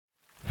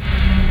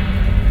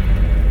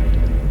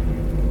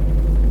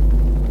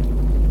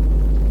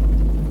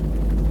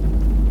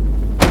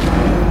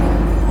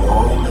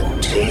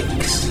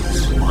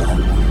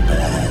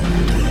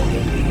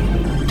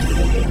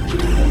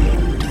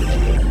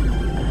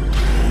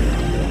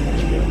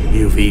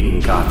You've eaten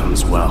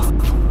Gotham's wealth,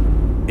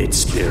 its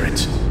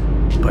spirit,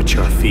 but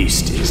your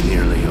feast is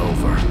nearly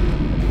over.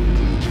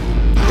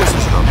 This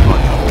isn't a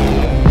blood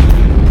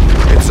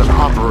hole. It's an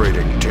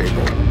operating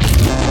table.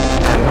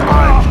 And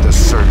I'm the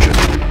surgeon.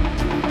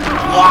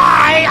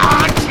 Why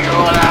aren't you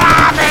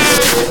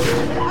laughing?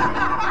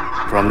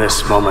 From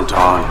this moment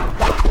on,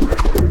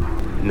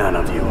 none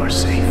of you are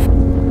safe.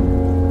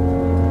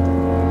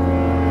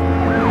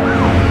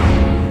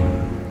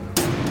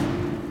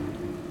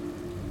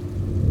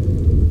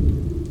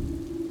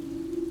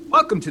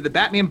 Welcome to the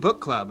Batman Book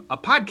Club, a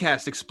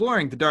podcast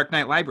exploring the Dark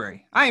Knight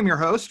Library. I am your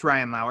host,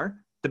 Ryan Lauer.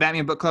 The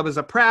Batman Book Club is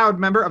a proud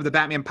member of the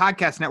Batman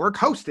Podcast Network,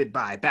 hosted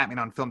by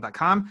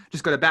BatmanOnFilm.com.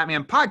 Just go to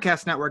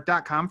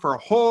BatmanPodcastNetwork.com for a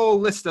whole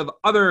list of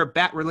other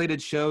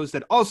Bat-related shows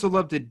that also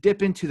love to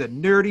dip into the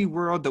nerdy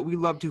world that we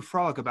love to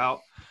frolic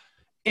about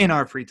in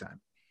our free time.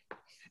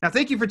 Now,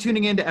 thank you for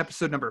tuning in to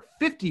episode number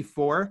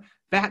 54,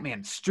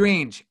 Batman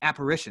Strange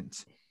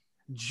Apparitions.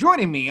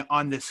 Joining me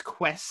on this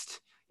quest,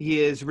 he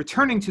is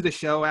returning to the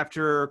show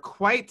after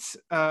quite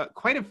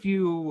a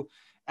few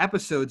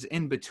episodes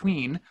in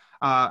between.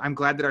 I'm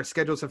glad that our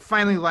schedules have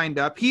finally lined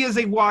up. He is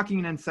a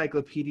walking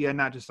encyclopedia,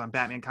 not just on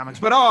Batman comics,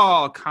 but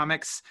all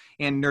comics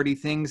and nerdy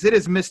things. It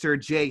is Mr.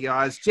 Jay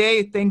Yaws.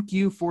 Jay, thank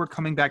you for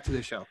coming back to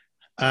the show.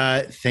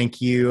 Thank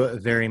you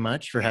very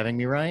much for having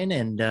me, Ryan.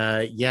 And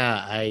I'm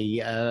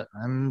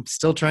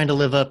still trying to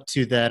live up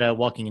to that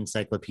walking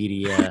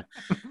encyclopedia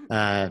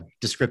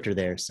descriptor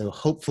there. So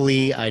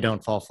hopefully I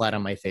don't fall flat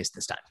on my face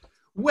this time.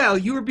 Well,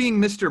 you were being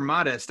Mr.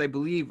 Modest, I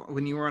believe,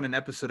 when you were on an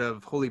episode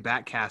of Holy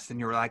Batcast, and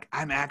you were like,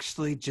 I'm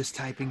actually just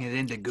typing it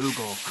into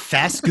Google.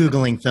 Fast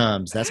Googling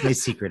thumbs. That's my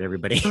secret,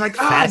 everybody. I'm like,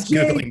 Fast Jay,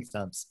 Googling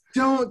thumbs.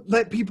 Don't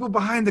let people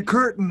behind the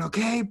curtain,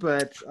 okay?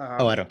 But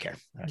I don't care.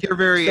 You're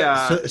very...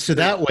 So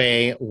that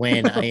way,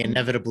 when I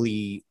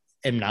inevitably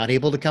am not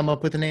able to come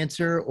up with an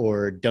answer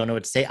or don't know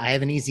what to say, I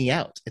have an easy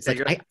out. It's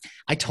like,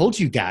 I told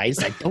you guys,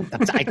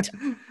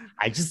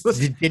 I just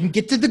didn't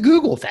get to the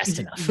Google fast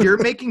enough. You're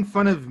making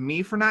fun of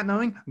me for not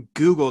knowing.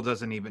 Google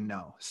doesn't even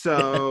know.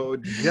 So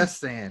just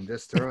saying,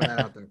 just throwing that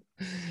out there.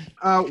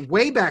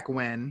 Way back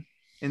when,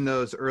 in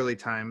those early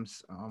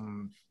times,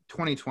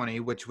 2020,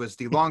 which was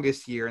the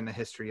longest year in the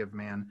history of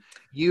man,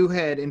 you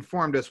had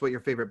informed us what your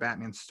favorite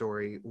Batman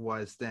story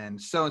was then.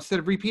 So instead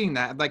of repeating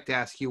that, I'd like to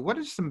ask you, what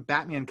is some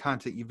Batman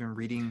content you've been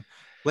reading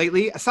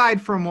lately,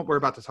 aside from what we're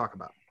about to talk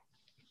about?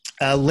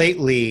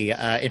 Lately,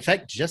 in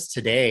fact, just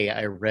today,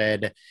 I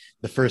read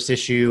the first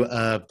issue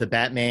of the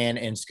Batman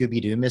and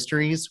Scooby-Doo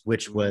mysteries,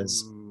 which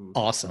was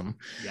awesome.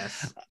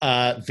 Yes.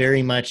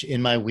 Very much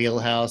in my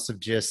wheelhouse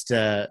of just,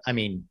 kind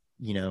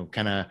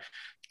of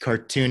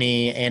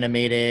cartoony,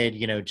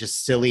 animated,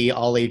 just silly,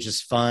 all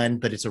ages fun,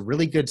 but it's a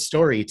really good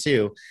story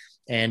too.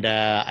 And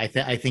I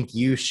think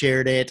you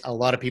shared it. A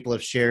lot of people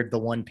have shared the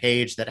one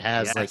page that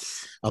has like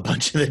a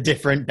bunch of the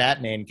different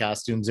Batman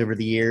costumes over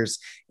the years,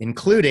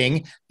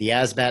 including the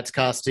Asbats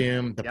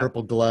costume, the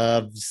purple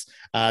gloves,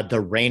 the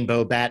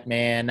rainbow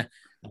Batman.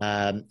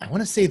 I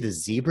want to say the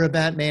zebra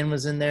Batman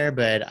was in there,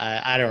 but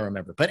I don't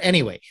remember. But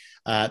anyway,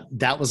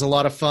 that was a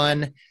lot of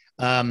fun.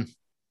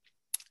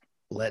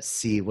 Let's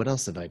see, what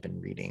else have I been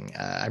reading?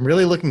 I'm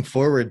really looking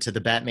forward to the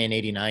Batman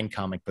 89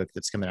 comic book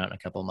that's coming out in a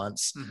couple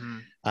months.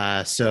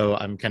 Mm-hmm. So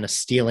I'm kind of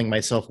stealing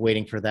myself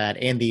waiting for that.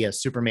 And the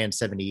Superman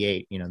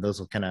 78, those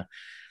will kind of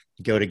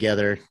go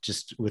together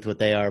just with what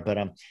they are. But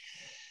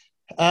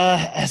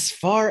as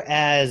far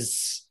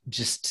as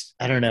just,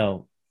 I don't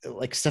know,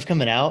 like stuff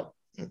coming out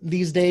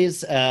these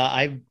days,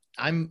 I'm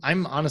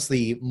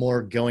honestly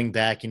more going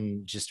back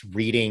and just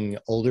reading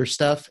older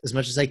stuff as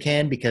much as I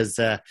can because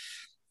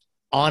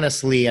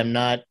honestly, I'm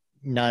not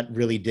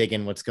really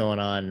digging what's going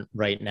on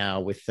right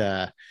now with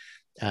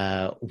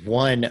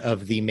one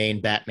of the main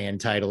Batman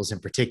titles in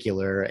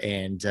particular,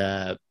 and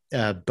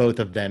both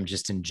of them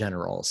just in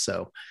general.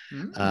 So,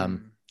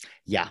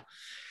 yeah.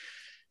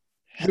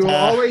 You will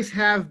always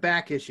have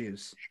back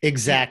issues.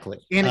 Exactly.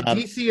 And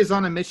DC is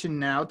on a mission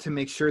now to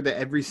make sure that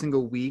every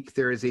single week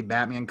there is a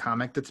Batman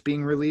comic that's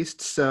being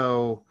released.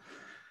 So,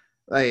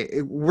 like,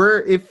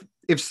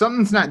 if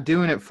something's not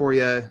doing it for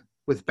you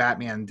with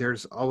Batman,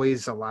 there's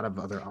always a lot of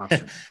other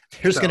options.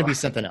 There's going to be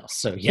something else.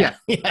 So yeah,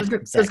 there's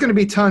going to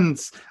be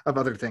tons of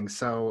other things.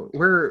 So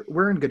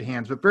we're in good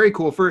hands, but very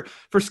cool. For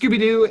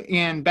Scooby-Doo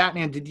and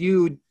Batman, did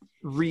you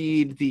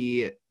read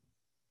the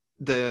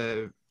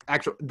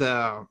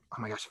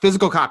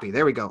physical copy?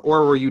 There we go.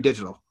 Or were you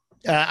digital?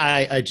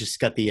 I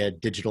just got the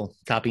digital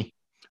copy.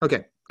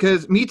 Okay.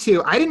 Because me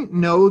too. I didn't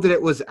know that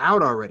it was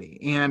out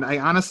already. And I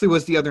honestly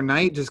was the other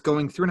night just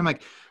going through and I'm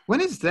like, when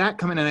is that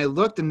coming? And I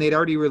looked and they'd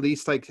already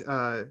released at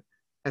the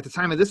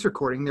time of this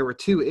recording, there were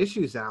 2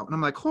 issues out. And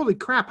I'm like, holy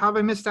crap, how have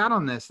I missed out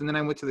on this? And then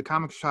I went to the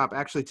comic shop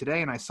actually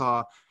today and I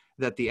saw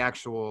that the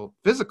actual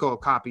physical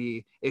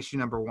copy issue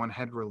number 1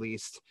 had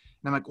released.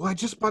 And I'm like, well, I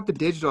just bought the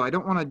digital. I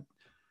don't want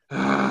to,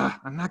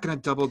 I'm not going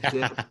to double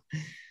dip.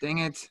 Dang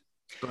it.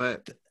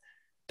 But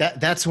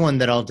that's one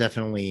that I'll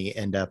definitely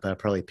end up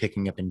probably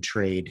picking up in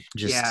trade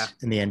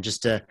in the end.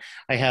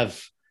 I have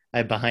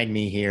behind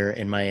me here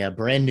in my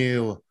brand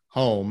new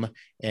home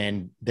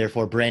and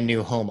therefore brand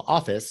new home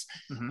office,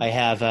 I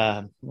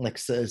have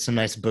some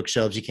nice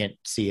bookshelves. You can't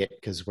see it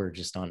because we're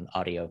just on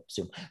audio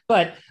Zoom,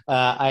 but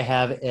I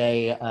have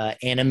a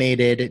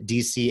animated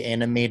DC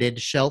animated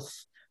shelf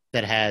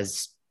that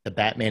has the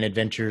Batman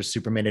Adventures,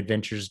 Superman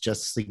Adventures,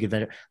 Justice League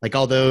Adventure, like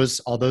all those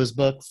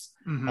books.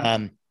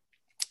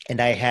 And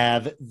I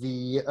have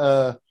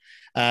the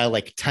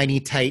like Tiny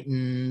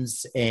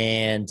Titans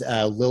and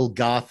Lil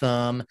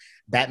Gotham,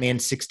 Batman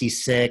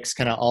 66,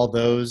 kind of all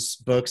those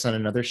books on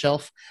another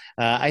shelf.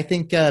 I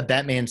think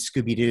Batman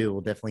Scooby-Doo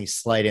will definitely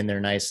slide in there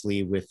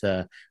nicely with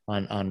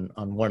on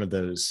one of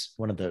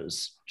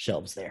those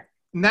shelves there.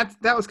 And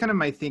that was kind of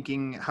my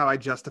thinking, how I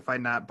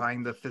justified not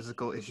buying the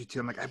physical issue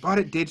too. I'm like, I bought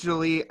it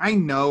digitally. I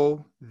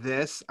know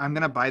this. I'm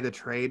going to buy the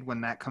trade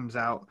when that comes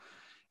out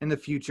in the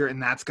future,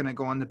 and that's going to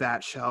go on the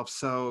Bat shelf.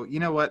 So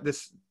you know what?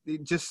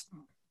 Just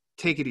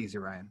take it easy,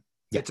 Ryan.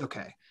 Yeah. It's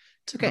okay.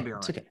 It's okay.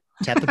 It's okay.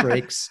 Tap the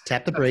brakes.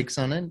 Tap the brakes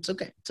on it. It's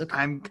okay. It's okay.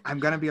 I'm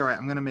going to be all right.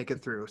 I'm going to make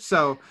it through.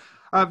 So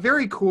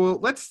very cool.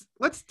 Let's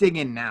dig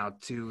in now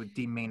to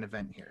the main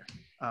event here.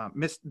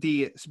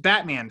 The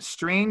Batman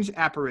Strange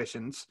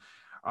Apparitions,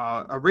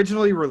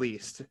 originally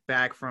released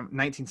back from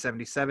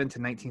 1977 to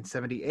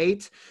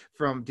 1978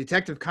 from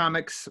Detective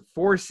Comics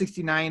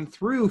 469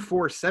 through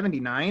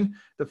 479.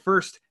 The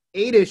first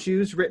 8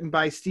 issues written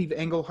by Steve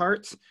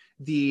Englehart.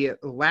 The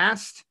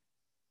last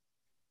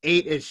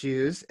 8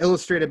 issues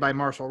illustrated by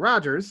Marshall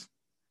Rogers.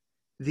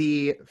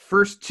 The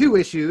first 2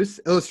 issues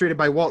illustrated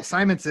by Walt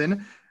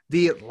Simonson.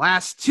 The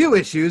last 2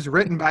 issues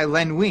written by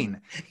Len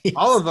Wein. Yes.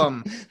 All of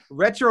them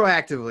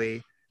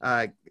retroactively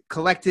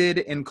collected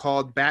and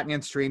called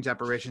Batman Strange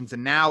Apparitions,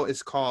 and now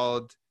is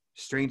called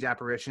Strange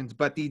Apparitions.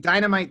 But the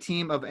Dynamite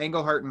team of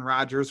Englehart and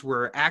Rogers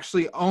were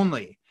actually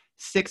only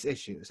 6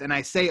 issues. And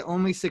I say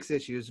only 6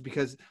 issues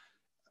because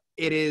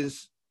it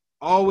is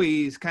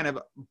always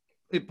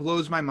it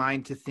blows my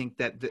mind to think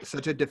that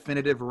such a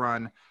definitive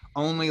run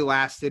only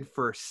lasted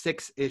for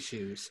 6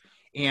 issues.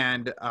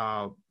 And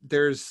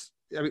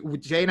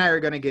Jay and I are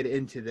going to get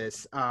into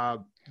this.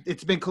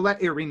 It's been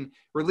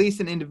released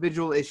in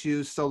individual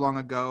issues so long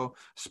ago,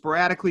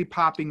 sporadically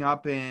popping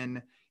up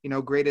in,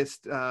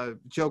 greatest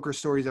Joker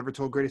stories ever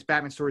told, greatest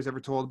Batman stories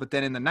ever told. But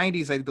then in the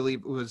 90s, I believe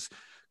it was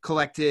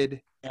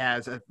collected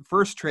as a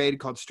first trade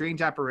called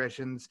Strange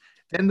Apparitions.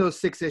 Then those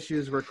 6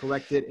 issues were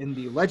collected in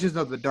the Legends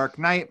of the Dark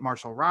Knight,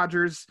 Marshall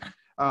Rogers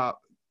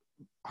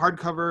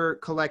hardcover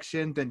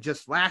collection. Then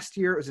just last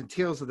year, it was in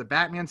Tales of the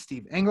Batman,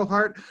 Steve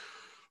Englehart.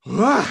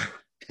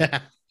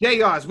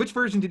 Jay Oz, which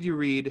version did you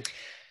read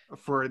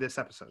for this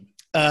episode?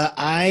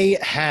 I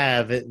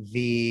have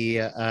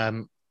the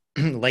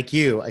like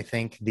you, I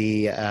think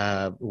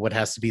the what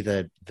has to be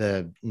the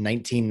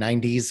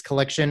 1990s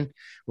collection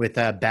with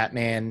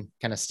Batman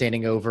kind of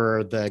standing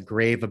over the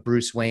grave of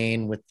Bruce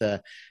Wayne with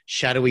the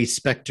shadowy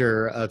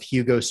specter of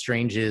Hugo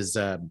Strange's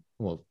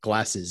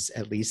glasses,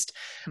 at least,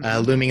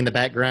 looming in the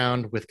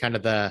background with kind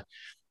of the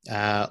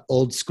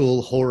old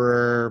school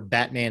horror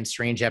Batman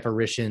Strange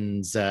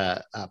Apparitions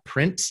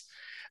print.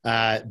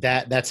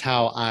 That's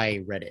how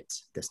I read it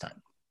this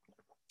time.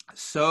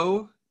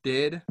 So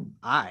did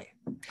I.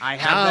 I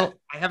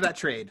have that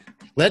trade.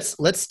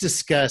 Let's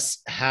discuss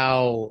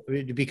how,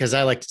 because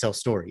I like to tell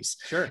stories,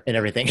 sure, and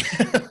everything.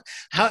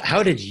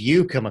 How did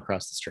you come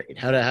across this trade?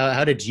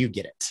 How did you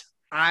get it?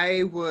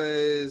 I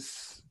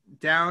was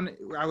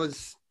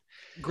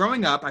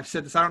growing up. I've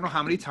said this, I don't know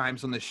how many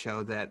times on this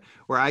show, that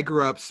where I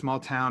grew up, small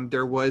town,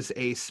 there was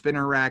a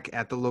spinner rack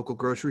at the local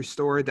grocery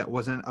store that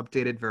wasn't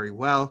updated very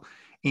well.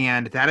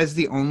 And that is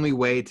the only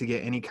way to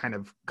get any kind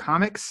of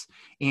comics.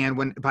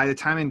 And by the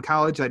time in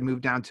college, I'd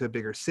moved down to a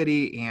bigger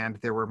city and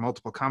there were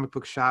multiple comic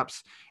book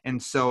shops.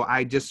 And so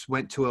I just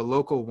went to a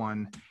local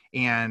one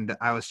and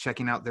I was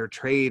checking out their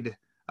trade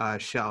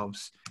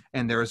shelves.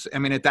 And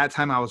at that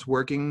time I was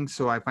working,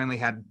 so I finally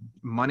had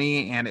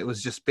money, and it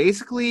was just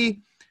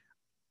basically,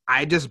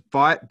 I just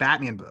bought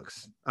Batman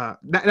books.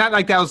 Not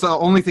like that was the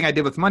only thing I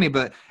did with money,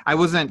 but I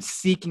wasn't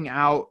seeking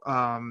out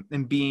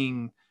and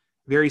being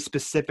very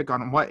specific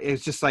on what.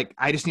 It's just like,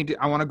 I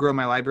want to grow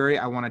my library.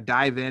 I want to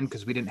dive in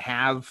because we didn't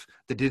have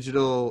the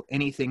digital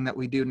anything that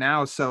we do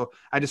now. So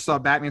I just saw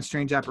Batman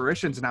Strange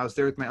Apparitions and I was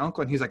there with my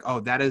uncle and he's like, oh,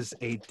 that is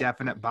a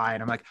definite buy.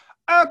 And I'm like,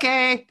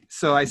 okay.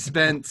 So I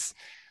spent,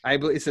 I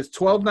believe it says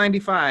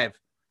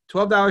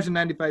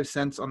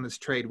 $12.95 on this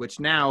trade, which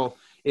now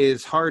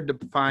is hard to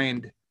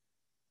find.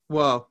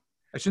 Well,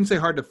 I shouldn't say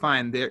hard to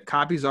find. The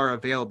copies are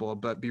available,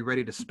 but be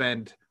ready to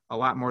spend a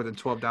lot more than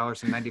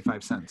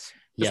 $12.95.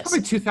 It's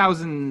probably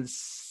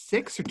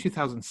 2006 or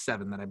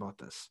 2007 that I bought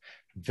this.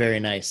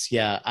 Very nice.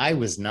 Yeah, I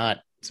was not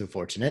so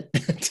fortunate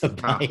to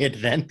buy it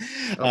then.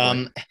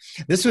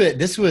 This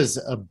was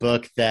a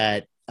book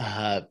that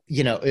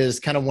is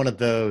kind of one of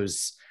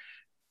those,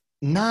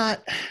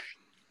 not,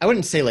 I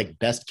wouldn't say like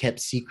best kept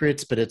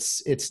secrets, but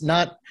it's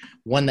not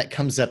one that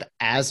comes up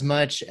as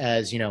much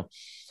as,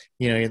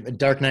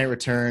 Dark Knight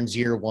Returns,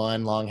 Year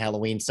One, Long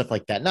Halloween, stuff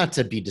like that. Not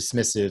to be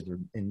dismissive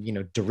and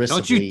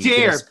derisively. Don't you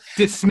dare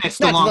dismiss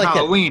the Long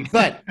Halloween.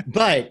 But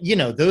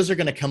those are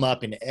going to come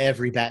up in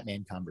every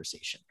Batman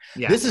conversation.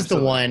 Yeah, this is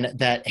the one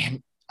that,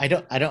 and I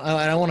don't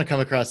want to come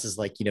across as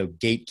like,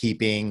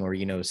 gatekeeping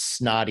or,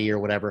 snotty or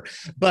whatever,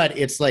 but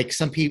it's like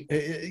some people,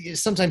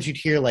 sometimes you'd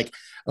hear like,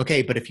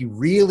 okay, but if you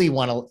really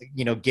want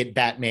to, get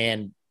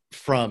Batman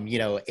from,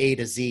 A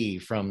to Z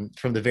from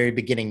the very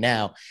beginning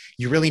now,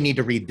 you really need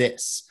to read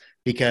this,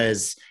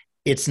 because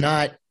it's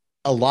not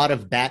a lot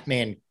of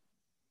Batman,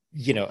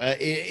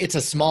 it's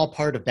a small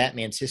part of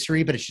Batman's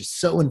history, but it's just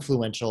so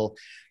influential.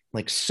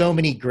 Like, so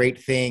many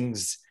great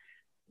things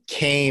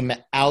came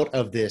out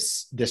of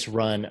this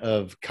run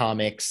of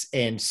comics,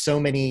 and so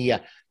many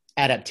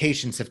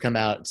adaptations have come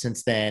out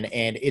since then,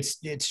 and it's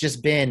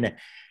just been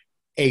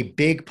a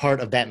big part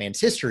of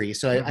Batman's history.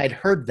 So I'd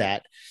heard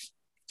that.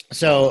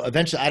 So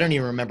eventually, I don't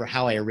even remember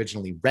how I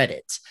originally read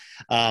it,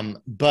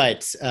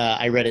 but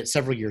I read it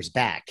several years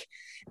back,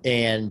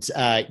 and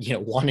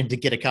wanted to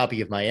get a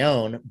copy of my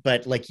own.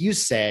 But like you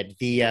said,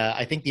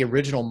 I think the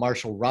original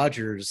Marshall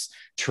Rogers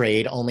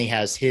trade only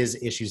has his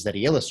issues that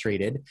he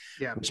illustrated,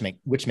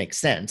 which makes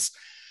sense.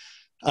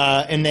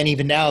 And then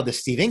even now, the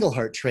Steve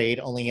Englehart trade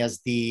only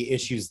has the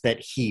issues that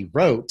he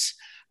wrote.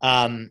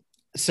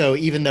 So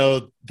even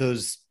though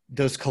those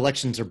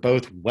collections are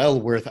both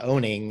well worth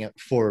owning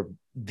for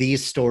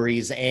these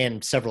stories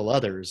and several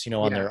others,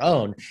 on their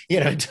own,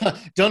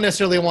 don't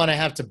necessarily want to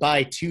have to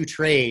buy 2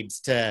 trades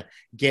to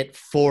get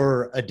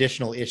 4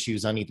 additional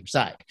issues on either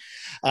side.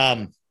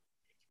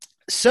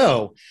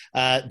 So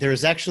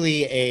there's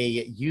actually a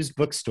used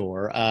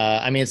bookstore.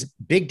 It's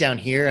big down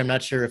here. I'm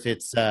not sure if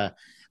it's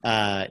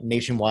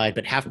nationwide,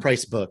 but Half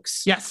Price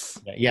Books. Yes.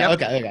 Yeah.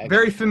 Yep. Okay.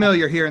 Very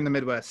familiar here in the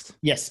Midwest.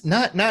 Yes.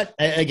 Not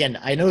again,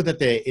 I know that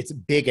it's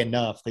big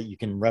enough that you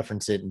can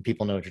reference it and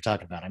people know what you're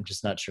talking about. I'm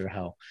just not sure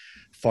how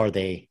far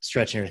they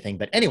stretch and everything.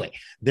 But anyway,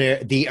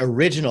 the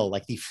original,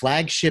 like the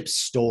flagship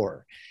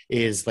store,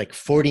 is like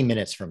 40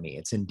 minutes from me.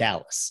 It's in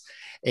Dallas.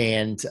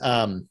 And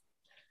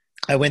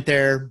I went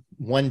there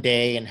one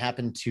day and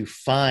happened to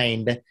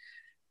find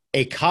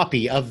a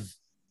copy of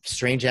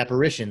Strange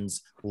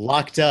Apparitions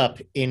locked up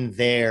in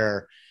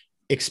their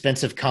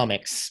expensive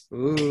comics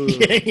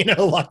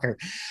locker.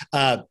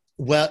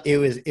 Well, it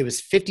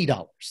was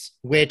 $50,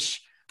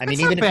 which That's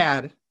not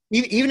bad.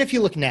 Even if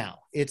you look now,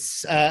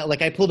 it's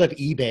like I pulled up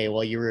eBay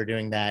while you were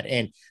doing that,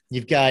 and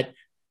you've got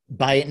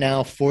buy it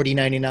now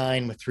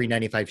 $40.99 with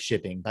 $3.95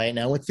 shipping. Buy it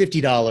now with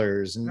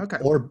 $50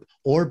 and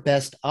or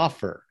best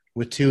offer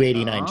with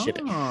 $2.89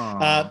 shipping.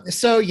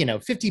 So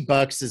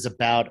 $50 is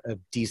about a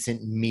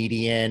decent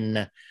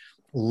median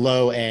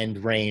low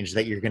end range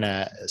that you're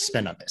gonna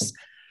spend on this.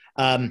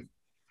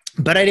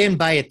 But I didn't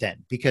buy it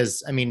then,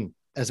 because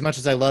as much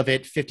as I love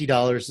it,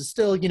 $50 is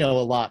still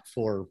a lot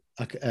for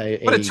what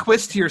a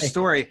twist to your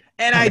story.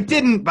 And I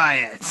didn't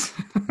buy it.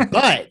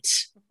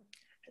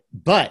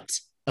 but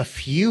a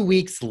few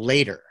weeks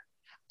later,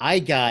 I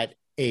got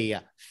a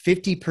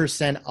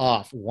 50%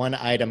 off one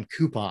item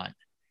coupon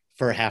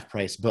for Half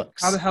Price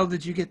Books. How the hell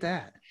did you get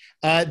that?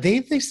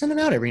 They send them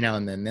out every now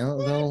and then.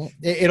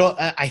 It'll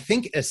I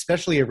think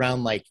especially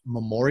around like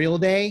Memorial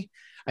Day,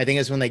 I think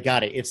is when they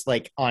got it. It's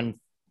like on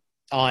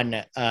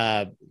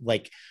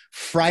like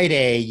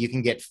Friday you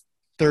can get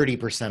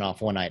 30%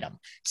 off one item.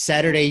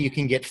 Saturday you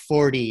can get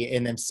 40%,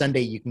 and then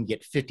Sunday you can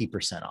get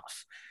 50%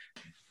 off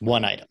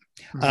one item.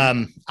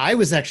 Mm-hmm. I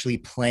was actually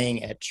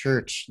playing at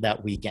church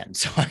that weekend,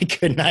 so I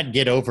could not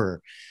get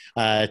over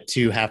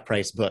to Half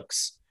Price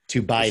Books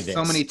to buy this.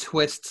 So many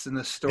twists in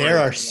the story. There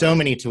are so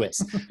many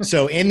twists.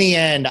 So in the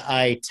end,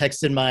 I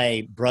texted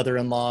my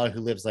brother-in-law, who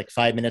lives like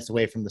 5 minutes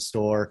away from the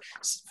store,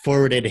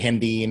 forwarded him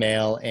the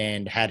email,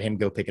 and had him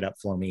go pick it up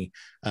for me.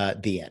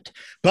 The end.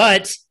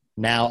 But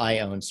now I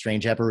own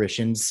Strange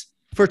Apparitions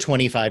for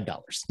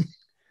 $25.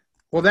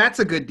 Well, that's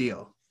a good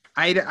deal.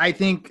 I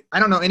think, I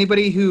don't know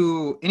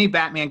any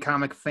Batman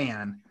comic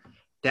fan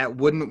that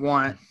wouldn't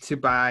want to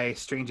buy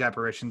Strange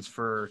Apparitions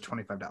for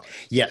 $25.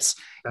 Yes.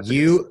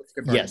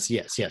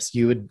 Yes.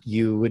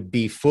 You would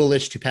be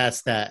foolish to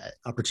pass that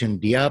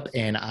opportunity up,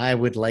 and I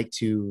would like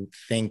to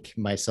think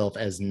myself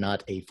as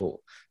not a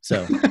fool.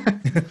 So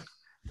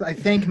I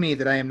thank me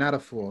that I am not a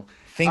fool.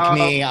 Think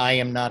me, I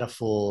am not a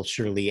fool,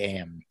 surely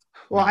am.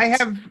 Well, I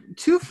have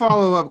 2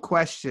 follow-up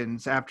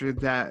questions after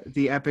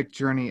the epic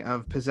journey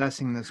of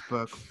possessing this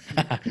book.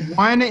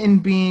 One in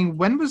being,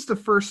 when was the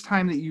first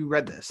time that you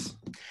read this?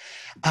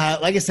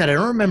 Like I said, I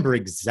don't remember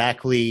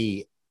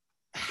exactly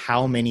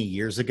how many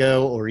years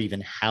ago or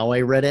even how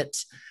I read it.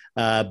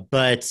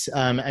 But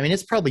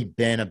it's probably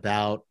been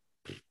about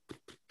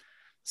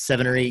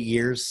 7 or 8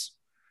 years,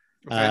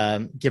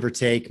 give or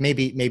take,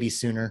 maybe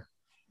sooner.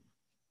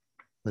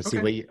 Let's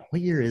see,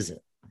 what year is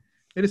it?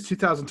 It is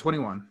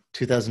 2021.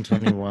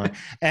 2021.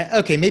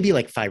 Okay, maybe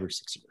like 5 or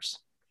 6 years.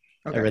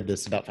 Okay. I read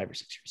this about 5 or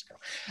 6 years ago.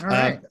 All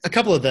right. A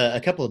couple of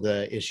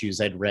the issues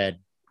I'd read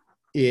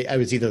I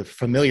was either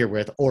familiar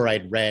with or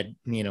I'd read,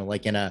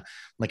 like in a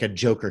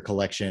Joker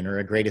collection or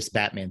a Greatest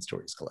Batman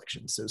Stories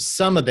collection. So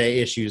some of the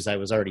issues I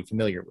was already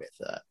familiar with,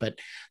 but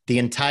the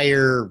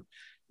entire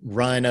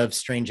run of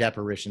Strange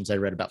Apparitions I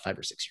read about 5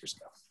 or 6 years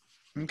ago.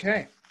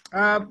 Okay.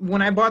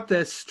 When I bought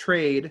this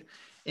trade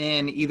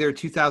in either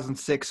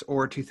 2006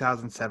 or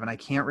 2007, I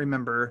can't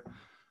remember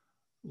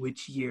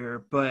which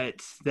year, but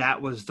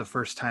that was the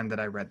first time that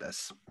I read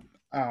this.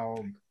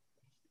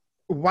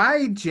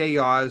 Why J.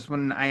 Yaws?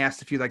 When I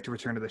asked if you'd like to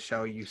return to the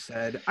show, you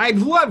said, I'd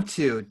love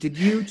to. Did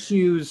you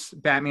choose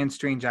Batman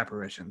Strange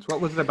Apparitions? What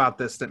was it about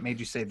this that made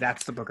you say,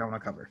 that's the book I want to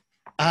cover?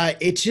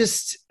 It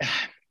just,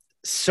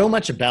 so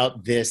much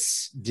about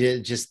this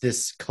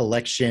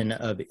collection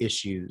of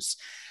issues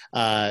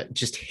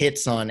just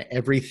hits on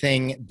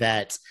everything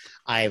that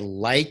I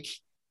like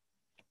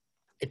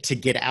to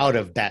get out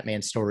of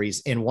Batman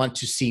stories and want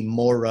to see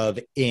more of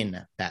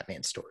in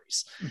Batman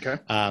stories. Okay.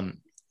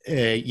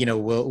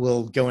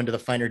 We'll go into the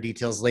finer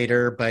details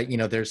later, but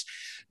there's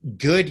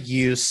good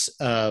use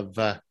of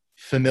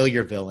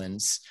familiar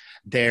villains.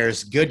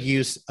 There's good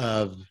use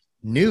of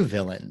new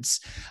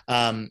villains.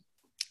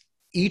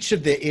 Each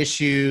of the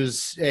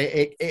issues,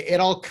 it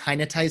all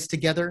kind of ties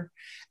together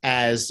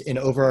as an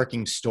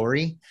overarching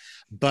story,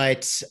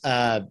 but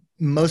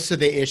most of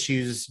the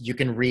issues you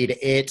can read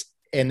it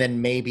and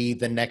then maybe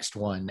the next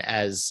one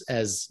as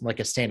like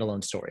a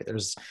standalone story.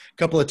 There's a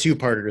couple of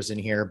two-parters in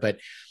here, but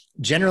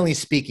generally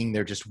speaking,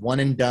 they're just one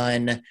and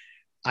done,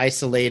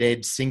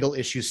 isolated, single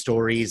issue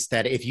stories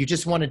that if you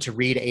just wanted to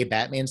read a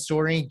Batman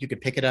story, you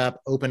could pick it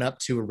up, open up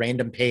to a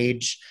random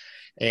page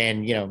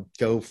and,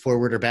 go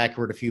forward or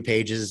backward a few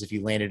pages if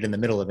you landed in the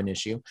middle of an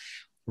issue.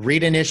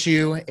 Read an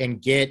issue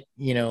and get,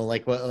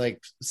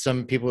 like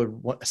some people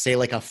would say,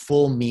 like a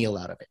full meal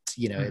out of it.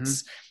 Mm-hmm.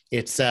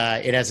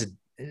 It has a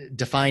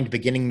defined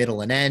beginning, middle,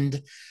 and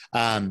end.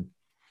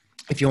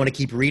 If you want to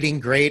keep reading,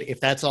 great. If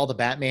that's all the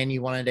Batman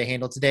you wanted to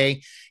handle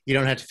today, you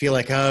don't have to feel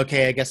like, oh,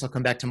 okay, I guess I'll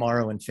come back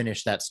tomorrow and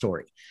finish that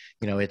story.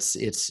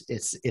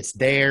 It's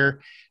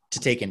there to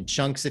take in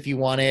chunks if you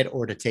want it,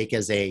 or to take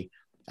as a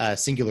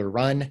singular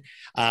run,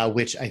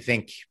 which I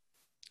think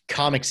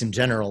comics in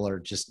general are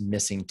just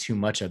missing too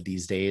much of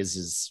these days,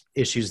 is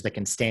issues that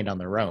can stand on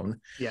their own.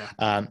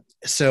 Yeah.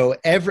 So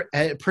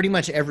pretty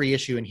much every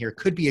issue in here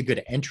could be a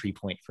good entry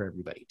point for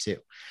everybody too.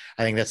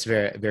 I think that's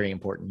very, very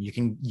important.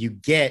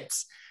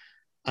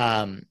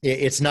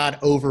 It's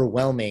not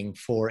overwhelming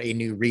for a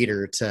new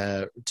reader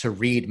to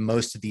read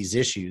most of these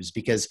issues,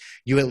 because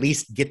you at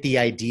least get the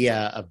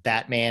idea of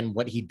Batman,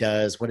 what he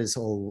does, what his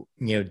whole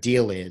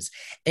deal is,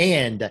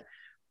 and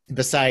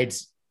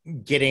besides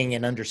getting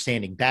and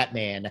understanding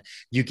Batman,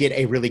 you get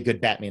a really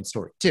good Batman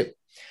story too.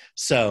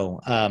 So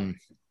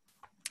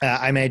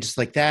I may just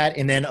like that.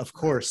 And then of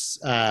course,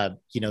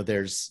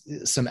 there's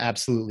some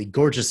absolutely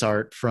gorgeous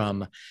art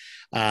from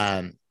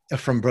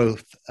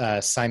both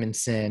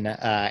Simonson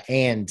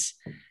and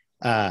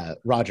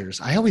Rogers.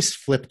 I always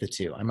flip the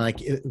two. I'm like,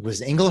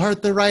 was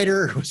Englehart the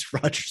writer or was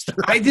Rogers the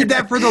writer? I did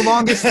that for the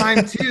longest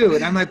time too.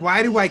 And I'm like,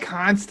 why do I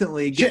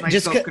constantly get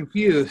myself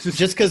confused?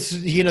 Just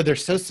because, they're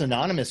so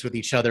synonymous with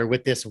each other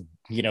with this,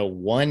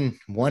 one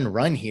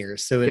run here.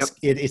 So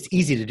it's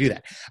easy to do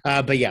that.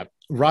 But yeah,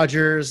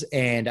 Rogers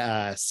and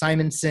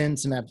Simonson,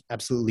 some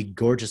absolutely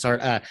gorgeous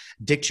art.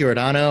 Dick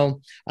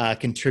Giordano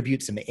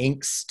contributes some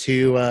inks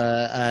to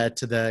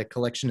the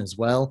collection as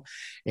well,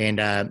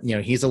 and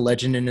he's a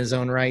legend in his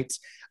own right.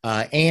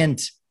 And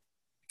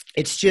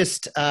it's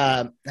just,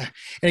 and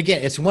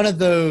again, it's one of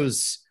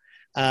those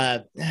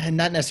not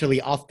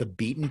necessarily off the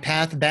beaten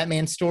path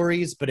Batman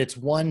stories, but it's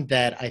one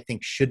that I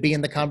think should be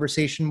in the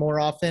conversation more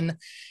often.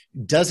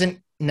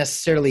 Doesn't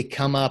necessarily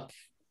come up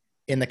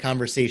in the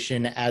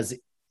conversation as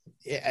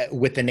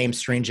with the name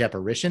Strange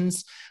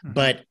Apparitions,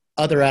 but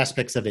other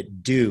aspects of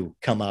it do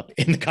come up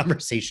in the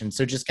conversation.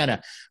 So just kind of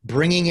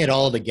bringing it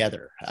all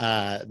together.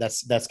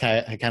 That's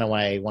kind of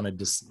why I wanted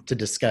to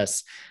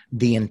discuss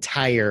the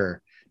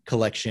entire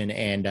collection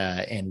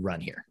and run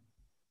here.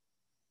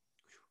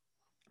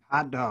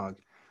 Hot dog.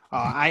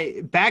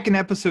 Back in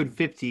episode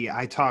 50,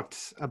 I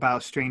talked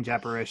about Strange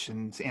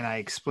Apparitions and I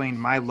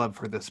explained my love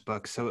for this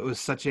book. So it was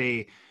such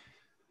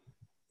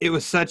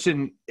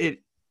an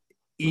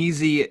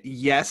easy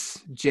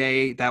yes,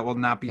 Jay, that will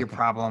not be a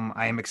problem.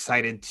 I am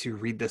excited to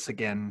read this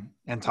again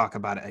and talk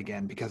about it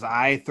again because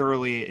I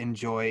thoroughly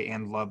enjoy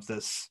and love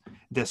this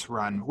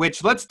run,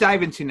 which let's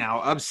dive into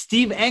now, of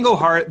Steve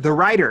Englehart, the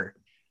writer.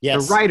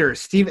 Yes. The writer,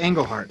 Steve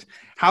Englehart.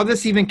 How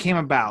this even came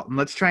about. And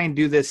let's try and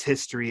do this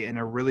history in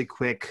a really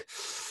quick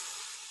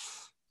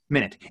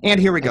minute. And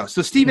here we go.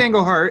 So Steve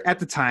Englehart, at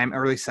the time,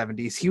 early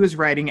 70s, he was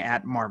writing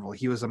at Marvel.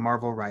 He was a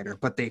Marvel writer,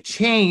 but they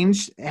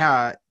changed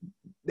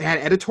they had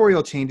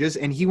editorial changes,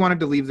 and he wanted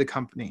to leave the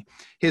company.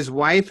 His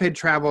wife had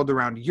traveled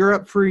around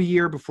Europe for a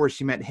year before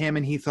she met him,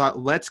 and he thought,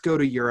 let's go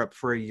to Europe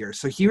for a year.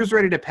 So he was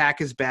ready to pack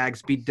his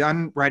bags, be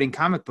done writing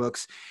comic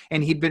books,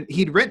 and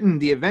he'd written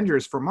the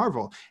Avengers for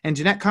Marvel. And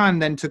Jeanette Kahn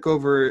then took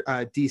over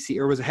DC,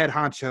 or was a head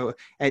honcho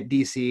at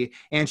DC,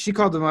 and she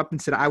called him up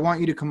and said, I want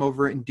you to come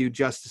over and do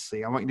Justice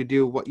League. I want you to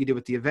do what you did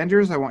with the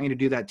Avengers. I want you to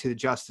do that to the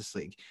Justice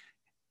League.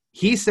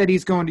 He said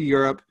he's going to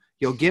Europe.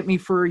 You'll get me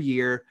for a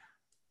year.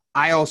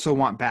 I also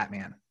want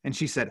Batman. And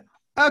she said,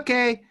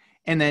 okay.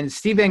 And then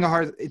Steve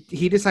Englehart,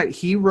 he decided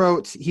he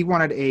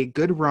wanted a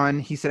good run.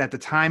 He said at the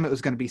time it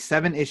was going to be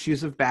 7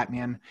 issues of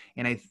Batman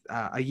and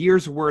a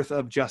year's worth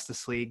of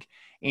Justice League.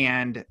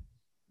 And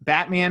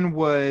Batman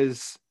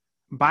was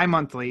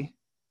bi-monthly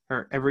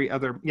or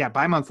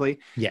bi-monthly.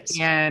 Yes.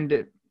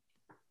 And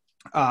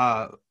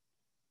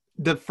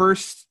the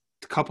first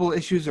couple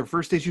issues or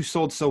first issue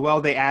sold so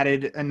well, they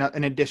added an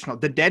additional.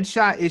 The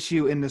Deadshot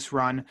issue in this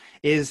run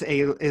is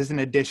an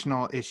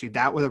additional issue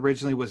that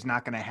originally was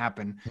not going to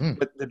happen.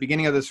 But the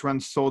beginning of this run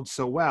sold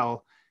so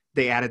well,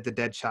 they added the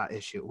Deadshot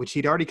issue, which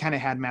he'd already kind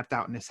of had mapped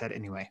out in his head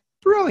anyway.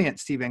 Brilliant,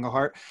 Steve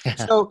Englehart.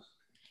 So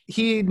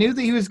he knew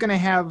that he was going to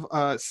have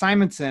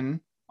Simonson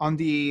on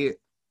the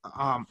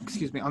on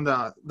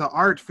the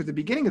art for the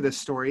beginning of this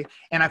story,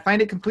 and I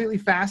find it completely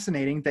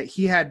fascinating that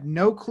he had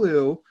no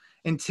clue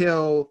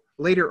until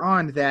later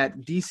on that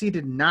DC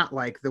did not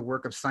like the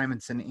work of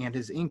Simonson and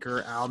his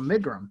inker, Al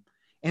Milgrom.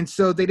 And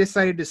so they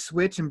decided to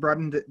switch and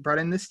brought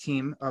in this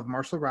team of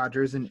Marshall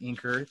Rogers and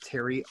inker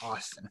Terry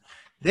Austin.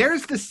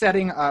 There's the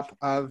setting up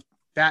of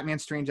Batman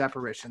Strange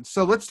Apparitions.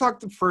 So let's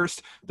talk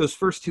those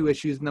first 2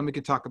 issues, and then we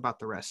can talk about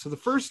the rest. So the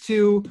first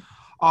 2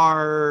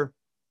 are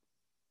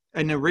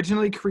an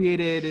originally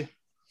created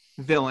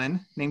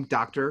villain named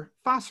Dr.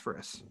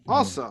 Phosphorus.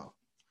 Also,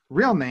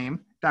 real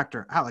name,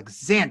 Dr.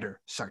 Alexander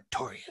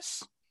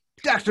Sartorius.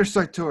 Dr.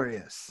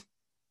 Sartorius.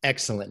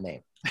 Excellent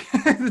name.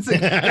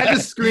 That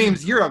just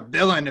screams, you're a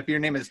villain if your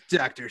name is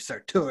Dr.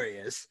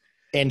 Sartorius.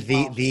 And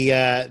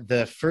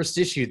the first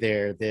issue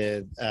there,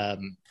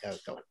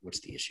 what's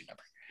the issue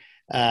number?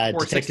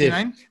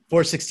 469?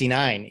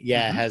 469,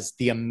 has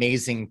the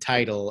amazing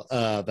title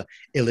of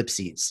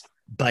Ellipses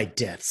by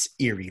Death's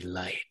Eerie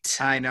Light.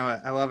 I know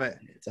it. I love it.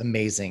 It's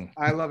amazing.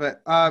 I love it.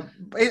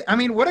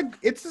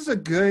 It's just a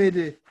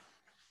good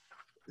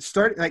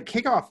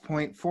kickoff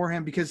point for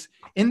him, because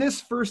in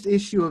this first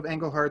issue of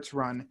Englehart's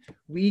run,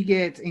 we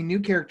get a new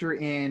character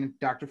in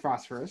Dr.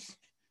 Phosphorus.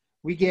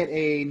 We get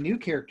a new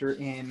character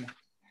in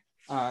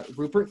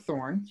Rupert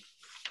Thorne.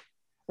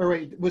 Or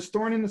wait, was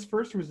Thorne in this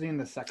first, or was he in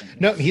the second?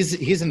 No,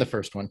 he's in the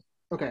first one.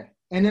 Okay.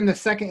 And then the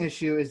second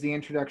issue is the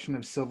introduction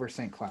of Silver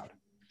St. Cloud.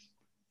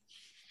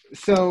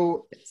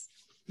 So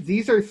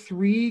these are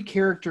 3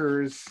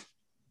 characters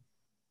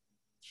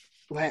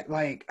that,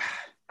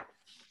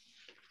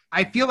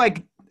 I feel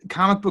like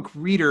comic book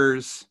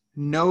readers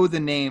know the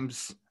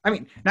names. I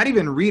mean, not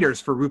even readers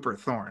for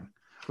Rupert Thorne,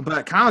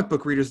 but comic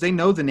book readers, they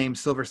know the name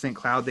Silver St.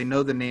 Cloud. They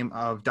know the name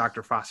of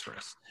Dr.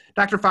 Phosphorus.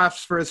 Dr.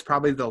 Phosphorus is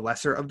probably the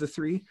lesser of the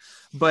 3,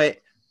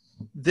 but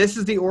this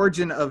is the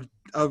origin of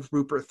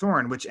Rupert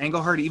Thorne, which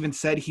Englehart even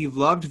said he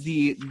loved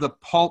the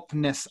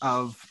pulpness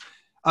of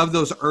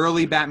those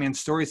early Batman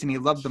stories, and he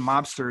loved the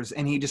mobsters,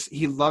 and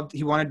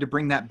he wanted to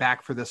bring that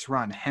back for this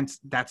run. Hence,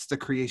 that's the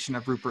creation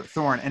of Rupert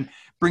Thorne, and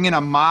bring in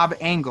a mob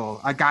angle,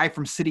 a guy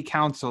from city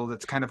council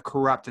that's kind of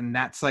corrupt, and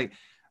that's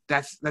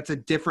a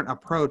different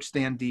approach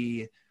than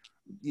the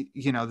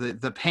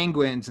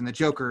Penguins and the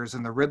Jokers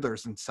and the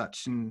Riddlers and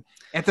such. And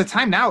at the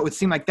time now, it would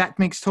seem like that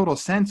makes total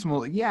sense.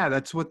 Well, yeah,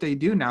 that's what they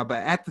do now.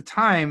 But at the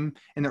time,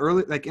 in the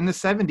early, in the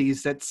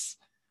 70s,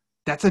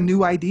 that's a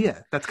new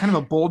idea. That's kind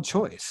of a bold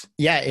choice.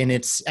 Yeah.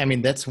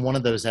 And that's one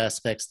of those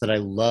aspects that I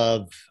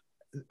love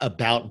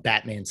about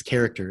Batman's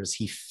characters.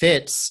 He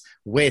fits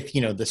with,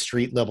 the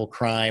street level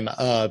crime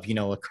of,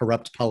 a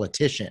corrupt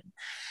politician.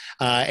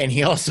 And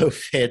he also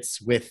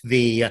fits with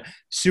the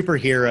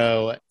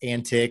superhero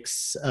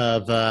antics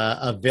of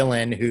a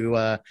villain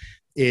who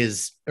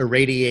is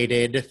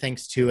irradiated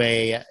thanks to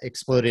a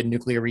exploded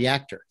nuclear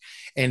reactor.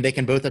 And they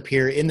can both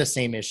appear in the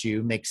same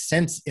issue, make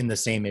sense in the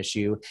same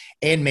issue,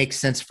 and make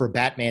sense for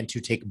Batman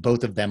to take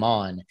both of them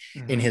on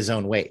in his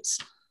own ways.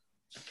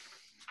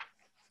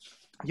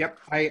 Yep.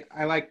 I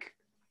like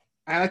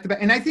the,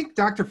 and I think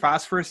Dr.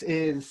 Phosphorus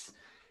is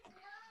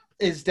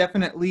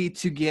definitely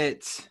to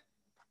get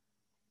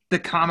the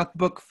comic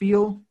book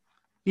feel.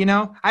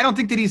 I don't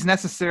think that he's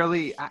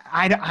necessarily,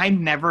 I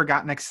never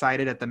gotten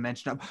excited at the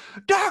mention of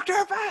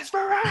Dr.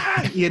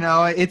 Phosphorus, he's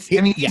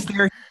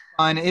there,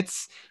 fun.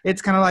 It's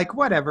kind of like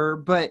whatever,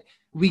 but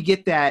we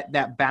get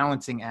that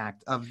balancing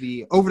act of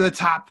the over the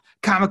top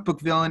comic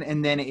book villain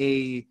and then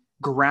a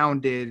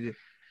grounded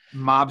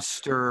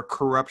mobster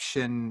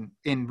corruption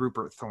in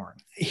Rupert Thorne.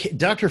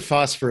 Dr.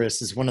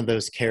 Phosphorus is one of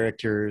those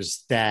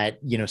characters that,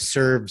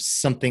 serves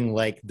something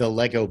like the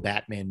Lego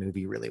Batman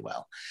movie really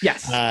well.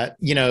 Yes.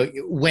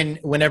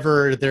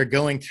 Whenever they're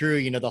going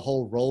through, the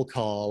whole roll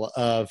call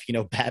of,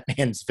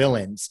 Batman's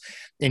villains,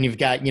 and you've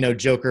got,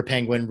 Joker,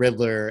 Penguin,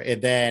 Riddler,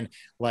 and then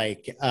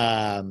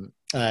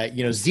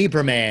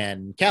Zebra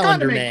Man,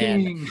 Calendar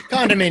Man,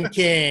 Condiment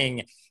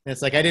King. And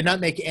it's like, I did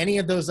not make any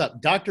of those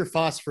up. Dr.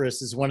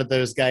 Phosphorus is one of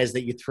those guys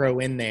that you throw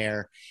in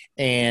there,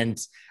 and,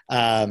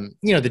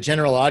 the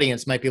general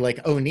audience might be like,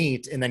 oh,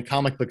 neat. And then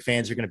comic book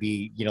fans are going to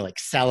be,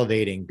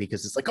 salivating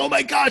because it's like, oh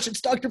my gosh,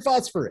 it's Dr.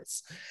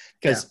 Phosphorus.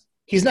 Because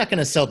he's not going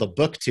to sell the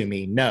book to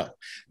me. No.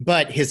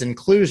 But his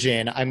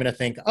inclusion, I'm going to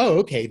think, oh,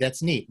 okay,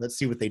 that's neat. Let's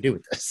see what they do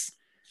with this.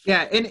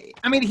 Yeah. And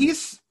I mean,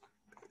 he's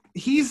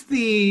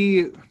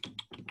the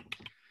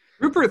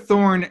Rupert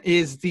Thorne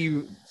is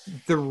the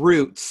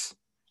roots.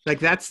 Like,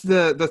 that's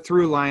the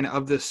through line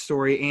of this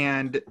story,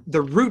 and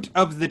the root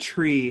of the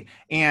tree,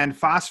 and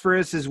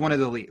Phosphorus is one of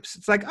the leaves.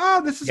 It's like,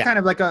 oh, this is kind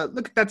of like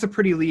look, that's a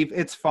pretty leaf.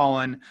 It's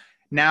fallen.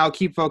 Now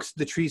keep folks,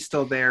 the tree's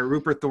still there.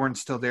 Rupert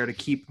Thorne's still there to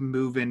keep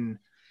moving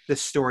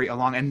this story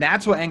along. And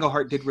that's what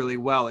Englehart did really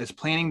well, is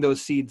planting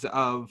those seeds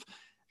of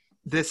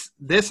this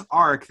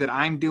arc that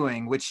I'm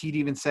doing, which he'd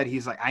even said,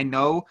 he's like, I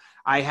know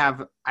I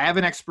have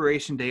an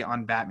expiration date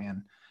on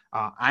Batman.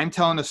 I'm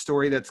telling a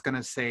story that's going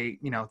to say,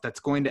 that's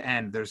going to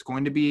end. There's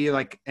going to be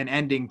like an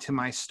ending to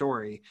my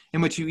story, in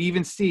which you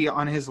even see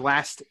on his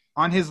last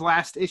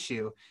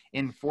issue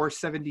in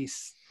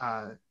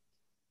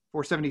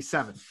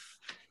 477.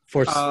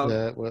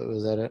 What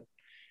was that?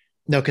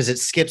 No, because it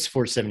skips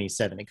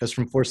 477. It goes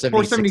from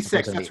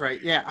 476 That's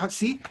right. Yeah.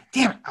 See,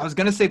 damn it. I was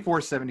going to say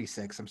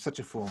 476. I'm such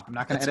a fool. I'm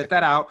not going to edit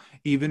that out.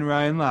 Even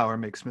Ryan Lauer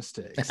makes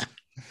mistakes.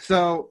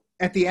 So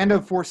at the end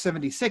of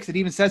 476, it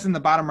even says in the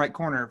bottom right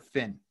corner,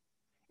 Finn.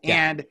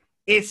 And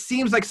it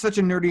seems like such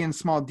a nerdy and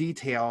small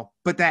detail,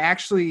 but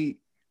that's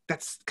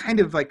kind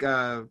of like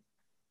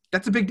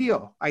that's a big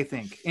deal, I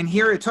think. And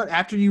here,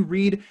 after you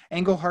read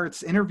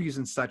Englehart's interviews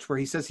and such, where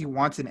he says he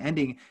wants an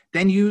ending,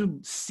 then you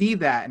see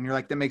that and you're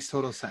like, that makes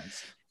total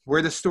sense.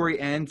 Where the story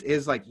ends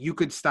is like, you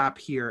could stop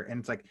here,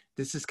 and it's like,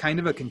 this is kind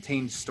of a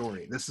contained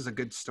story. This is a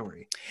good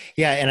story.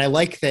 Yeah, and I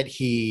like that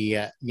he,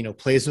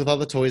 plays with all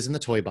the toys in the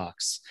toy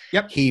box.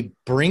 Yep. He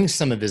brings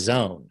some of his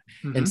own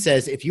and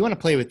says, if you want to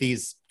play with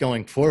these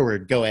going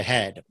forward, go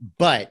ahead.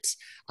 But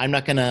I'm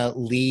not going to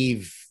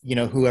leave,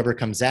 whoever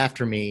comes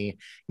after me,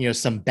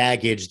 some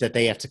baggage that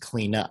they have to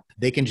clean up.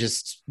 They can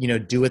just,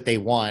 do what they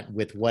want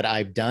with what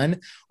I've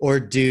done, or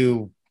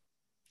do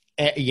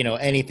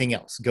anything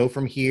else. Go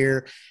from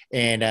here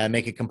and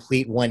make a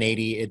complete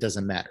 180. It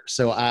doesn't matter.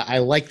 So I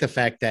like the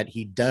fact that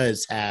he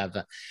does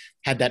have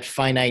that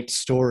finite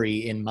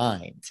story in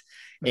mind,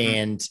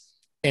 and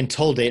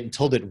told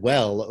it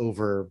well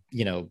over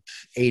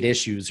 8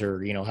 issues,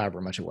 or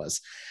however much it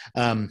was.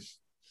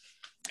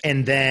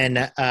 And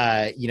then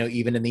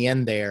even in the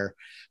end there,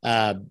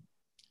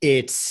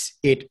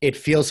 it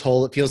feels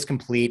whole. It feels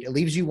complete. It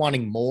leaves you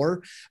wanting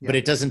more, but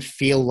it doesn't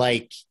feel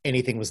like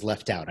anything was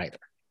left out either.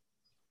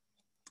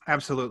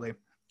 Absolutely.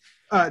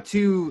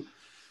 To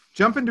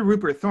jump into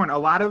Rupert Thorne, a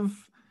lot of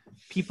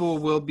people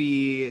will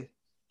be,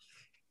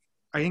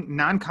 I think,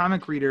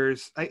 non-comic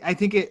readers. I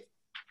think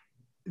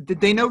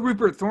they know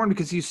Rupert Thorne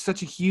because he's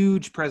such a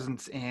huge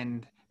presence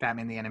in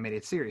Batman the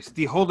Animated Series,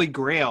 the holy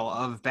grail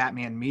of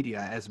Batman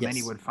media, as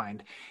many would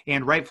find,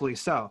 and rightfully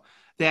so.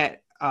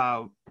 That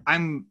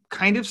I'm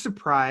kind of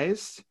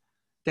surprised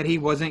that he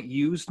wasn't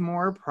used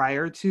more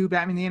prior to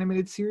Batman the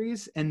Animated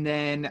Series, and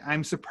then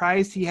I'm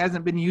surprised he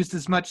hasn't been used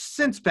as much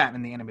since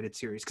Batman the Animated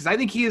Series, because I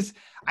think he is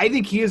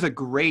a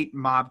great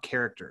mob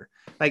character.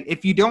 Like,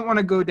 if you don't want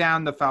to go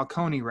down the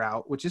Falcone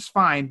route, which is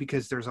fine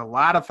because there's a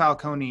lot of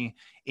Falcone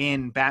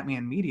in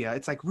Batman media,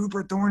 it's like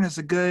Rupert Thorne is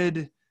a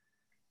good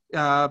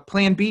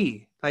plan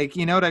B. Like,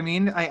 you know what I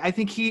mean? I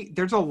think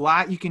there's a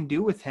lot you can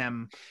do with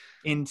him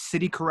in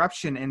city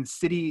corruption and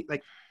city,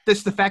 like,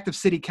 this, the fact of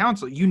city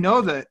council.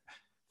 That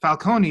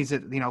Falcone's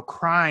a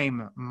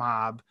crime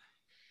mob.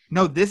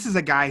 No, this is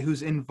a guy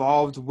who's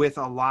involved with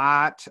a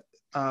lot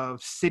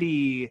of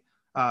city.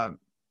 What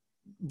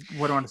do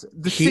I want to say?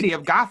 The city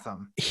of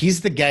Gotham.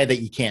 He's the guy that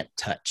you can't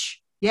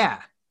touch. Yeah.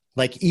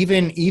 Like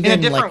even in a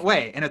different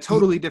way, in a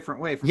totally different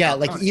way. Yeah,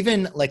 Falcone. Like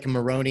even like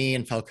Maroni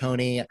and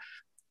Falcone,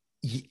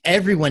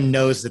 everyone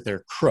knows that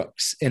they're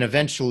crooks, and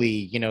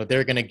eventually,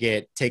 they're going to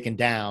get taken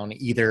down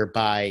either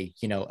by,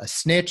 a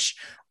snitch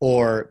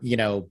or,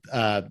 the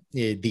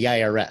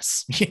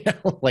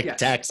IRS,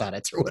 tax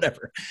audits or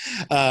whatever.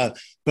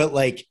 But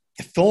like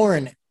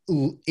Thorne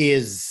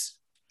is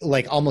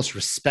like almost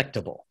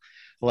respectable.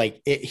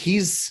 Like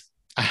he's,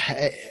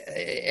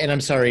 and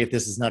I'm sorry if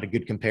this is not a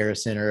good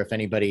comparison, or if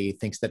anybody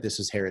thinks that this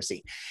was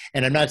heresy.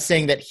 And I'm not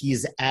saying that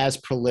he's as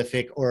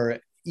prolific or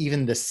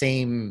even the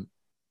same,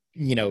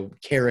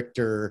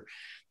 character,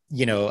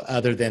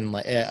 other than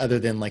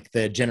like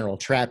the general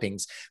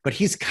trappings, but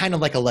he's kind of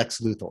like a Lex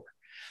Luthor,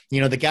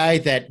 the guy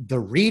that the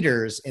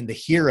readers and the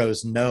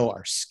heroes know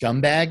are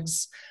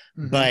scumbags,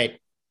 but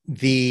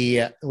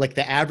the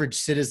average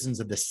citizens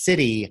of the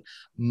city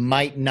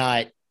might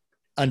not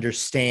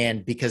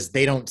understand because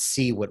they don't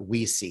see what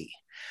we see.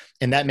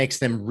 And that makes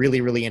them really,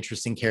 really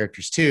interesting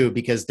characters too,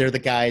 because they're the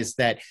guys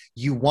that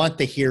you want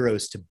the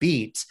heroes to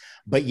beat,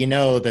 but you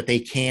know that they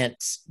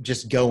can't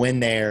just go in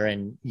there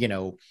and,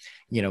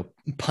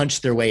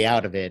 punch their way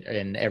out of it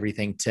and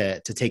everything to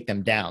take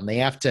them down. They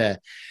have to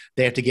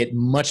get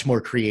much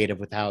more creative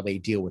with how they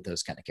deal with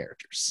those kind of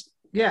characters.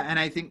 Yeah, and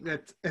I think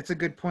that's a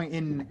good point.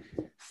 In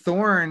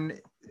Thorn,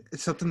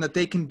 something that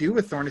they can do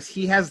with Thorn is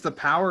he has the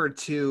power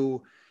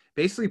to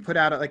basically put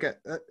out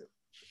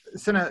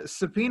send a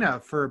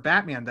subpoena for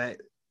Batman that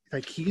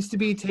he's to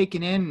be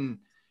taken in.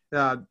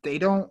 They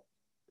don't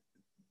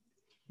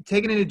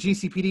taken into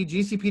GCPD.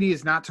 GCPD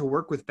is not to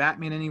work with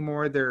Batman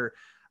anymore. They're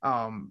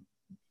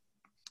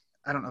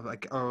I don't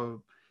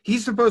know,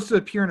 he's supposed to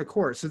appear in a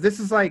court. So this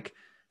is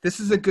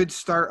a good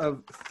start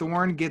of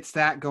Thorn gets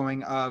that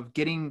going of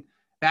getting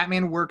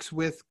Batman works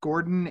with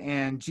Gordon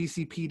and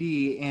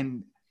GCPD,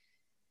 and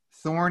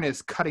Thorn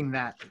is cutting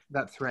that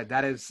thread.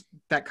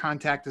 That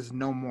contact is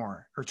no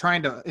more, or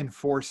trying to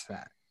enforce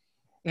that.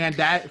 And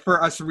that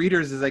for us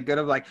readers is good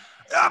of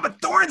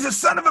but Thorn's a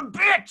son of a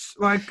bitch.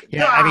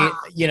 I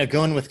mean,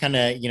 going with kind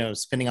of,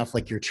 spinning off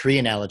your tree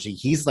analogy,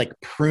 he's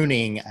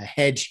pruning a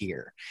hedge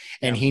here,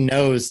 and he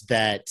knows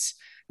that,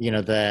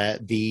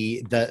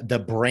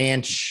 the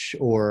branch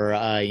or,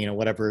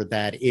 whatever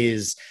that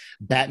is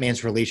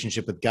Batman's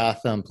relationship with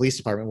Gotham Police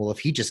Department. Well, if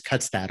he just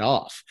cuts that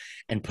off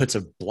and puts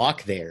a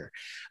block there,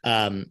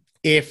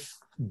 if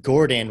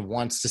Gordon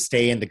wants to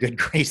stay in the good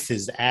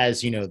graces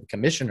as, the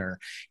commissioner,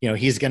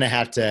 he's going to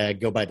have to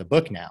go by the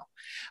book now.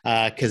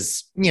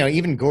 Because,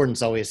 even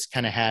Gordon's always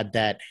kind of had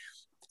that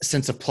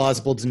sense of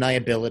plausible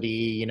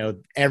deniability.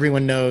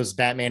 Everyone knows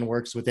Batman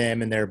works with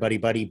him and they're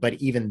buddy-buddy. But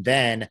even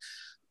then,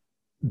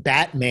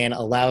 Batman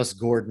allows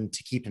Gordon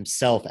to keep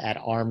himself at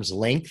arm's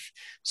length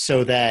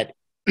so that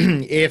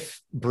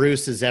if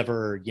Bruce is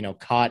ever,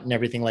 caught and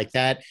everything like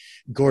that,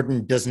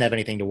 Gordon doesn't have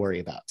anything to worry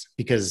about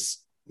because,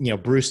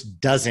 Bruce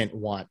doesn't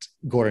want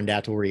Gordon to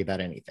have to worry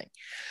about anything.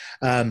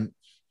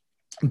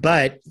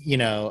 But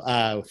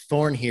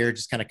Thorn here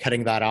just kind of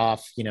cutting that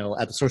off,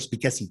 at the source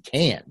because he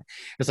can.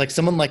 It's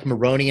someone like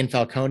Maroni and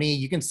Falcone.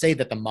 You can say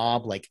that the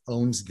mob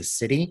owns the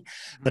city,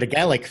 but a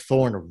guy like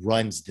Thorn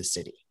runs the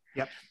city.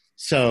 Yep.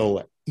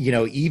 So,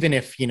 even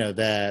if,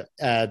 the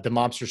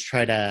mobsters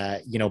try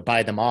to,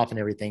 buy them off and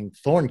everything,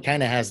 Thorn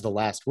kind of has the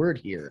last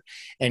word here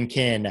and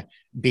can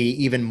be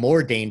even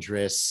more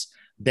dangerous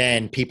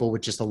than people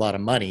with just a lot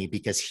of money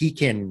because he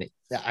can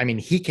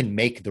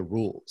make the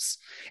rules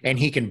and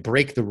he can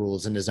break the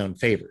rules in his own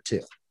favor too.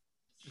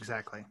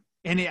 Exactly.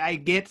 And I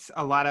get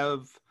a lot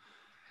of,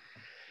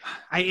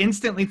 I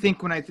instantly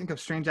think when I think of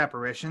Strange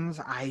Apparitions,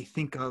 I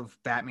think of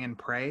Batman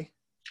Prey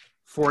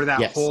for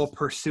that whole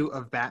pursuit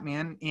of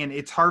Batman. And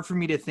it's hard for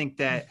me to think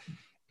that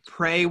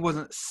Prey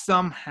wasn't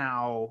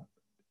somehow,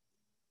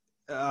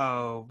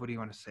 what do you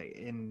want to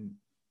say?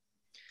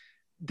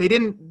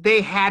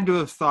 They had to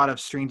have thought of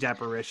Strange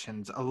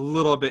Apparitions a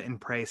little bit in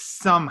Prey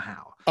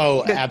somehow.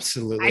 Oh,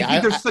 absolutely. I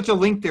think there's such a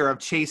link there of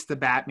chase the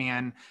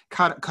Batman,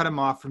 cut him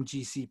off from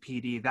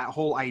GCPD, that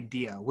whole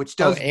idea, which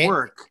does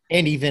work.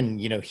 And even,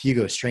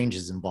 Hugo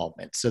Strange's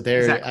involvement. So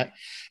there,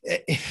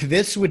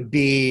 this would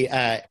be,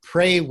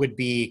 Prey would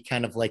be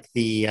kind of like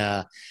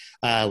the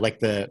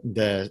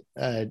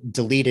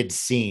deleted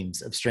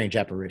scenes of Strange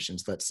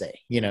Apparitions, let's say.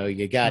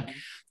 You got,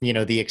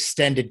 the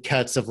extended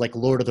cuts of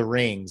Lord of the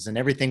Rings and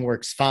everything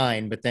works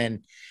fine, but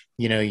then,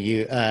 you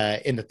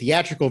in the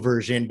theatrical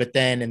version, but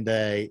then in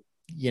the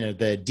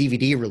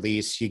DVD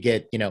release, you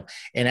get,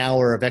 an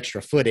hour of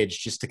extra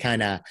footage just to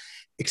kind of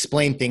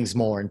explain things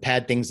more and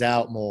pad things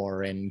out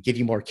more and give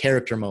you more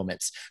character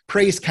moments.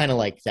 Prey's kind of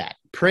like that.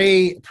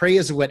 Prey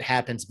is what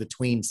happens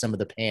between some of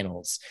the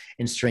panels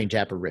in Strange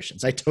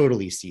Apparitions. I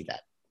totally see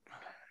that.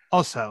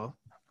 Also,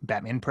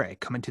 Batman Prey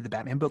coming to the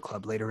Batman Book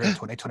Club later in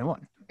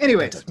 2021.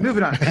 Anyways,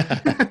 moving on.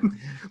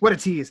 What a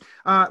tease.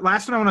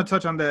 Last one I want to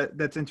touch on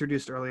that's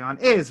introduced early on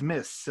is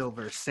Miss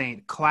Silver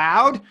St.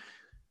 Cloud.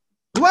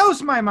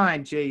 Blows my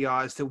mind, Jay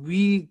Yaws, that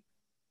we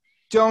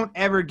don't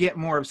ever get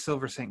more of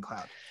Silver St.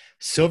 Cloud.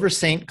 Silver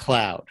St.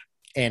 Cloud,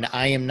 and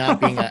I am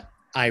not being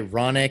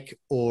ironic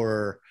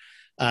or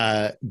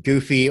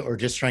goofy or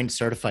just trying to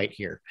start a fight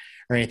here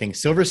or anything.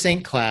 Silver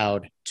St.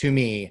 Cloud, to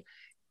me,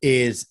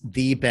 is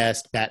the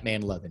best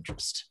Batman love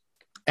interest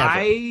ever.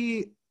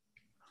 I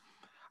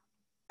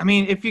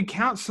mean, if you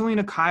count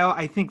Selena Kyle,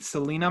 I think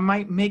Selena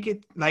might make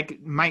it,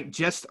 might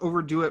just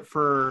overdo it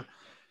for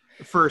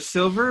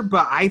Silver,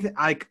 but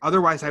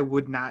otherwise I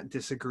would not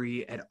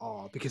disagree at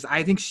all because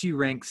I think she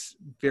ranks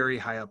very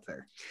high up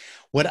there.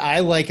 What I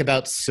like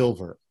about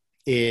Silver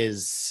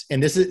is,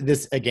 and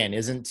this again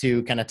isn't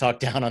to kind of talk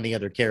down on the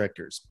other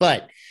characters,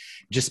 but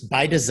just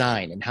by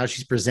design and how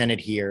she's presented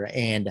here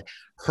and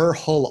her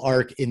whole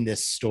arc in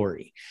this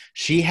story,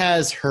 she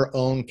has her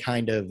own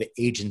kind of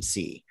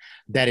agency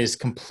that is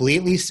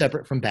completely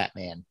separate from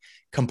Batman,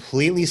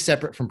 completely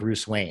separate from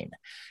Bruce Wayne.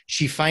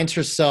 She finds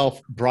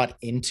herself brought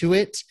into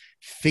it,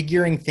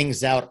 figuring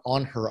things out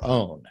on her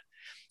own,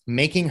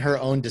 making her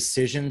own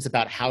decisions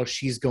about how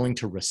she's going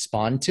to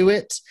respond to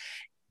it,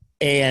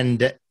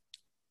 and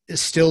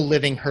still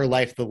living her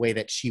life the way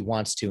that she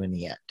wants to in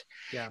the end.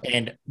 Yeah.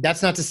 And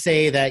that's not to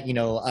say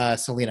that,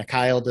 Selena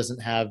Kyle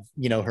doesn't have,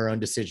 her own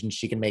decisions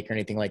she can make or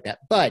anything like that.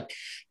 But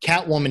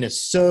Catwoman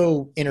is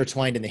so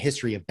intertwined in the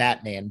history of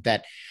Batman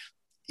that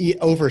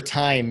over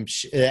time,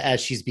 as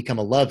she's become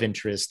a love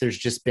interest, there's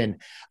just been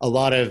a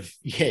lot of,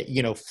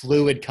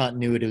 fluid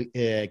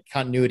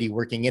continuity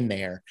working in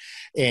there,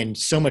 and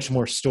so much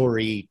more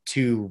story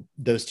to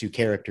those two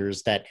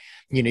characters that,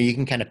 you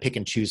can kind of pick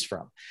and choose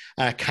from.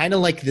 Kind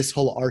of like this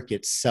whole arc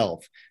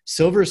itself.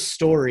 Silver's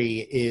story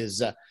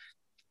is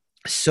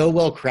so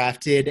well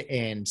crafted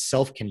and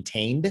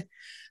self-contained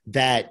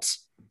that,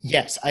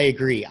 yes, I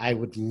agree. I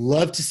would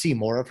love to see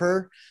more of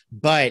her,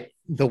 but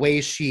the way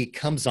she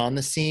comes on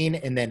the scene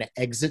and then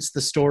exits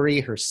the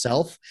story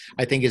herself,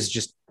 I think is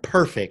just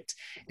perfect.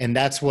 And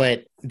that's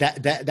why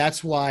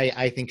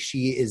I think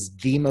she is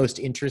the most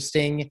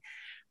interesting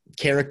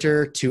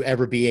character to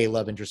ever be a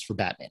love interest for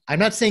Batman. I'm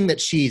not saying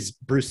that she's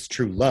Bruce's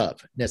true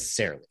love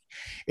necessarily.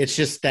 It's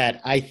just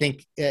that I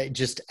think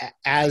just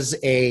as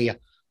a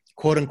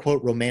quote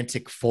unquote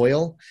romantic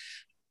foil,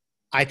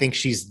 I think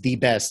she's the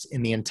best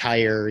in the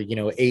entire,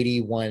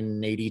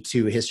 81,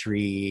 82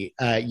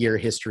 year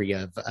history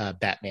of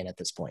Batman at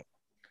this point.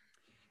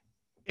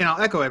 And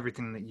I'll echo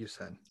everything that you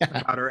said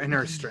about her and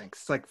her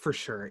strengths, like for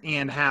sure.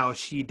 And how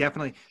she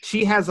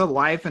has a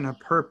life and a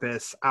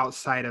purpose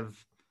outside of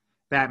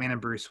Batman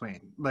and Bruce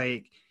Wayne.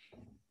 Like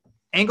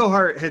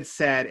Englehart had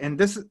said, and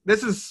this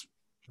is,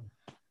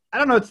 I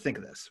don't know what to think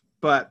of this,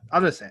 but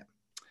I'll just say it.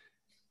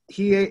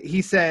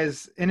 He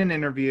says in an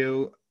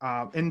interview,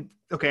 I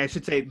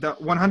should say the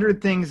 100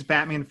 Things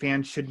Batman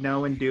fans should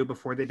know and do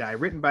before they die,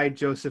 written by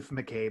Joseph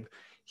McCabe.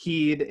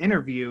 He'd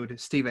interviewed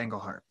Steve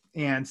Englehart,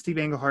 and Steve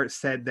Englehart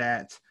said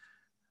that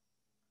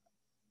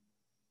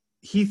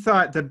he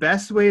thought the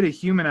best way to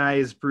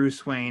humanize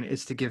Bruce Wayne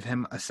is to give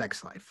him a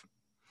sex life.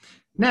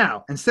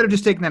 Now, instead of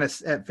just taking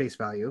that at face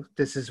value,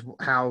 this is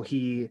how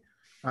he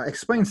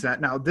explains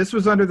that. Now, this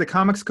was under the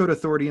Comics Code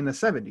Authority in the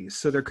 70s,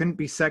 so there couldn't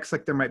be sex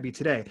like there might be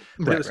today.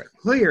 But it was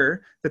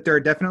clear that there are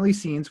definitely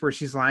scenes where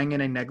she's lying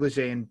in a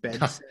negligee in bed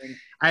saying,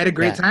 I had a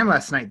great time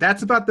last night.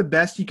 That's about the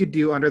best you could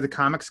do under the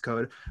Comics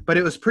Code, but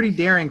it was pretty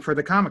daring for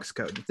the Comics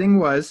Code. The thing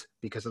was,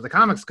 because of the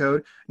Comics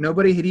Code,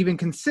 nobody had even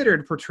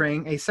considered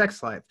portraying a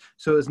sex life.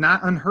 So it was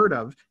not unheard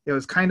of. It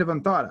was kind of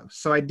unthought of.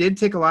 So I did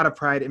take a lot of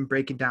pride in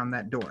breaking down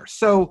that door.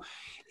 So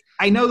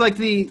I know, like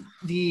the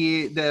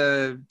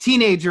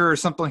teenager or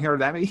something here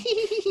that,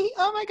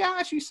 oh my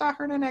gosh, you saw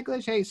her in a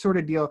negligee sort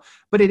of deal.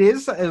 But it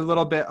is a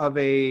little bit of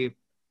it's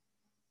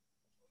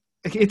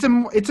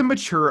a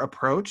mature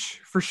approach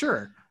for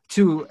sure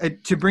to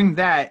bring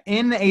that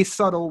in a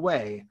subtle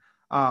way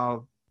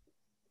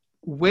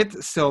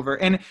with Silver.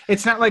 And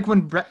it's not like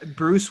when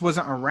Bruce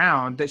wasn't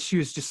around that she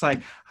was just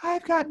like,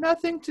 I've got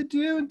nothing to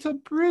do until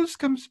Bruce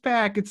comes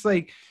back. It's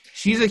like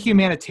she's a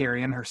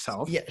humanitarian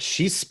herself. Yeah,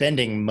 she's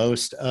spending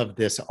most of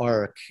this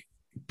arc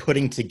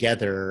putting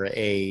together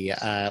a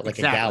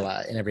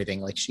gala and everything.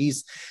 Like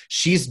she's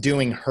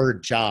doing her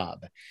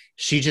job.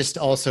 She just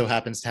also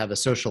happens to have a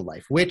social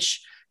life,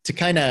 which to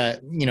kind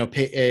of,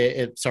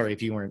 sorry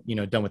if you weren't,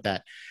 done with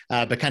that,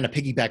 but kind of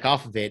piggyback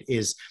off of it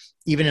is,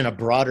 even in a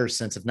broader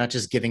sense of not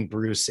just giving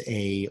Bruce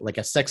a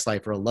sex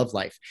life or a love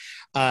life,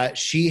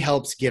 she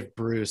helps give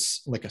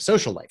Bruce like a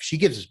social life. She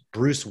gives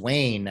Bruce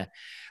Wayne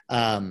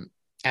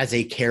as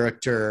a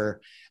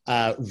character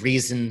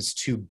reasons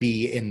to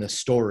be in the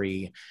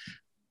story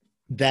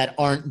that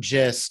aren't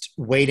just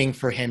waiting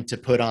for him to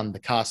put on the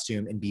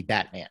costume and be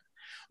Batman.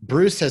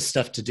 Bruce has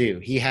stuff to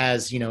do. He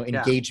has,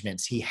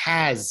 engagements. He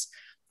has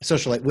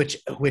social life,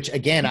 which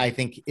again, I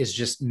think is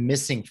just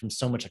missing from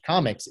so much of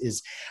comics.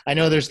 Is I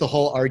know there's the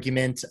whole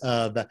argument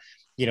of,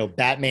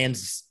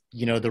 Batman's,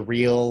 the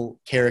real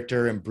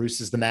character and Bruce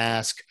is the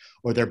mask,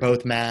 or they're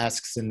both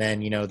masks. And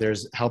then,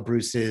 there's how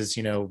Bruce is,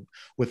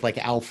 with like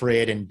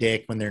Alfred and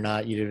Dick when they're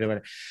not,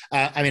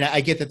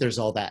 I get that there's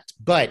all that,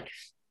 but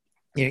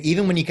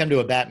even when you come to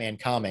a Batman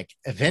comic,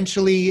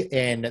 eventually,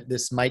 and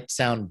this might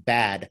sound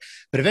bad,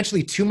 but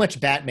eventually too much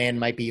Batman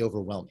might be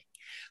overwhelming.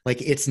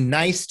 Like, it's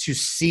nice to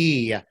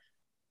see,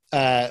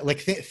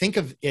 think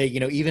of,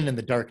 even in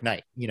The Dark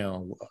Knight,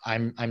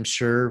 I'm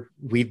sure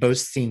we've both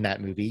seen that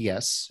movie.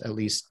 Yes. At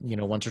least,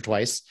 once or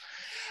twice.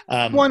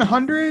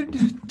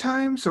 100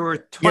 times or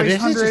twice?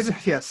 100?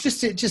 Yes.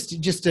 Just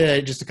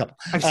a couple.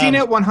 I've seen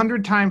it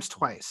 100 times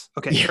twice.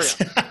 Okay.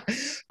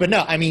 Yes. But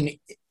no, I mean,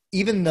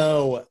 even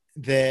though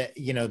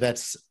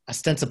that's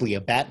ostensibly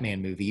a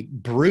Batman movie,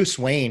 Bruce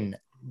Wayne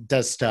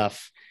does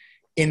stuff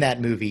in that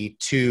movie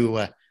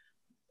to,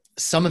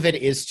 some of it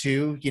is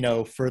to,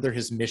 further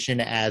his mission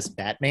as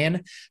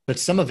Batman, but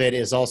some of it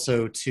is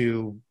also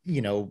to,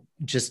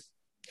 just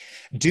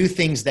do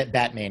things that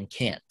Batman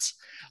can't,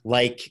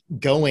 like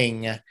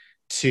going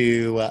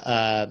to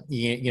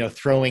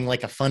throwing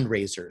like a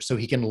fundraiser so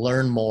he can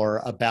learn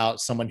more about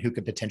someone who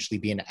could potentially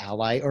be an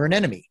ally or an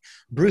enemy.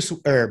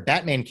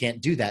 Batman can't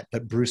do that,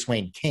 but Bruce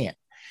Wayne can.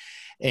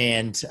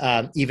 And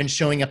even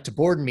showing up to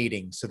board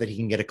meetings so that he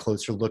can get a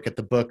closer look at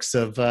the books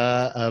of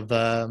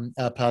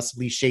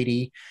possibly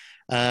shady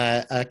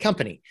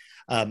company.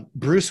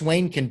 Bruce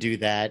Wayne can do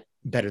that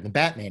better than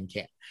Batman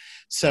can.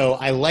 So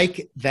I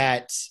like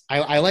that.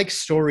 I like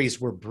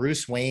stories where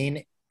Bruce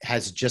Wayne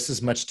has just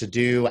as much to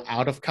do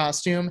out of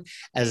costume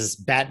as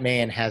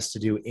Batman has to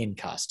do in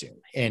costume.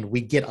 And we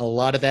get a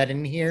lot of that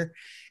in here.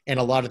 And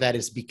a lot of that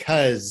is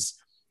because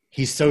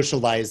he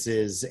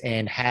socializes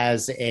and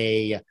has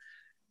a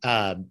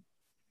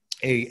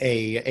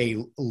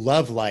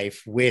love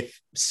life with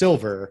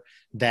Silver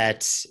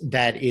that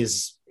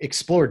is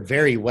explored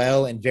very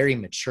well and very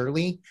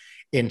maturely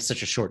in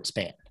such a short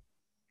span.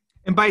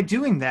 And by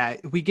doing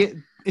that,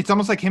 it's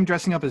almost like him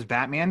dressing up as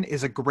Batman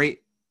is a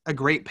great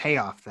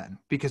payoff then,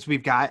 because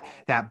we've got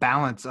that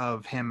balance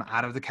of him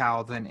out of the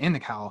cowl then in the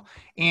cowl.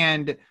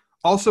 And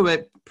also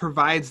it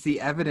provides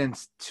the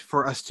evidence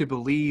for us to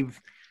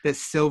believe that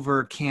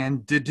Silver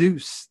can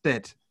deduce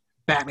that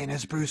Batman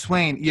is Bruce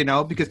Wayne,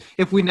 because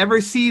if we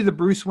never see the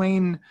Bruce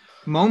Wayne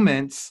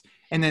moments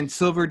and then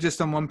Silver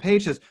just on one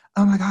page says,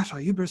 "Oh my gosh,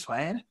 are you Bruce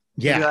Wayne?"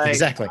 Yeah,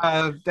 exactly.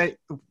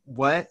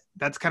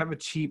 That's kind of a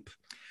cheap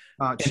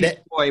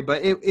toy,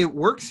 but it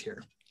works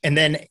here. And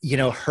then,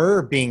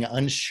 her being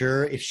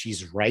unsure if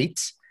she's right,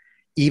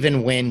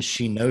 even when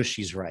she knows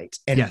she's right.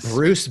 And yes.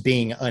 Bruce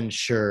being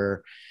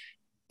unsure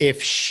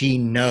if she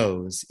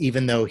knows,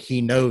 even though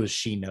he knows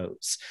she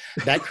knows.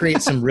 That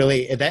creates some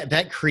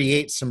that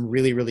creates some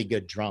really, really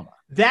good drama.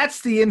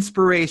 That's the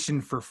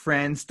inspiration for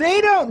Friends. They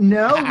don't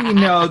know we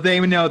know. They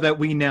know that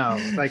we know.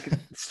 Like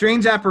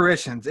Strange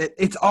Apparitions.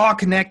 It's all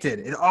connected.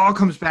 It all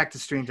comes back to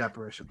Strange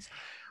Apparitions.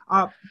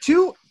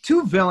 Two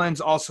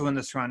villains also in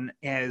this run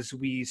as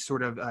we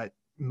sort of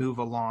move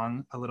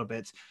along a little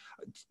bit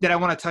that I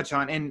want to touch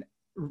on and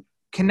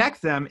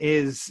connect them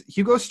is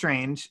Hugo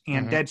Strange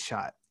and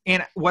Deadshot.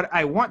 And what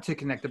I want to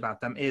connect about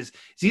them is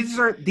these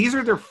are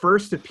their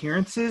first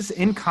appearances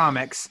in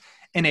comics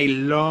in a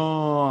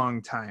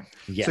long time.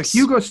 Yes. So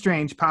Hugo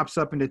Strange pops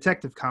up in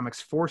Detective Comics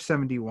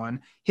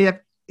 471.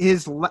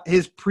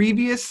 His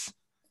previous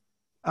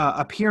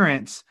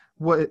appearance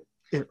was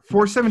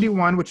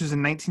 471, which was in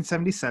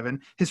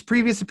 1977. His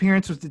previous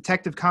appearance was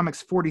Detective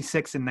Comics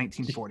 46 in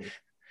 1940.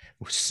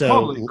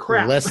 So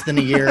less than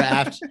a year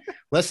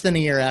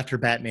after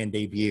Batman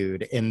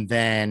debuted, and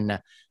then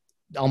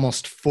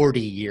almost 40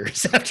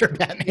 years after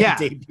Batman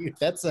debuted.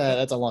 That's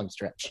a long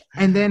stretch.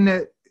 And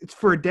then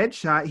for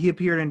Deadshot, he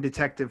appeared in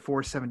Detective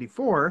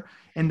 474,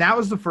 and that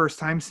was the first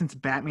time since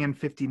Batman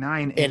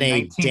 59 in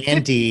a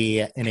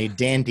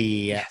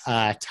dandy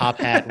top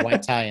hat,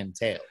 white tie, and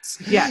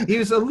tails. Yeah, he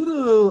was a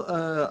little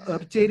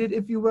updated,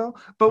 if you will.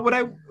 But what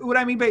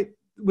I mean by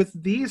with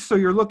these, so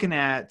you're looking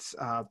at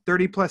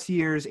 30 plus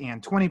years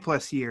and 20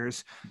 plus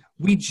years.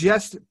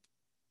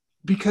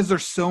 Because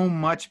there's so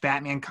much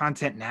Batman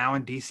content now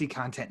and DC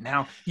content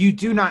now, you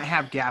do not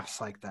have gaps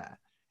like that.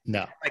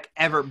 No. Like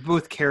ever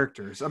with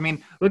characters. I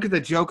mean, look at the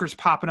Joker's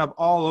popping up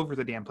all over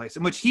the damn place,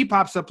 in which he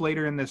pops up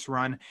later in this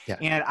run. Yeah.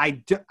 And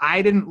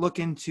I didn't look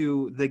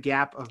into the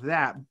gap of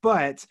that,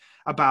 but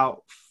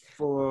about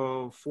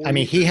 4 I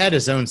mean, he had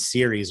his own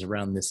series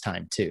around this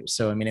time too.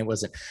 So, I mean, it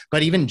wasn't,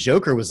 but even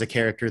Joker was a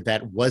character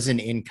that wasn't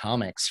in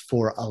comics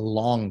for a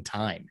long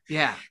time.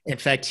 Yeah. In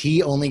fact,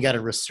 he only got a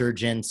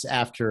resurgence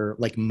after,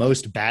 like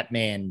most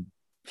Batman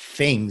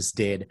things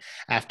did,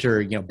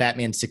 after,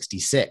 Batman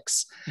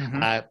 66.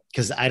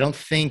 Because I don't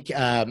think,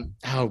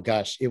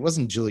 it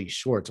wasn't Julie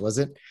Schwartz, was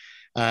it?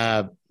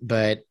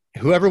 But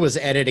whoever was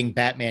editing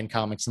Batman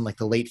comics in like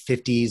the late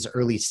 50s,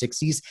 early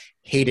 60s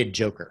hated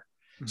Joker.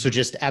 So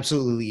just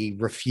absolutely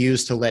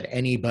refused to let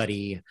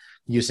anybody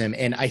use him.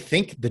 And I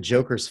think the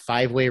Joker's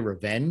 5-way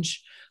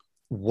revenge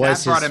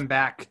was brought him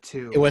back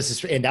to. It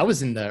was and that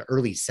was in the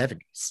early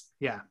 70s.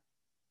 Yeah.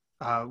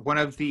 One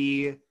of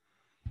the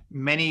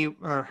many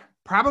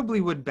probably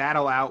would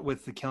battle out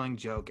with The Killing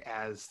Joke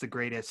as the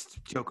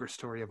greatest Joker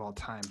story of all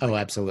time. Oh,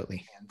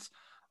 absolutely.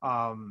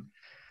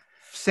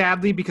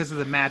 Sadly, because of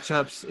the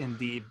matchups in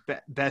the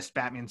best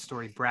Batman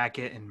story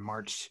bracket in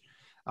March,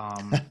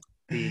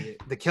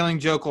 The Killing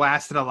Joke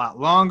lasted a lot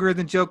longer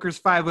than Joker's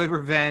 5-way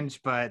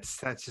revenge, but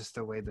that's just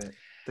the way that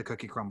the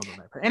cookie crumbled on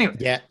that. Anyway.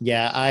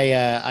 Yeah.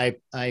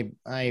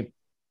 I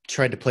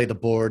tried to play the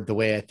board the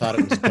way I thought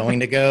it was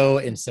going to go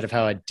instead of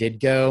how it did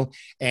go,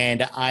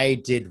 and I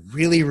did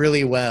really,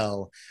 really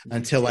well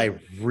until I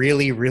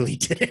really, really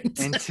didn't.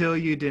 Until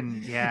you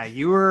didn't. Yeah,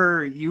 you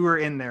were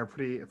in there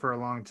for a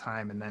long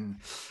time, and then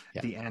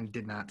the end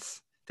did not.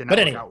 But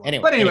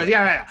anyway,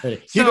 yeah.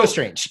 Hugo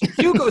Strange.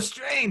 Hugo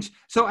Strange.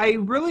 So I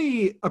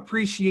really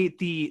appreciate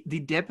the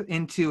dip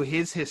into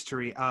his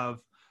history of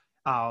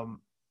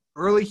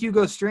early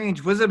Hugo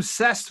Strange was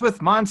obsessed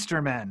with monster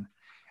men.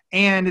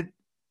 And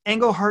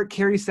Englehart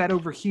carries that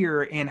over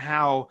here in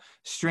how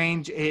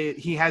Strange,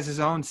 he has his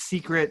own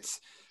secret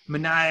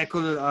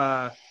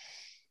maniacal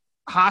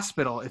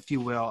hospital, if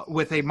you will,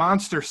 with a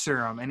monster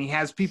serum, and he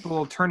has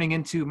people turning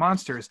into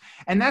monsters.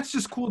 And that's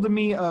just cool to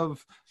me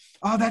of,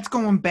 oh, that's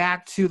going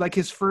back to like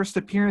his first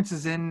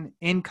appearances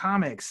in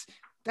comics.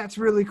 That's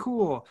really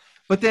cool.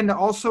 But then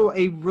also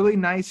a really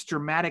nice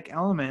dramatic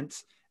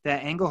element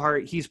that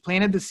Englehart, he's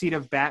planted the seed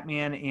of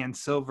Batman and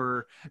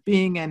Silver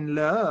being in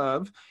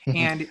love.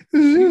 And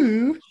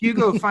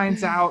Hugo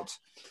finds out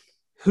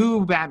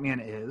who Batman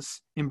is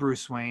in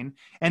Bruce Wayne,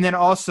 and then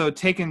also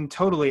taken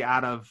totally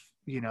out of,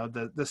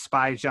 the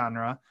spy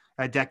genre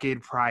a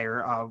decade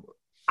prior.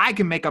 I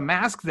can make a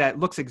mask that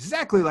looks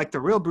exactly like the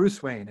real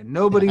Bruce Wayne, and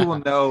nobody will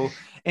know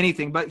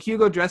anything. But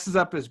Hugo dresses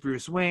up as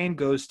Bruce Wayne,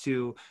 goes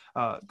to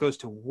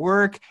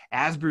work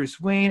as Bruce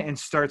Wayne, and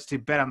starts to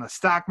bet on the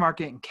stock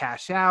market and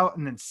cash out.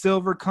 And then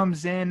Silver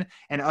comes in,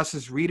 and us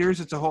as readers,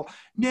 it's a whole,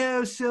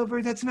 no,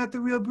 Silver, that's not the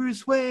real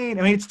Bruce Wayne.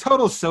 I mean, it's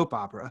total soap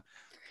opera.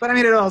 But I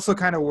mean, it also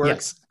kind of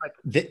works.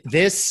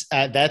 Yes.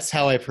 That's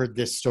how I've heard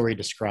this story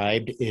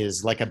described,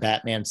 is like a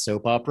Batman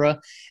soap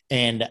opera.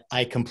 And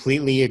I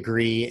completely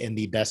agree in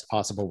the best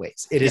possible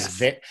ways. It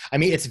is,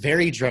 it's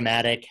very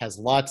dramatic, has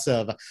lots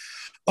of,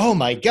 oh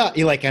my God.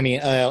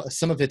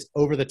 Some of it's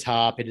over the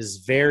top. It is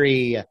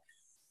very,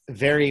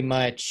 very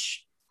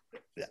much,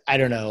 I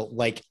don't know,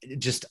 like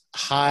just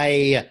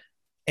high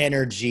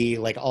energy,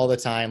 like all the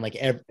time. Like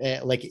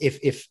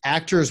if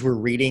actors were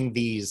reading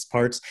these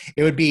parts,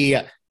 it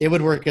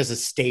would work as a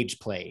stage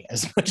play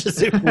as much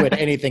as it would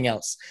anything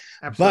else.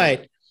 Absolutely.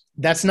 But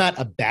that's not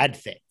a bad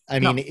thing. I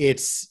mean,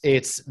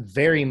 it's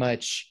very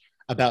much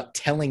about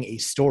telling a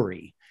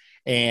story,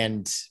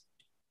 and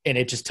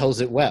it just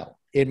tells it well.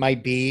 It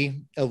might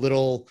be a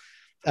little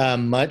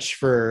much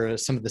for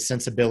some of the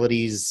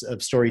sensibilities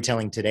of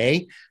storytelling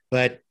today,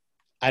 but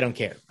I don't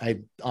care. I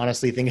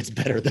honestly think it's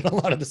better than a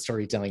lot of the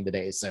storytelling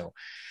today. So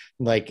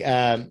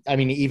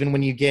even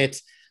when you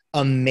get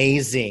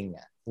amazing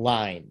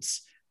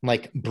lines,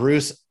 like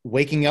Bruce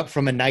waking up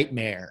from a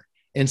nightmare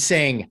and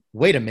saying,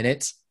 wait a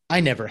minute,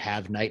 I never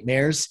have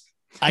nightmares.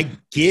 I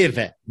give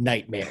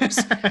nightmares.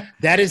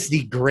 That is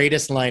the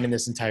greatest line in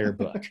this entire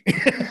book.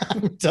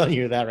 I'm telling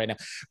you that right now.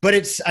 But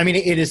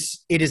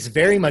it is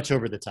very much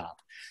over the top.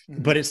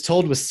 But it's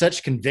told with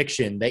such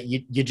conviction that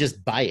you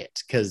just buy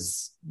it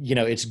because,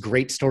 it's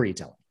great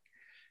storytelling.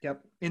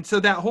 Yep. And so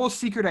that whole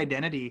secret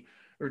identity,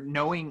 or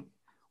knowing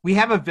we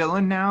have a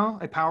villain now,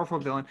 a powerful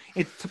villain,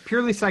 it's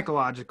purely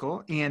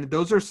psychological. And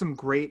those are some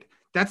great,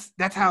 that's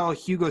how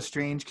Hugo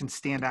Strange can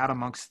stand out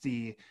amongst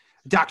the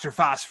Dr.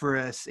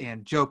 Phosphorus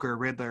and Joker,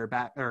 Riddler,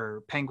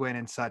 or Penguin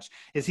and such,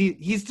 is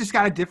he's just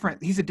got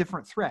he's a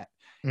different threat.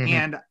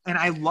 Mm-hmm. And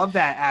I love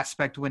that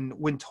aspect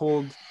when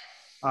told,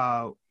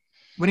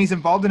 when he's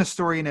involved in a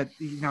story and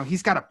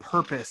he's got a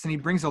purpose and he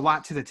brings a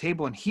lot to the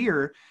table. And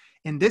here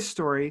in this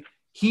story,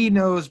 he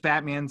knows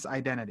Batman's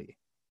identity,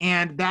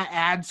 and that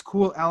adds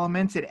cool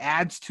elements. It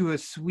adds to a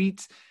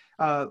sweet,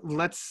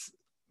 let's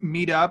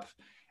meet up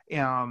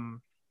in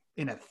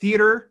a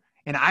theater,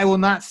 and I will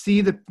not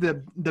see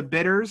the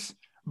bidders,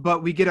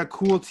 but we get a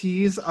cool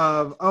tease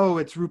of, oh,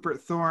 it's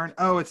Rupert Thorne.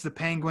 Oh, it's the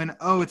Penguin.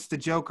 Oh, it's the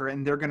Joker.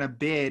 And they're going to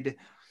bid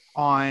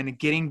on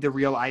getting the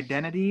real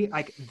identity.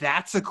 Like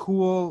that's such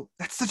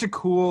a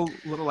cool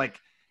little like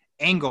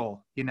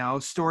angle,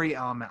 story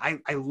element.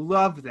 I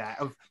love that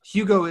of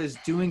Hugo is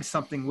doing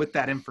something with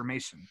that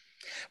information.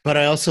 But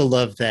I also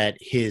love that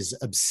his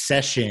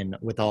obsession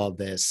with all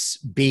this,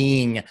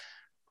 being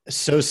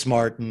so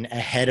smart and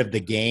ahead of the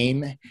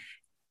game,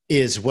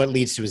 is what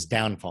leads to his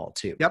downfall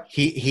too. Yep.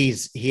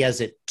 He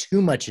has it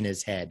too much in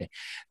his head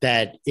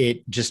that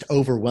it just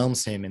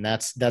overwhelms him, and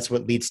that's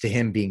what leads to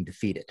him being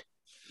defeated.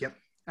 Yep.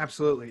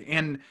 Absolutely.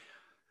 And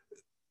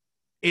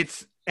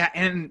that's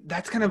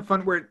kind of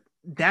fun, where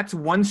that's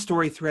one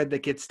story thread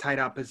that gets tied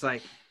up, is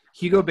like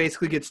Hugo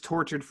basically gets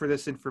tortured for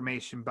this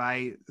information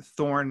by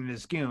Thorne and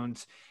his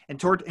goons,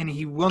 and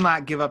he will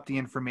not give up the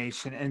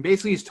information, and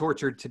basically he's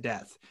tortured to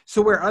death.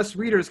 So where us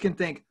readers can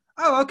think,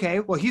 oh, okay,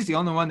 well, he's the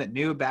only one that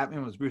knew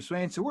Batman was Bruce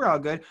Wayne, so we're all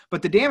good.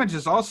 But the damage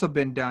has also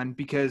been done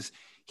because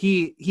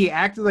he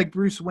acted like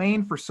Bruce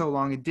Wayne for so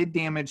long and did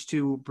damage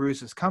to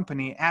Bruce's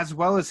company as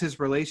well as his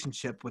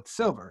relationship with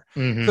Silver.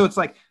 Mm-hmm. So it's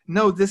like,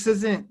 no, this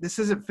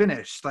isn't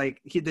finished.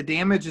 Like the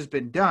damage has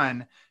been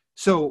done.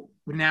 So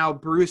now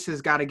Bruce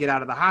has got to get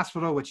out of the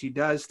hospital, which he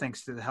does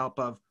thanks to the help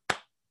of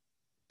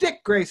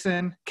Dick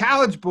Grayson,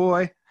 college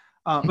boy.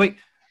 Wait,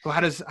 well,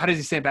 how does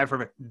he say it bad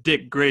for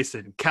Dick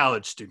Grayson,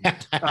 college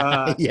student?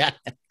 Yeah.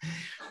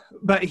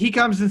 But he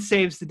comes and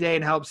saves the day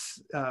and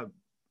helps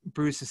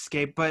Bruce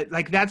escape. But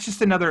like that's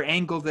just another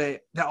angle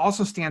that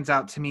also stands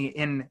out to me.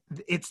 And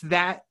it's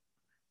that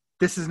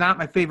this is not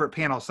my favorite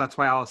panel, so that's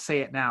why I'll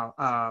say it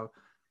now.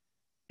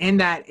 In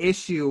that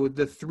issue,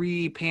 the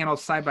 3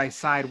 panels side by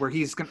side where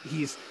he's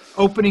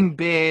opening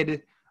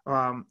bid,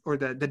 or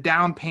the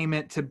down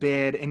payment to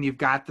bid, and you've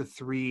got the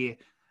 3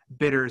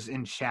 bidders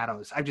in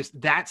shadows.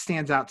 That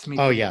stands out to me.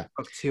 Oh yeah,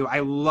 book too. I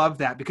love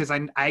that because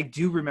I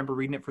do remember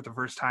reading it for the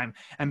first time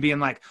and being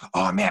like,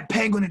 oh man,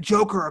 Penguin and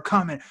Joker are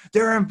coming,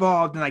 they're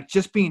involved, and like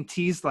just being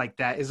teased like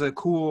that is a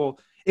cool.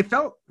 It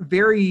felt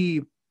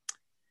very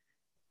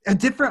a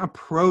different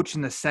approach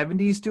in the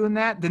 70s doing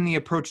that than the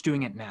approach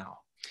doing it now.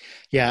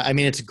 Yeah, I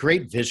mean, it's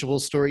great visual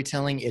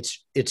storytelling.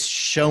 It's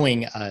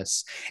showing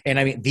us, and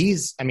I mean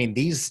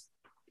these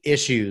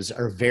issues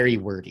are very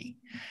wordy.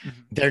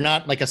 Mm-hmm. They're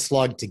not like a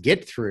slog to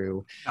get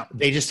through. No.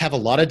 They just have a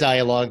lot of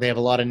dialogue. They have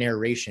a lot of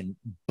narration.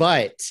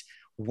 But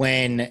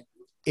when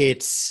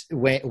it's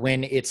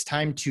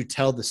time to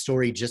tell the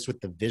story just with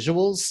the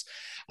visuals,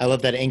 I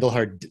love that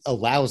Englehart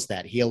allows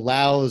that. He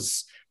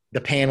allows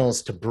the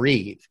panels to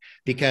breathe,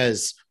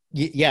 because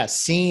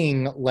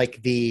seeing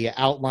like the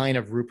outline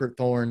of Rupert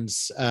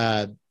Thorne's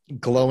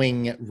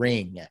glowing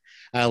ring,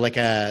 like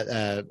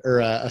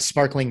a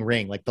sparkling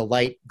ring, like the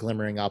light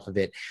glimmering off of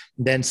it,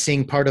 then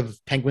seeing part of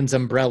Penguin's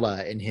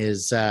umbrella in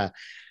his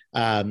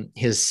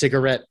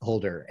cigarette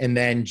holder, and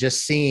then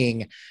just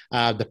seeing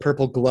the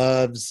purple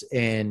gloves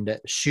and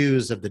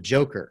shoes of the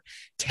Joker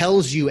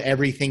tells you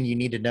everything you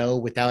need to know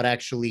without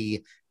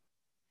actually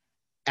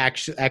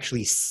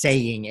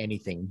saying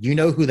anything. You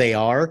know who they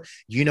are,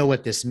 you know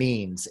what this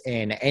means,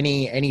 and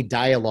any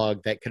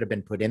dialogue that could have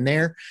been put in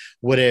there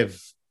would have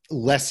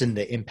lessened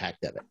the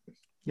impact of it.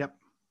 Yep,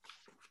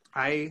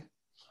 I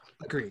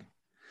agree.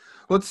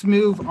 Let's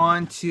move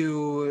on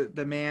to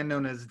the man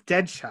known as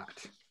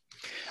Deadshot.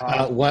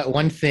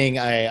 One thing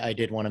I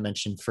did want to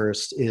mention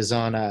first is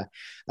on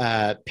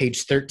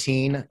page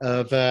 13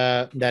 of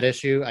that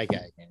issue. I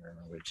can't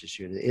remember which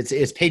issue it is.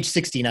 It's page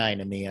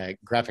 69 in the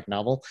graphic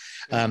novel.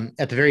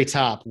 At the very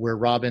top where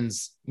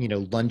Robin's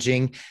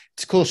lunging.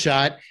 It's a cool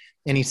shot.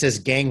 And he says,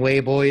 "Gangway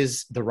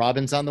boys, the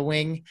Robin's on the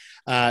wing."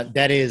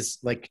 That is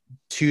like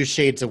 2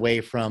 shades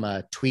away from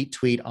a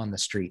tweet on the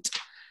street.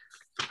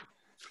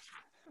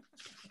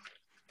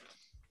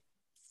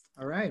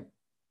 All right.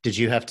 Did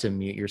you have to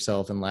mute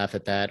yourself and laugh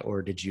at that,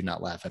 or did you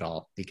not laugh at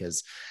all?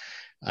 Because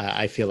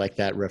I feel like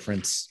that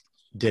reference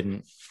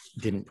didn't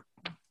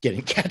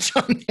catch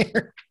on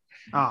there.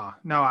 Oh,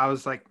 no, I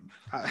was like,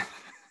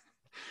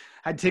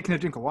 I'd taken a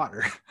drink of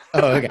water.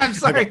 Oh, okay. I'm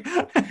sorry.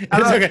 Okay.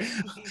 It's okay.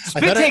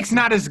 Spit take's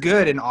not as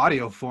good in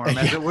audio form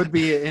as it would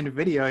be in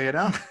video,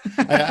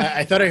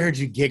 I thought I heard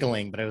you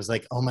giggling, but I was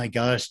like, oh my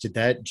gosh, did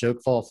that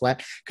joke fall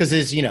flat? Because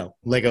it's,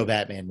 Lego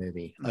Batman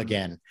movie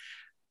again.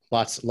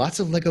 Lots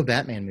of Lego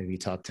Batman movie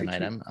talk tonight.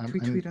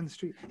 Tweet on the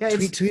street. Yeah,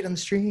 tweet on the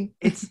street.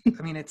 It's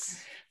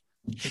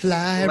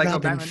fly, Lego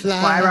Robin, Batman.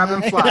 fly.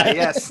 Robin, fly.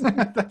 Yes,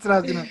 that's what I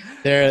was gonna.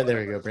 There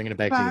we go. Bringing it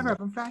back Fly, to you.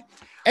 Robin, fly.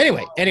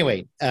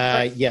 Anyway.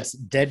 Yes,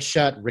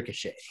 Deadshot,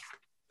 Ricochet.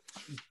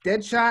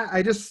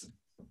 Deadshot.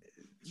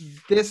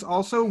 This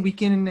also, we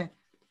can.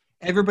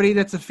 Everybody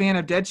that's a fan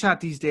of Deadshot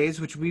these days,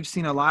 which we've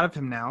seen a lot of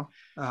him now.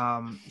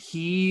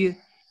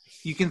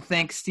 You can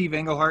thank Steve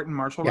Englehart and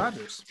Marshall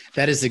Rogers.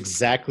 That is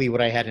exactly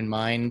what I had in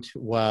mind.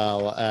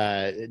 Well,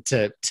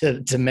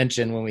 to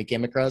mention when we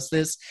came across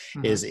this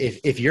is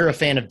if you're a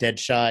fan of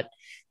Deadshot,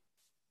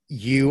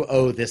 you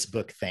owe this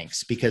book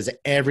thanks, because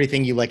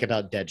everything you like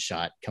about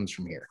Deadshot comes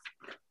from here.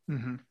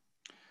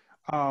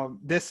 Mm-hmm.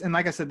 This, and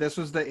like I said, this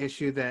was the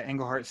issue that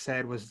Englehart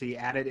said was the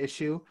added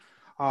issue,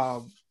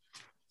 and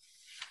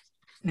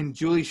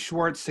Julie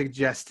Schwartz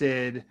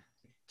suggested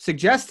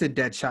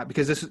Deadshot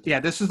because this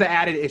was the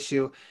added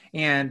issue,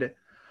 and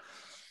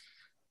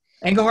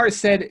Englehart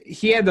said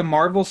he had the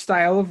Marvel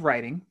style of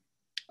writing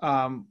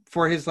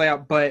for his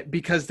layout, but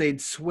because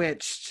they'd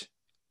switched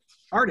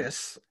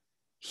artists,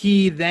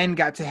 he then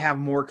got to have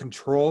more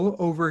control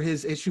over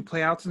his issue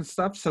playouts and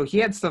stuff. So he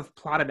had stuff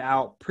plotted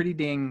out pretty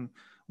dang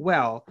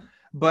well,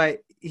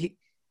 but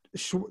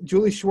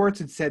Julie Schwartz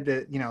had said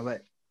that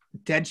that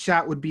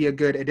Deadshot would be a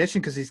good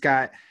addition because he's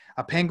got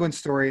a Penguin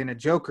story and a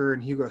Joker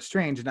and Hugo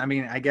Strange. And I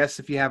mean, I guess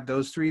if you have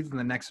those 3, then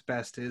the next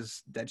best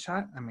is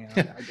Deadshot. I mean,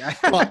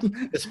 well,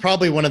 it's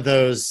probably one of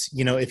those,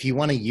 if you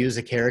want to use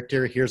a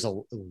character, here's a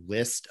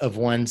list of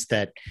ones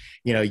that,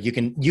 you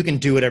can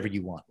do whatever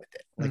you want with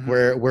it. Like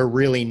we're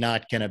really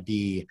not going to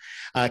be,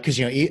 cause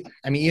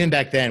even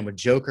back then with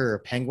Joker or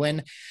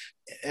Penguin,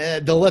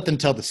 they'll let them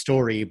tell the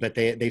story, but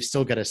they've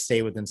still got to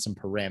stay within some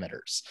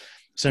parameters.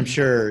 So I'm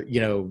sure,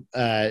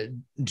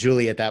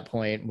 Julie at that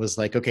point was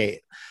like,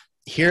 okay,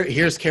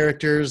 here's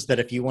characters that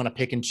if you want to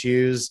pick and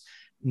choose,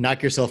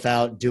 knock yourself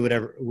out, do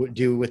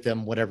with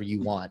them whatever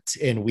you want,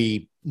 and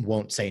we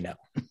won't say no.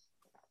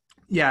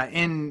 Yeah,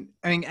 and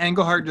I mean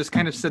Englehart just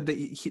kind of said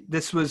that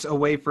this was a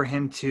way for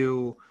him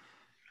to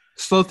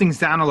slow things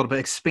down a little bit,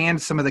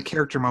 expand some of the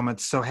character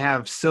moments, so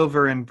have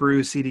Silver and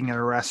Bruce eating at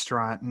a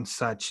restaurant and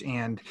such,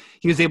 and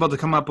he was able to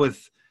come up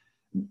with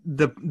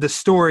the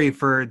story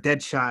for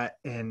Deadshot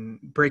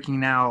and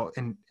breaking out,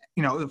 and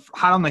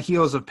hot on the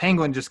heels of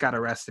Penguin just got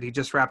arrested. He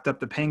just wrapped up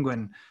the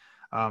Penguin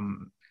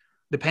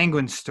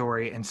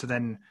story. And so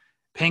then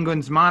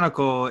Penguin's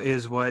monocle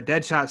is what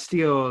Deadshot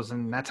steals.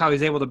 And that's how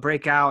he's able to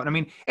break out. I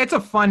mean, it's a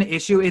fun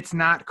issue. It's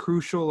not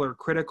crucial or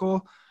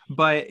critical,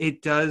 but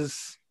it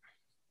does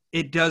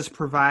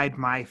provide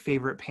my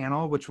favorite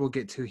panel, which we'll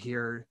get to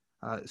here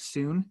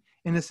soon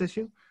in this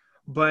issue.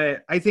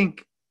 But I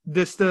think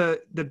the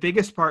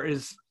biggest part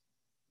is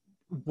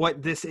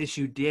what this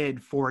issue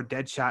did for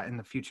Deadshot in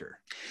the future.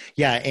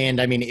 Yeah,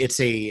 and I mean it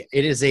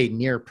is a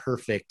near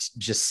perfect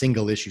just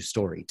single issue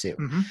story too.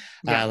 Mm-hmm.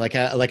 Yeah.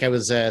 Like I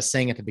was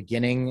saying at the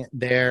beginning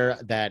there,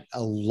 that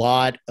a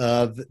lot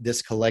of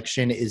this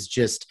collection is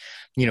just,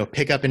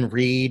 pick up and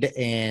read,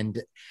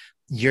 and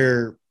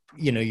you're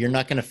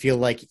not going to feel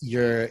like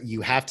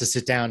you have to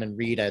sit down and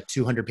read a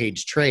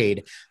 200-page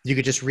trade. You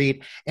could just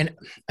read. And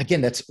again,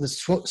 that's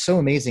so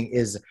amazing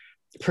is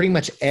pretty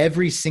much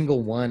every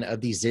single one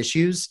of these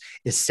issues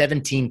is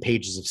 17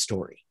 pages of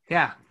story.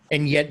 Yeah.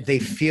 And yet they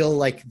feel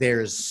like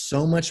there's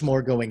so much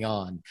more going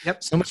on.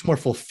 Yep. So much more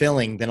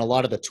fulfilling than a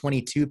lot of the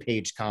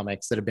 22-page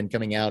comics that have been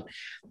coming out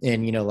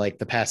in, like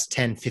the past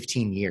 10,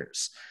 15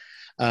 years.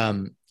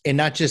 And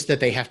not just that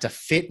they have to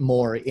fit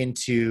more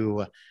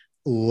into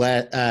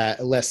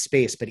less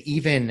space, but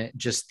even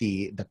just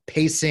the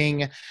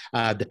pacing,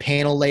 the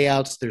panel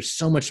layouts. There's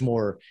so much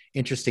more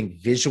interesting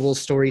visual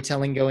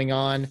storytelling going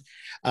on.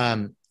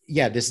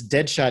 This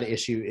Deadshot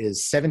issue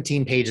is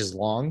 17 pages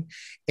long,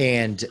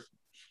 and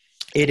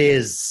it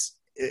is,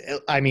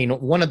 I mean,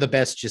 one of the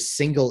best just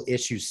single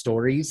issue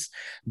stories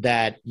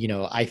that,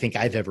 I think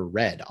I've ever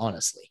read,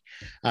 honestly,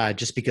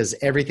 just because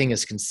everything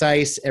is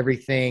concise,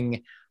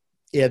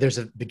 there's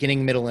a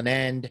beginning, middle, and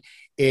end.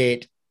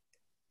 It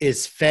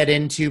is fed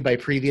into by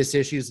previous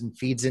issues and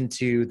feeds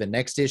into the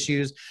next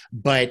issues,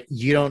 but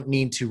you don't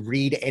need to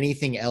read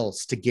anything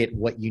else to get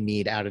what you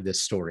need out of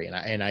this story.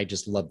 And I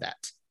just love that.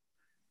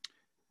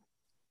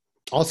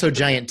 Also,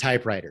 giant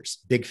typewriters.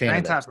 Big fan of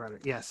Giant typewriter,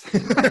 yes.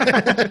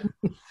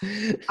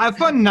 A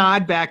fun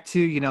nod back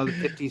to, the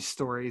 50s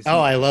stories. Oh,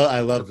 I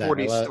love the that.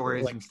 40s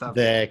stories and stuff.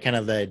 The kind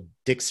of the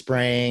Dick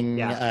Sprang,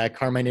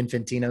 Carmine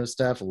Infantino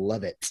stuff.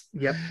 Love it.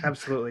 Yep,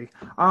 absolutely.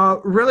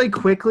 Really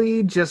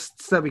quickly,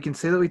 just so that we can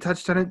say that we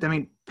touched on it. I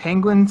mean,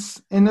 Penguins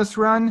in this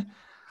run.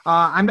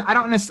 I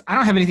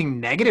don't have anything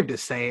negative to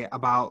say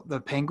about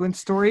the Penguin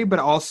story, but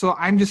also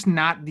I'm just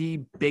not the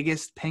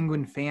biggest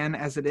Penguin fan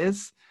as it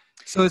is.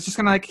 So it's just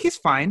kind of like, he's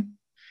fine.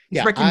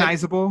 He's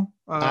recognizable.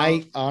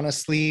 I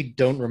honestly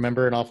don't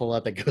remember an awful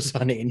lot that goes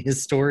on in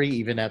his story,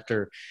 even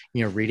after,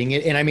 reading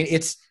it. And I mean,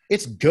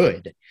 it's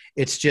good.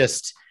 It's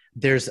just,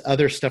 there's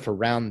other stuff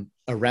around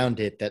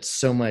it that's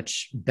so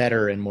much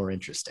better and more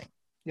interesting.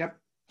 Yep.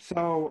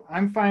 So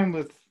I'm fine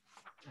with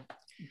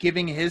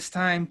giving his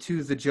time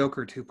to the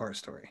Joker 2-part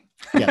story.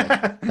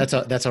 Yeah, that's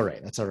all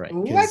right. That's all right.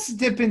 Let's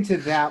dip into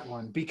that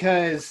one,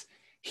 because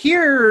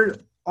here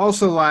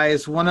also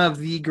lies one of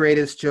the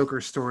greatest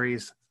Joker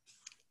stories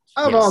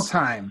of all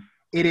time.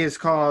 It is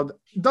called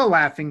The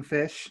Laughing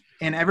Fish,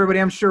 and everybody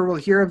I'm sure will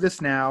hear of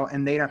this now,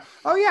 and they know,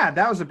 oh yeah,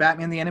 that was a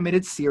Batman the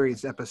Animated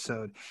Series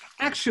episode.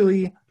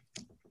 Actually,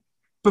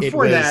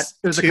 before that,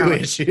 it was 2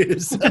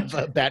 issues of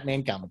a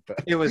Batman comic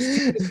book. It was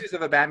 2 issues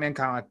of a Batman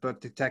comic book,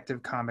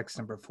 Detective Comics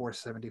number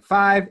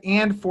 475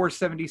 and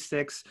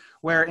 476,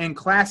 where in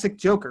classic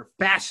Joker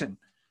fashion,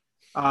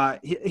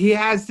 he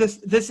has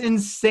this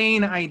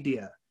insane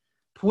idea.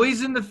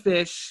 Poison the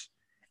fish,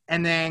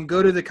 and then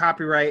go to the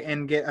copyright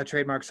and get a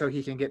trademark so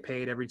he can get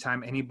paid every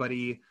time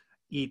anybody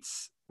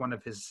eats one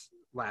of his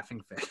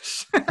laughing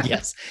fish.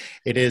 Yes,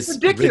 it is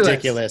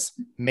ridiculous.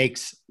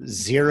 Makes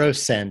zero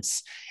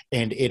sense,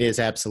 and it is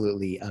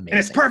absolutely amazing. And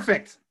it's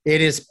perfect.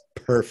 It is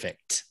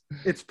perfect.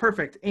 It's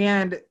perfect.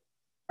 And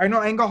I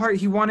know Englehart,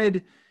 he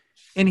wanted,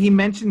 and he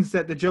mentions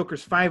that the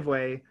Joker's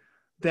 5-way,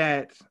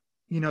 that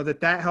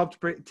that helped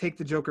take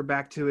the Joker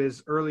back to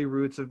his early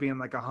roots of being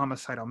like a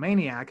homicidal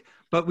maniac.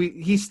 But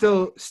he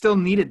still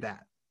needed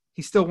that.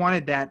 He still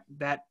wanted that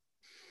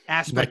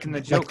aspect in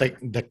the Joker. Like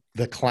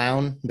the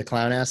clown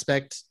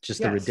aspect,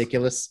 just the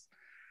ridiculous.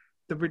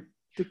 The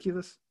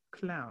ridiculous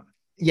clown.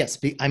 Yes,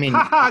 I mean,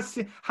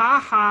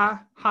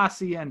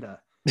 hacienda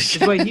is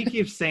what he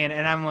keeps saying,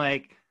 and I'm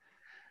like,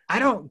 I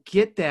don't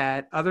get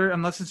that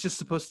unless it's just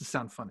supposed to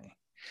sound funny.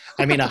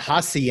 I mean, a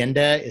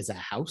hacienda is a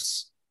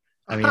house.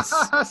 I mean,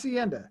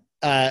 hacienda.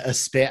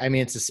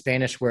 It's a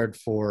Spanish word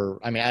for.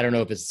 I mean, I don't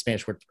know if it's a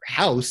Spanish word for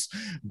house,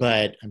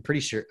 but I'm pretty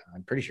sure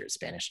it's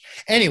Spanish.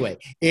 Anyway,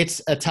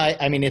 it's it's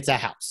a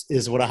house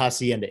is what a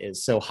hacienda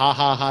is. So,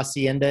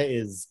 hacienda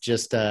is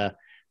just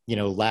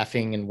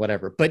laughing and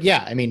whatever. But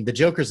yeah, I mean, the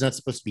Joker's not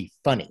supposed to be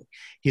funny.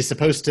 He's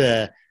supposed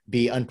to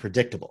be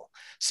unpredictable.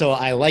 So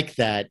I like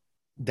that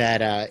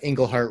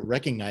Englehart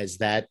recognized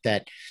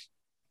that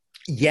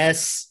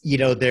yes,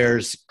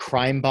 there's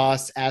crime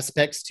boss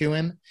aspects to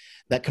him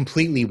that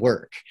completely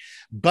work,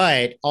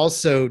 but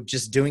also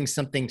just doing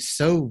something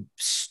so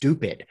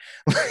stupid,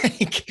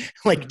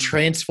 like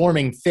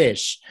transforming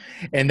fish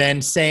and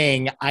then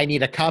saying, I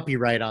need a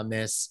copyright on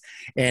this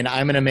and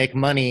I'm going to make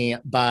money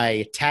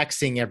by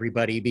taxing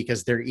everybody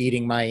because they're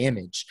eating my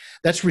image.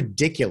 That's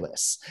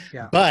ridiculous.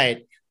 Yeah. But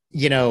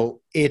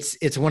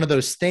it's one of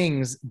those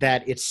things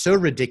that it's so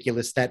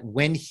ridiculous that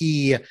when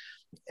he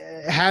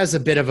has a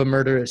bit of a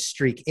murderous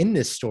streak in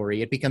this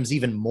story, it becomes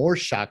even more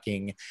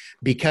shocking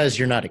because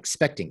you're not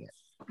expecting it.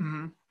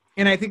 Mm-hmm.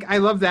 And I think I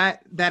love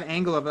that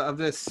angle of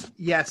this.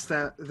 Yes,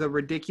 the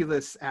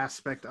ridiculous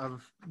aspect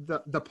of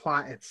the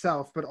plot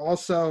itself, but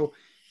also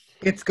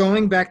It's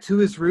going back to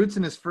his roots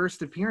and his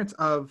first appearance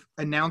of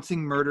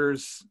announcing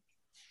murders.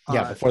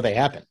 Before they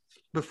happen.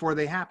 Before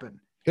they happen.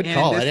 Good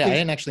call. I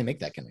didn't actually make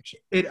that connection.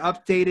 It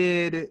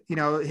updated,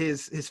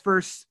 his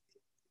first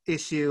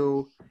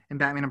issue in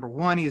Batman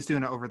 #1. He was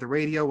doing it over the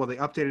radio. Well, they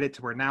updated it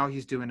to where now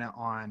he's doing it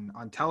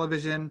on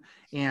television,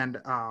 and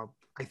I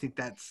think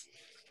that's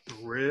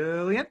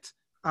brilliant.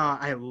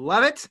 I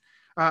love it.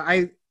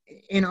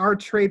 In our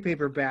trade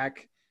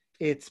paperback,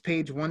 it's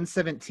page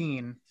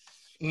 117,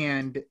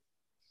 and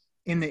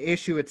in the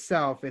issue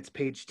itself, it's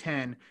page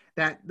 10.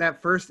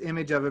 That first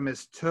image of him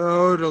is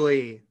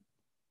totally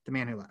the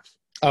Man Who Laughs.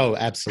 Oh,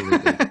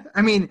 absolutely.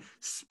 I mean,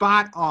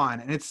 spot on,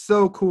 and it's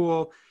so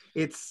cool.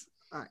 It's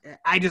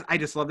I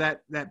just love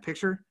that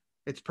picture.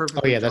 It's perfect.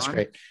 Oh yeah, that's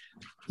great.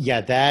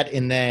 Yeah, that,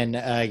 and then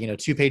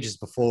 2 pages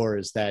before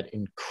is that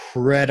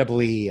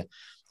incredibly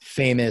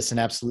famous and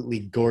absolutely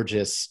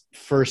gorgeous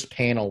first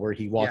panel where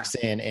he walks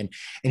in, and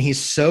he's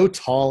so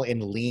tall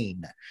and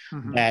lean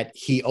that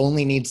he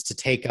only needs to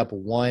take up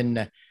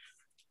one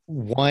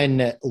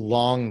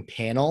long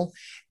panel,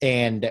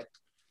 and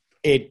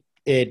it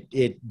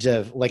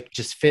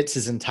just fits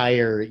his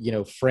entire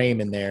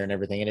frame in there and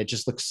everything, and it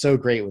just looks so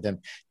great with him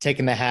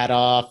taking the hat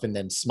off and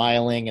then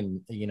smiling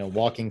and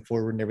walking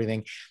forward and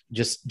everything.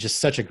 Just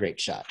such a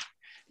great shot.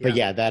 But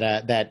yeah,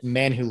 that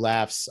Man Who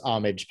Laughs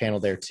homage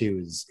panel there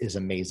too is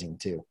amazing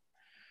too.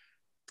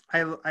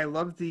 I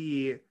love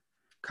the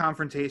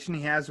confrontation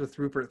he has with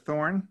Rupert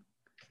Thorne,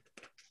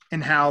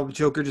 and how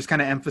Joker just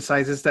kind of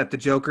emphasizes that the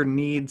Joker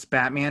needs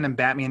Batman and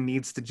Batman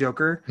needs the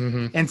Joker.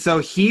 And so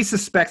he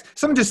suspects,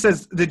 someone just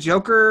says the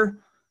Joker,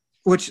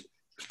 which is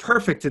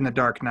perfect in The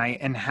Dark Knight,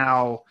 and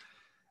how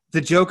the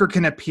Joker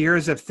can appear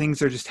as if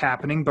things are just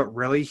happening, but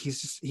really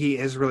he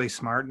is really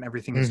smart and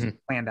everything is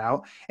planned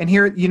out. And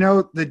here,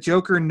 the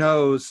Joker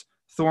knows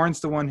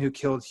Thorne's the one who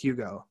killed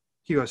Hugo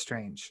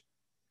Strange.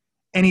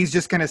 And he's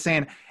just kind of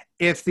saying,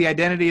 if the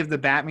identity of the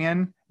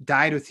Batman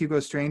died with Hugo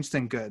Strange,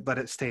 then good, let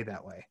it stay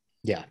that way.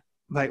 Yeah.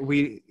 Like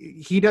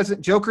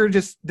Joker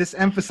just, this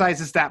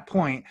emphasizes that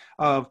point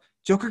of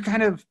Joker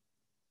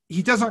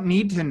he doesn't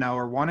need to know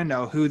or want to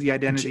know who the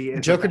identity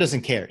is. Joker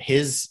doesn't care.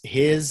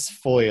 His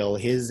foil,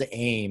 his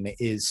aim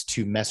is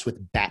to mess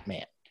with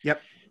Batman.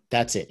 Yep.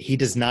 That's it. He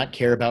does not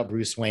care about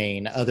Bruce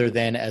Wayne other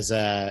than as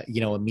a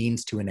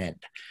means to an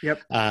end.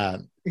 Yep.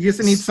 He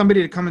just needs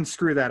somebody to come and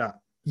screw that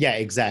up. Yeah,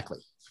 exactly.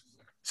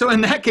 So in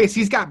that case,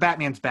 he's got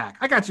Batman's back.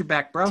 I got your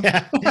back, bro.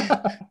 Yeah.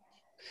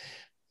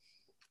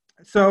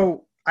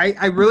 So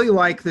I really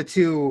like the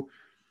two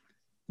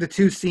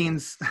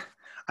scenes.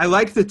 I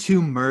like the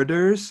 2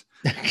 murders,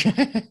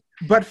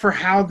 but for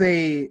how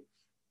they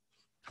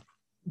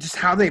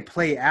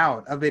play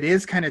out, it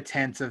is kind of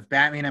tense, of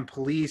Batman and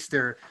police.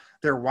 They're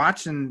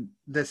watching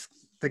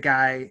the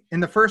guy in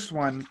the first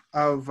one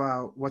of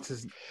I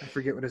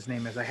forget what his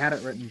name is. I had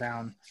it written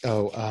down.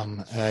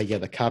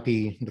 The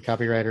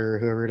copywriter,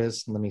 whoever it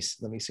is. Let me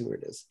see where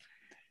it is.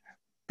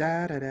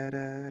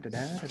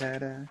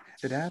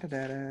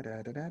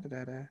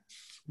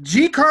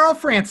 G. Carl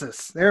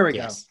Francis. There we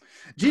go.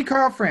 G.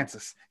 Carl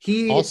Francis.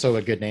 He also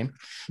a good name.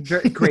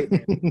 Great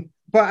name.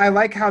 But I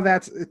like how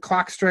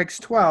clock strikes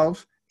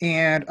 12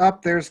 and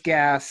up there's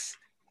gas.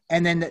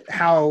 And then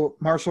how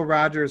Marshall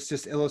Rogers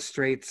just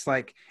illustrates,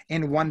 like,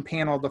 in one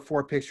panel, the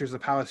 4 pictures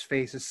of how his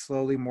face is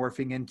slowly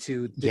morphing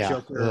into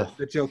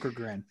the Joker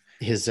grin.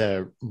 His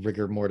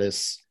rigor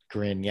mortis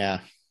grin. Yeah.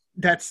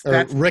 That's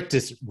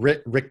rictus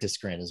grin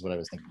is what I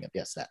was thinking of.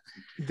 Yes,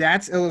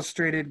 that's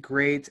illustrated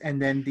great.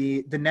 And then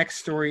the next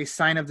story,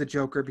 Sign of the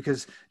Joker,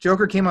 because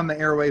Joker came on the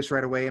airwaves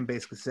right away and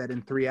basically said,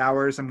 in 3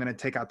 hours, I'm going to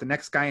take out the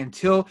next guy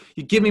until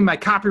you give me my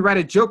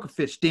copyrighted Joker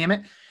fish, damn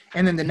it.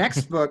 And then the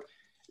next book,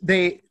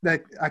 a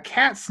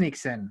cat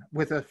sneaks in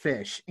with a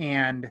fish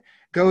and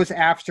goes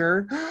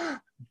after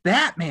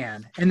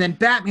Batman. And then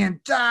Batman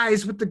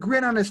dies with the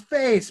grin on his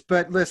face.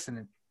 But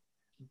listen,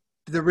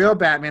 the real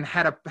Batman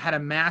had a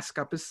mask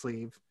up his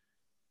sleeve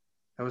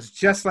that was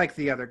just like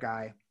the other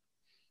guy.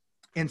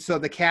 And so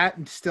the cat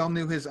still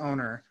knew his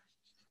owner.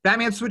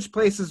 Batman switched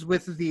places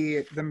with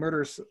the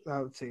murderers.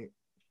 Let's see.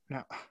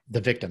 No. The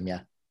victim,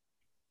 yeah.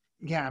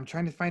 Yeah, I'm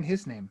trying to find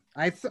his name.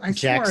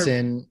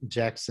 Jackson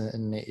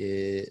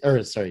is,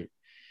 or sorry.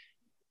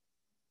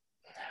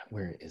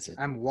 Where is it?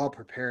 I'm well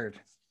prepared.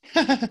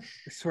 I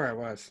swear I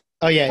was.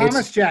 Oh yeah,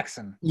 Thomas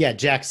Jackson. Yeah,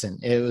 Jackson.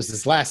 It was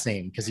his last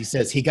name because he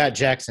says he got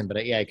Jackson, but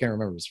I can't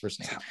remember his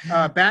first name.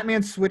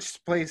 Batman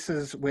switched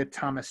places with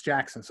Thomas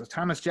Jackson. So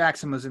Thomas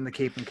Jackson was in the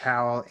cape and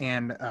cowl,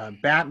 and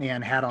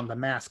Batman had on the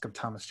mask of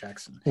Thomas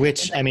Jackson.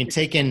 Which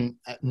the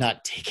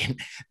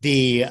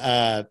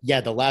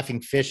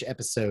Laughing Fish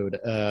episode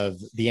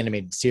of the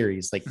animated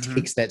series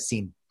takes that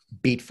scene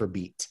beat for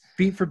beat.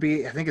 Beat for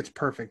beat. I think it's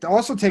perfect. It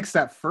also takes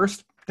that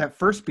first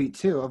beat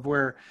too, of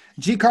where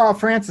G. Carl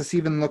Francis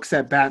even looks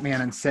at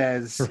Batman and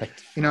says,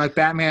 like,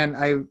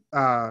 Batman,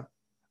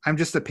 I'm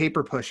just a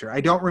paper pusher. I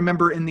don't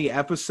remember in the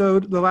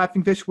episode, The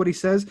Laughing Fish, what he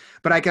says,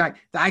 but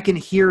I can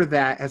hear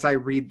that as I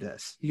read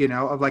this,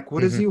 of like,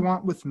 what does he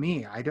want with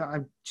me?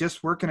 I'm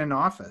just working in an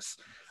office.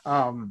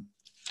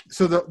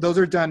 So those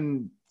are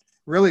done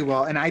really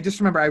well. And I just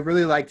remember I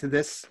really liked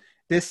this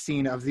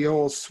scene of the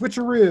old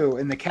switcheroo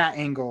and the cat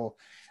angle.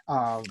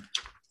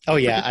 Oh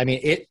yeah, I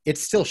mean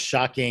it's still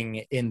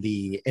shocking in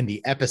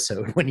the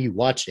episode when you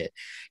watch it,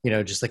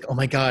 just like, oh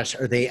my gosh,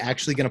 are they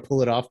actually going to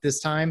pull it off this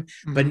time?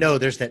 Mm-hmm. But no,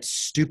 there's that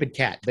stupid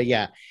cat. But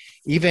yeah,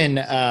 even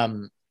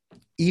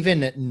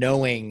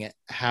knowing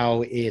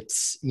how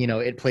it's,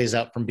 it plays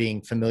out from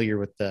being familiar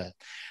with the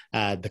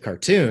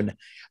cartoon,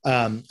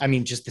 I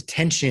mean, just the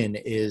tension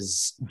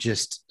is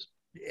just,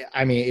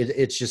 I mean,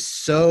 it's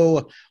just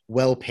so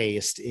well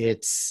paced.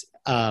 It's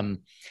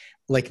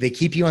like they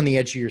keep you on the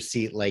edge of your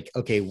seat, like,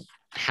 okay,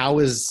 how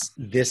is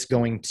this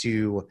going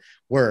to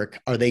work?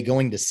 Are they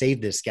going to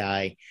save this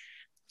guy?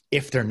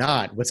 If they're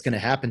not, what's going to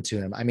happen to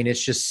him? I mean,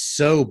 it's just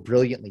so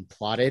brilliantly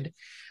plotted.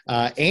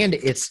 And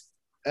it's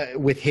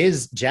with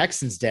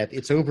Jackson's death,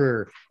 it's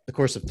over the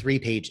course of 3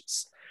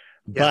 pages.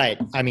 Yeah.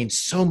 But I mean,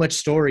 so much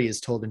story is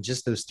told in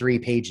just those 3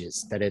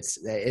 pages that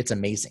it's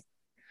amazing.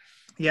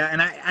 Yeah.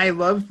 And I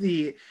love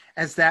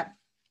as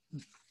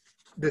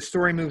the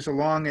story moves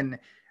along and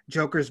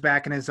Joker's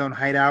back in his own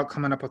hideout,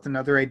 coming up with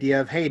another idea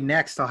of, hey,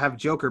 next I'll have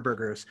Joker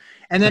burgers.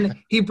 And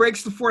then he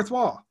breaks the fourth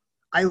wall.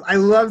 I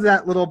love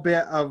that little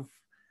bit of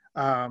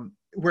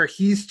where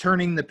he's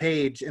turning the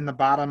page in the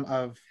bottom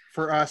of,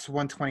 for us,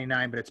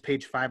 129, but it's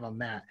page 5 on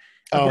that.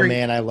 Oh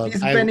man, he's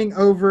bending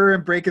over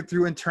and breaking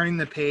through and turning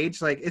the page.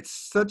 Like, it's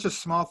such a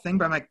small thing,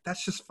 but I'm like,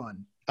 that's just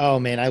fun. Oh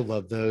man, I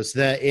love those.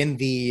 I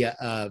think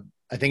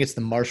it's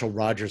the Marshall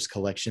Rogers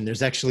collection.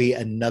 There's actually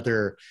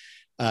another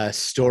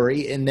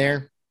story in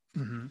there.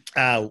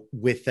 Mm-hmm.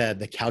 With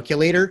the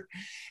calculator,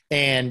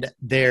 and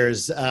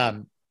there's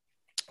kind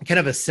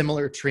of a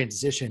similar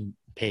transition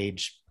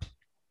page.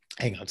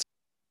 Hang on.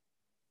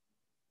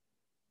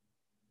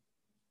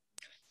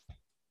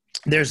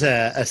 There's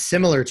a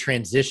similar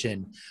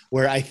transition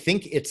where I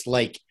think it's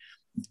like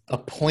a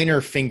pointer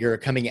finger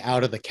coming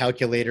out of the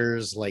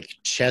calculator's like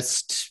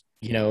chest,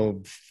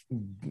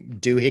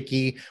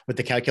 doohickey with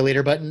the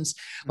calculator buttons,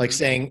 like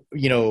saying,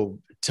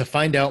 to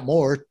find out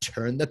more,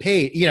 turn the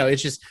page.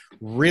 It's just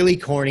really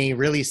corny,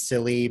 really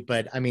silly,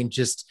 but I mean,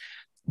 just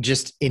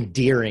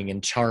endearing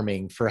and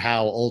charming for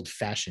how old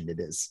fashioned it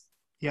is.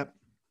 Yep.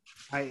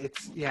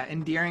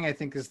 Endearing, I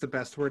think, is the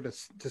best word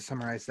to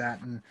summarize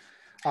that. And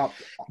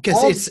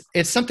because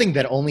it's something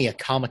that only a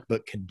comic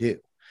book can do.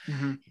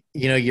 Mm-hmm.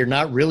 You're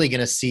not really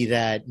going to see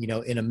that,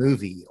 in a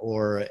movie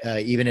or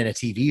even in a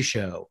TV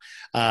show.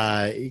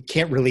 You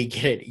can't really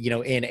get it,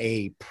 in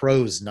a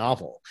prose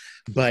novel,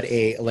 but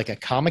a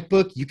comic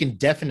book, you can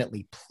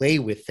definitely play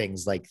with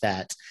things like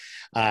that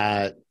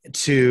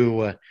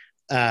to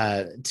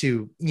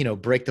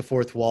break the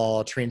fourth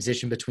wall,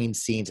 transition between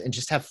scenes, and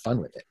just have fun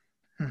with it.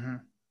 Mm-hmm.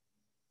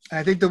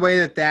 I think the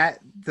way that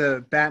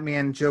the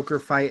Batman Joker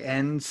fight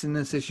ends in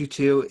this issue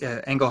too,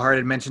 Englehart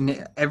had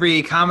mentioned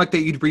every comic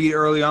that you'd read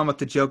early on with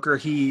the Joker,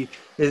 he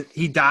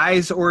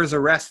dies or is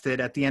arrested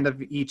at the end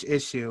of each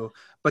issue,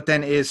 but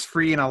then is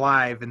free and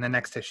alive in the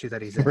next issue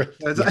that he's in. Right.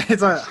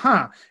 It's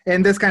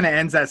and this kind of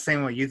ends that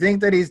same way. You think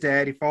that he's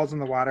dead, he falls in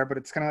the water, but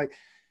it's kind of like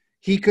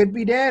he could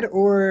be dead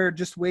or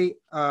just wait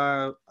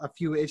a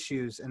few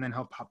issues and then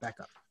he'll pop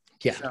back up.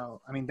 Yeah.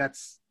 So, I mean,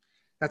 that's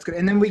good.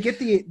 And then we get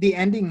the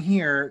ending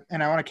here,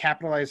 and I want to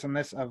capitalize on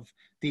this of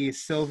the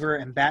Silver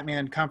and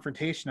Batman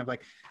confrontation of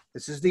like,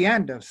 this is the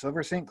end of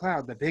Silver St.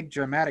 Cloud, the big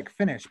dramatic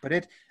finish, but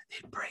it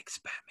breaks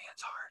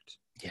Batman's heart.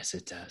 Yes,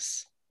 it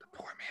does. The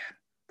poor man.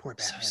 Poor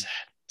Batman.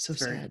 So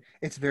sad.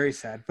 It's very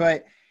sad.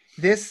 But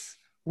this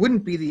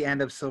wouldn't be the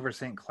end of Silver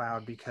St.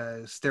 Cloud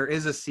because there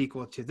is a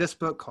sequel to this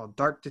book called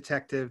Dark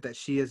Detective that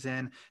she is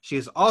in. She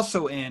is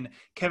also in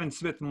Kevin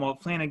Smith and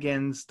Walt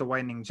Flanagan's The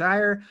Widening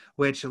Gyre,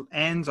 which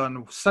ends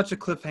on such a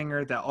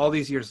cliffhanger that all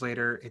these years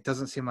later, it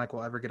doesn't seem like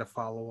we'll ever get a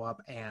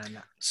follow-up. And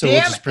so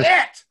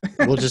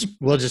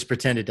we'll just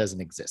pretend it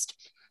doesn't exist.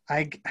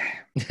 But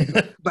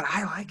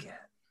I like it.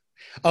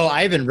 Oh,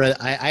 I haven't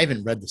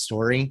read the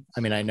story. I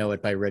mean, I know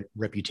it by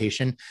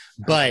reputation,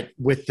 but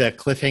with the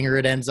cliffhanger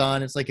it ends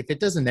on, it's like, if it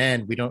doesn't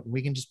end,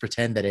 we can just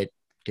pretend that it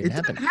didn't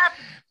happen.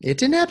 It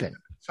didn't happen.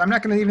 So I'm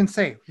not going to even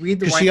say read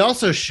the. She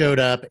also showed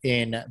up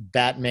in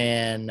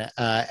Batman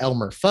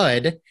Elmer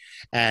Fudd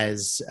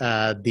as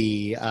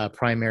the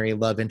primary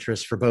love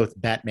interest for both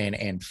Batman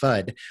and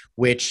Fudd,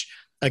 which,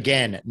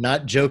 again,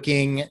 not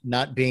joking,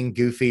 not being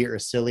goofy or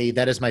silly.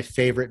 That is my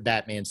favorite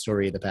Batman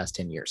story of the past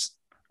 10 years.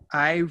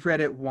 I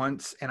read it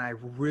once and I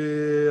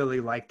really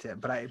liked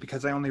it, but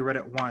because I only read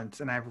it once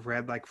and I've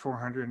read like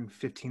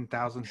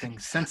 415,000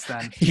 things since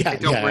then,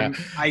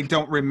 I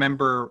don't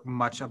remember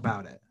much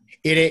about it.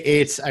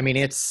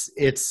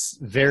 It's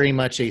very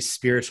much a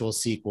spiritual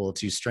sequel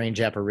to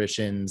Strange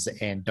Apparitions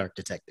and Dark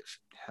Detective.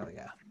 Hell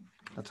yeah.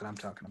 That's what I'm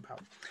talking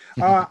about.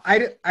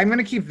 I'm going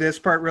to keep this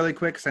part really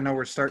quick because I know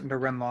we're starting to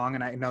run long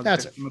and I know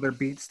there's some other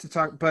beats to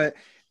talk, but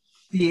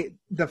the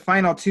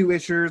final 2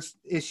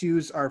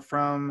 issues are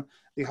from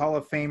the Hall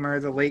of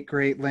Famer, the late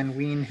great Len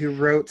Wein, who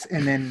wrote,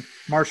 and then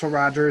Marshall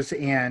Rogers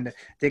and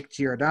Dick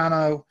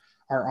Giordano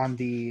are on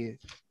the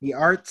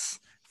arts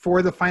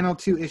for the final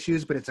 2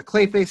 issues, but it's a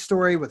Clayface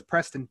story with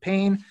Preston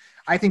Payne.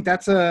 I think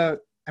it's a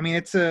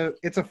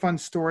fun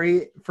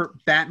story for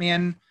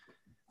Batman,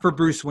 for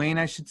Bruce Wayne,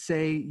 I should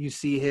say. You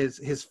see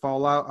his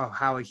fallout of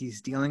how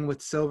he's dealing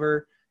with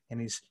Silver, and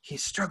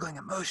he's struggling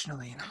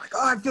emotionally. And I'm like,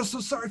 oh, I feel so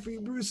sorry for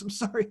you, Bruce. I'm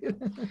sorry.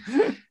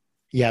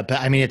 Yeah, but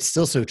I mean, it's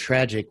still so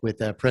tragic with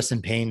the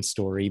Preston Payne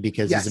story,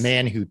 because he's a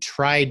man who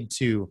tried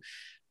to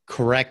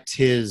correct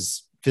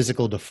his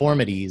physical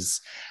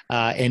deformities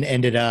and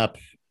ended up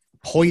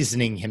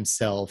poisoning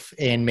himself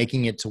and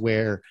making it to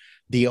where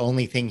the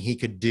only thing he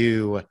could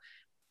do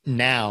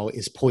now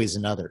is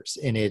poison others.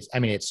 And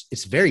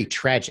it's very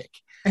tragic.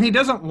 And he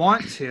doesn't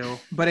want to,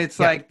 but it's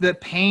like the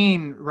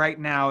pain right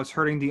now is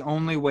hurting. The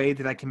only way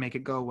that I can make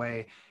it go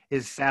away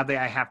is, sadly,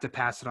 I have to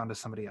pass it on to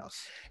somebody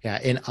else. Yeah.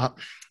 And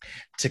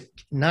to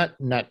not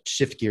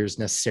shift gears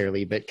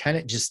necessarily, but kind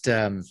of just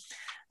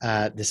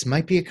this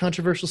might be a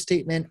controversial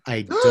statement.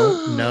 I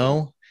don't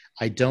know.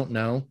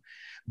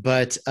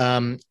 But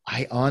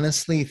I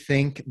honestly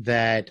think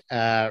that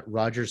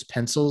Roger's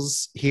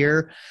pencils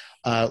here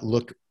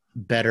look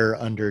better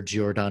under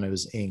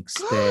Giordano's inks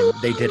than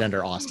they did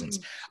under Austin's.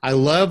 I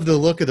love the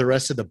look of the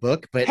rest of the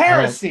book, but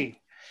heresy.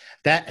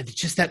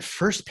 That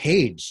first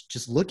page,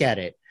 just look at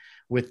it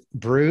with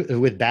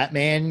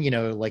Batman,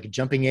 like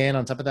jumping in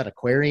on top of that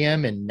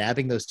aquarium and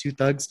nabbing those 2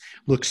 thugs,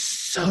 looks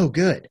so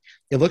good.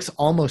 It looks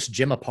almost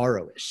Jim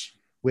Aparo-ish,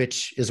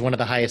 which is one of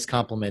the highest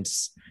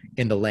compliments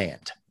in the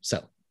land.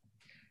 So,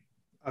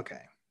 okay.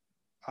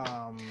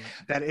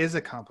 That is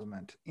a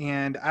compliment.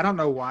 And I don't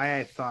know why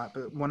I thought,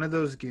 but one of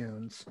those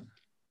goons,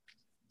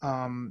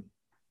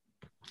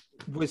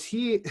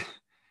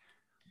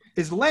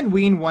 is Len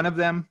Wein one of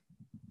them?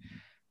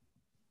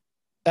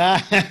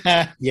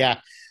 Yeah.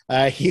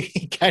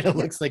 He kind of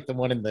looks like the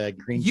one in the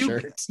green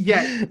shirt.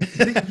 Yeah.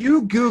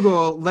 You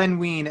Google Len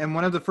Wein, and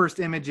one of the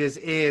first images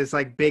is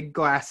like big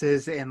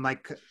glasses and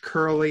like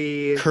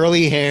curly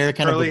hair,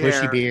 kind of a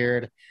bushy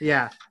beard.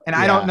 Yeah. And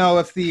I don't know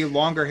if the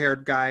longer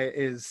haired guy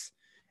is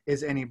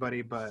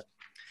anybody, but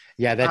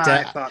yeah,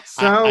 I thought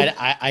so.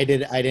 I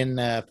didn't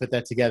put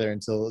that together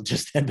until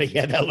just then, but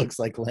yeah, that looks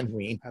like Len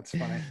Wein. That's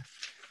funny.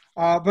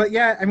 But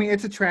yeah, I mean,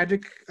 it's a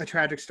tragic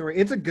story.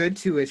 It's a good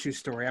 2-issue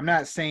story. I'm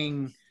not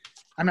saying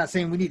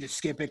we need to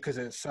skip it because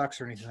it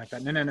sucks or anything like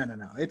that.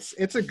 No.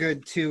 It's a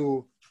good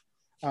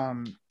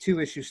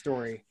 2-issue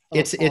story.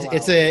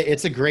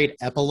 It's a great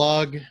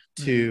epilogue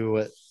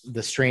to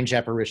the Strange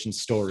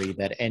Apparitions story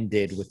that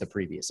ended with the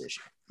previous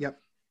issue. Yep.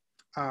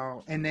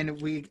 And then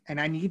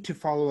I need to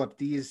follow up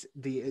these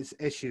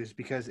issues,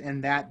 because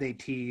in that they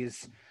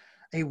tease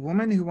a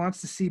woman who wants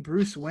to see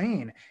Bruce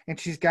Wayne, and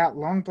she's got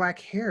long black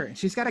hair, and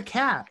she's got a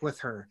cat with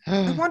her.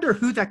 I wonder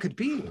who that could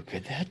be. Who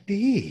could that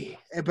be?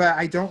 But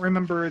I don't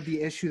remember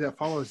the issue that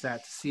follows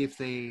that to see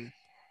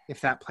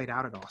if that played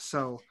out at all.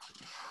 So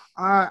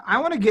I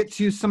want to get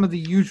to some of the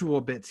usual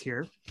bits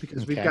here,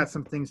 because we've got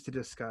some things to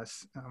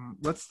discuss.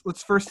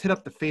 Let's first hit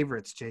up the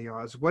favorites, J.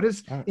 Yaws. What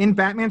is in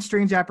Batman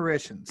Strange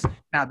Apparitions?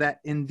 Now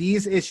that in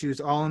these issues,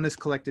 all in this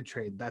collected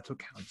trade, that's what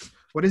counts.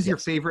 What is your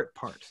favorite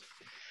part?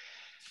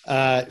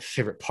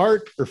 Favorite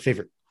part or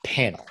favorite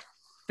panel?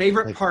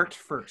 Favorite part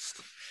first.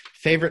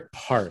 Favorite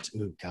part.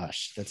 Oh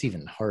gosh, that's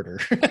even harder.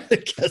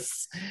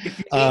 Because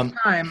if you need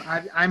time,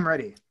 I'm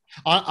ready.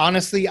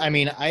 Honestly, I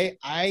mean,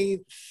 I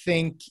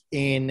think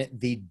in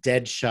the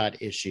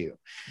Deadshot issue,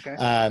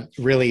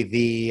 really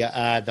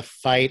the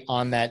fight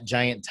on that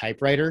giant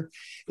typewriter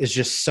is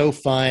just so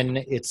fun.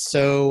 It's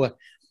so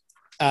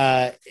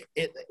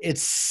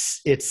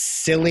it's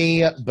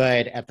silly,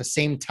 but at the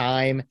same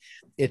time,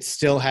 it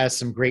still has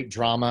some great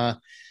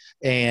drama.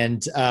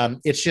 And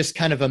it's just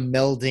kind of a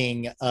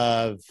melding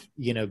of,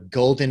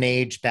 Golden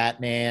Age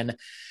Batman,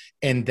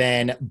 and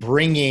then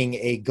bringing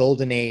a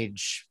Golden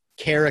Age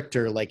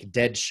character like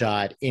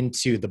Deadshot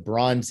into the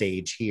Bronze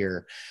Age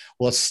here,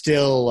 while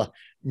still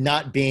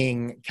not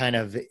being kind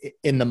of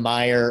in the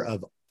mire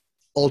of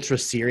ultra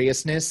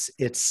seriousness.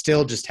 It's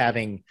still just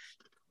having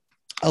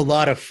a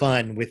lot of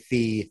fun with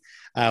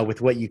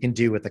with what you can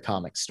do with the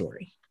comic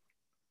story.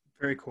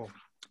 Very cool.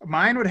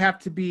 Mine would have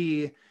to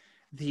be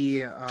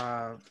the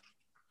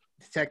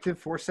Detective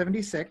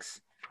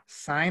 476,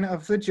 Sign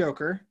of the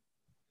Joker,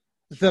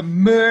 the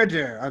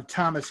murder of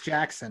Thomas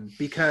Jackson,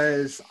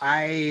 because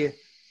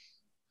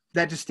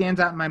that just stands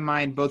out in my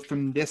mind, both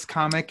from this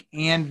comic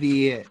and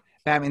the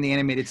Batman the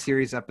Animated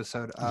Series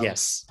episode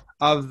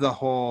of the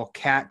whole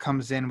cat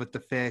comes in with the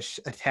fish,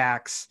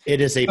 attacks.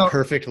 It is a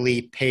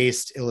perfectly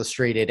paced,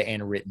 illustrated,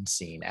 and written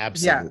scene.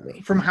 Absolutely.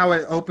 Yeah, from how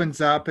it opens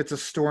up, it's a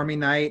stormy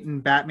night,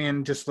 and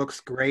Batman just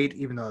looks great,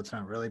 even though it's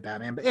not really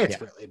Batman, but it's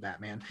really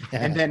Batman.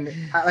 And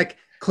then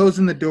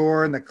closing the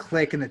door, and the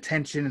click, and the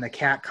tension, and the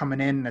cat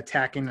coming in and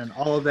attacking, and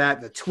all of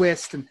that, the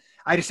twist. And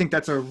I just think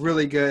that's a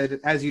really good,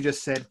 as you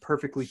just said,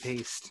 perfectly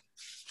paced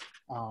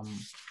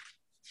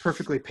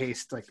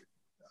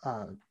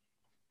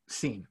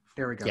scene.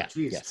 There we go. Yeah.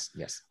 Jeez.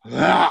 Yes.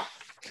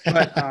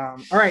 But all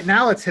right,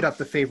 now let's hit up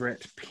the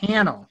favorite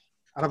panel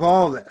out of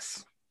all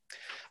this.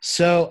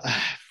 So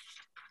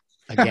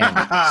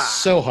Again,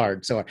 so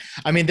hard.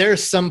 I mean, there are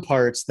some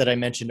parts that I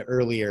mentioned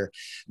earlier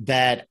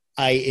that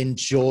I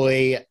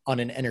enjoy on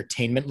an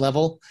entertainment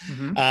level,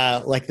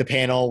 like the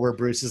panel where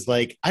Bruce is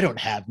like, I don't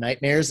have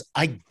nightmares.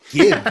 I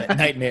give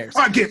nightmares.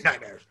 I give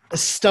nightmares.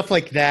 Stuff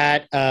like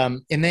that.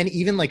 And then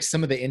even like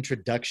some of the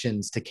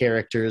introductions to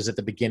characters at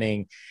the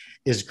beginning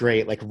is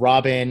great. Like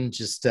Robin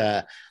just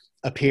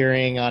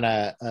appearing on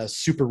a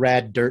super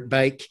rad dirt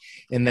bike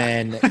and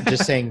then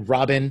just saying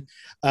Robin.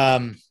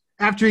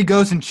 After he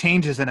goes and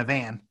changes in a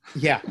van.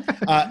 Yeah.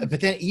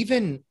 But then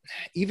even,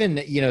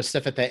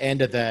 stuff at the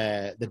end of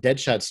the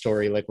Deadshot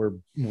story, like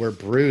where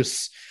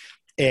Bruce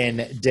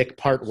and Dick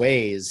part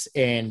ways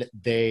and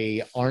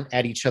they aren't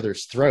at each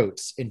other's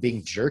throats and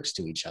being jerks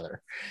to each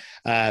other.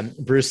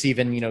 Bruce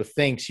even,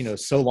 thinks,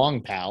 so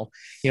long, pal.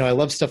 I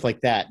love stuff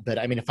like that. But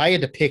I mean, if I had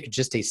to pick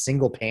just a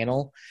single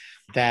panel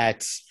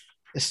that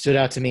stood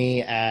out to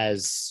me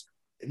as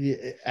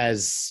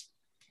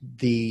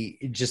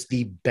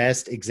the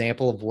best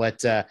example of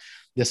what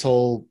this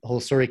whole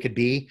story could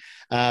be.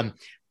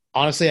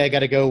 Honestly, I got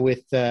to go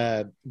with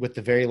the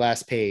very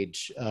last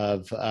page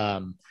of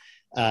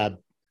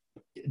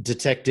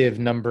Detective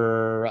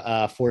number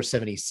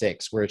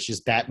 476, where it's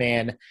just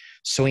Batman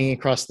swinging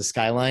across the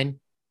skyline.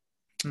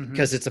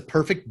 Because it's a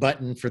perfect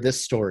button for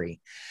this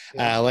story.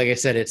 Like I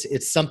said,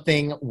 it's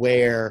something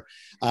where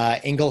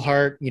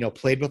Englehart,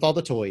 played with all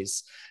the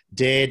toys,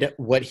 did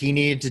what he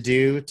needed to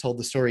do, told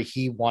the story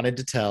he wanted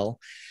to tell.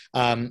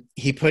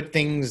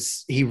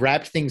 He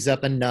wrapped things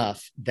up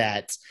enough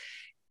that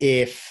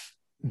if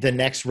the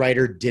next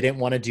writer didn't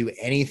want to do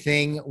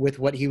anything with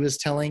what he was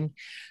telling,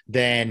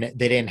 then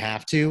they didn't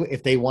have to.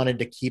 If they wanted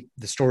to keep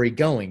the story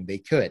going, they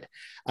could.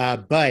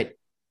 But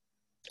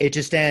it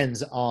just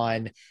ends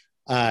on,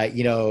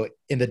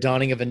 in the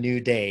dawning of a new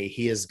day,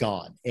 he is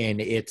gone. And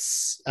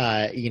it's,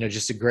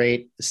 just a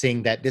great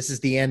seeing that this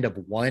is the end of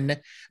one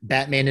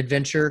Batman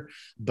adventure,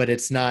 but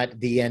it's not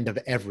the end of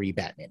every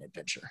Batman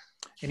adventure.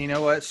 And you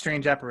know what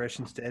Strange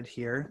Apparitions did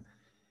here?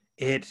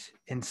 It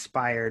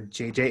inspired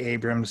J.J.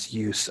 Abrams'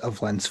 use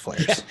of lens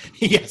flares.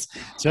 Yeah. Yes.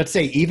 So I'd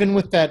say even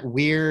with that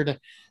weird,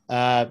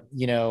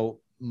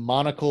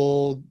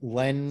 monocle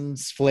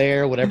lens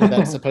flare, whatever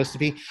that's supposed to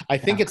be. I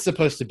think it's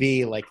supposed to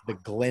be like the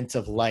glint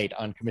of light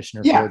on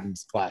Commissioner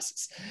Gordon's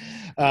glasses.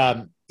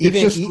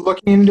 It's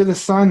looking into the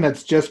sun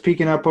that's just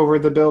peeking up over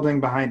the building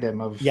behind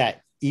him.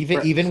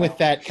 Even with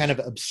that kind of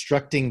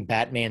obstructing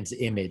Batman's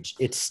image,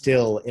 it's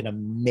still an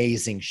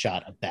amazing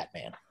shot of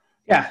Batman.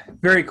 Yeah,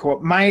 very cool.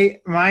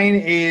 Mine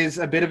is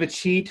a bit of a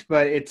cheat,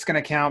 but it's going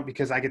to count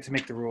because I get to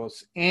make the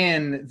rules.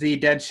 In the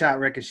Deadshot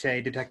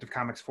Ricochet Detective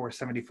Comics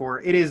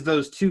 474, it is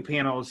those two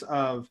panels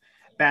of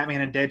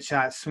Batman and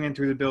Deadshot swinging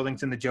through the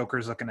buildings and the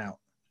Joker's looking out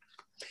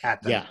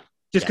at them. Yeah.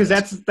 Just because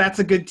that's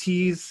a good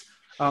tease.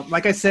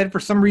 Like I said, for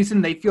some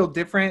reason, they feel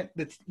different.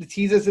 The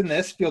teases in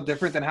this feel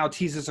different than how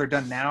teases are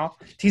done now.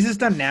 Teases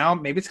done now,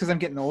 maybe it's because I'm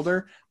getting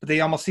older, but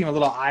they almost seem a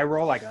little eye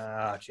roll, like,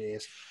 oh,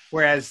 jeez.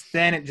 Whereas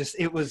then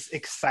it was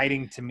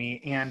exciting to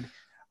me. And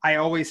I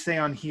always say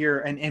on here,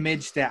 an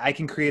image that I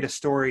can create a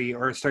story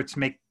or start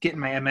to getting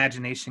my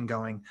imagination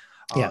going.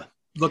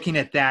 Looking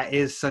at that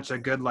is such a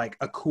good, like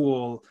a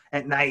cool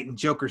at night and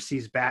Joker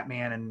sees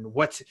Batman and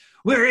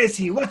where is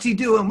he? What's he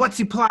doing? What's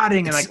he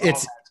plotting? And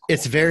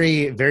it's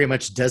very, very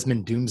much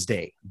Desmond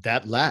Doomsday.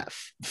 That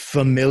laugh.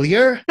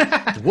 Familiar?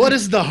 What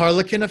is the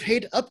Harlequin of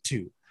Hate up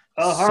to?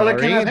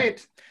 Harlequin of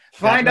Hate.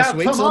 Find out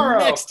tomorrow.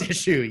 Next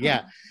issue.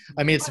 Yeah.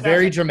 I mean, it's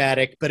very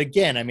dramatic, but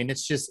again, I mean,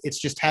 it's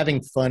just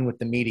having fun with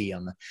the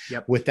medium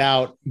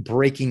without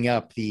breaking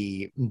up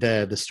the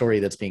story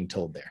that's being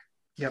told there.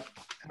 Yep,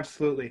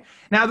 absolutely.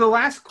 Now, the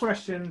last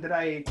question that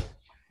I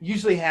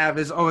usually have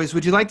is always,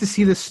 would you like to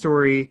see this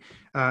story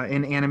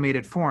in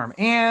animated form?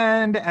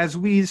 And as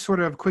we sort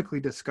of quickly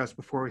discussed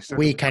before we started,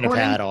 we kind of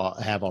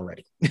have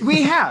already.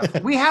 we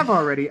have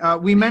already.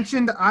 We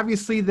mentioned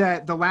obviously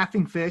that the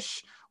Laughing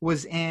Fish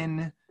was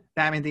in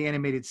Batman the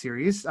Animated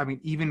Series. I mean,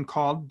 even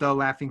called The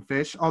Laughing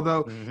Fish,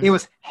 although it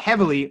was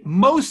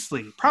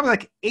mostly, probably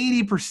like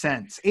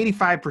 80%,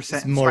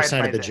 85% more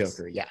side of the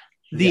Joker. Yeah.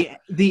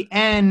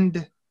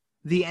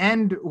 The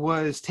end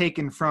was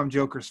taken from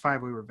Joker's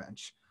Five-Way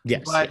Revenge.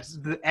 Yes. But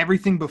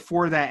everything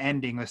before that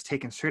ending was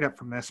taken straight up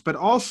from this. But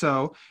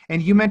also,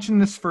 and you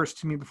mentioned this first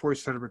to me before we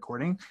started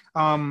recording,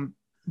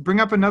 bring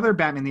up another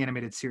Batman the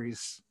Animated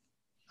Series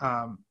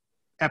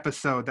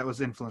episode that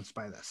was influenced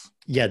by this.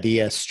 Yeah,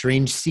 the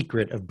Strange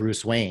Secret of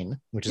Bruce Wayne,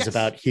 which is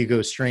about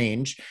Hugo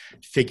Strange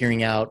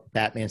figuring out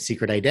Batman's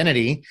secret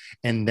identity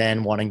and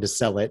then wanting to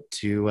sell it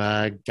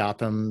to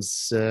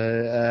Gotham's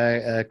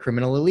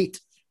criminal elite.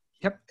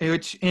 Yep,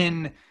 which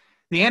in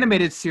the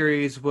animated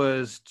series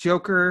was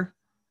Joker,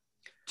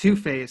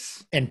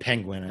 Two-Face, and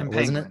Penguin,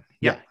 wasn't it?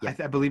 Yeah.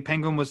 I believe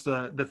Penguin was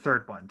the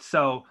third one.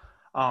 So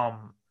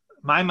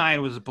my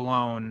mind was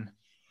blown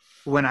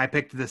when I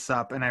picked this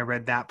up and I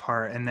read that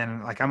part, and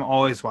then like I'm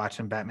always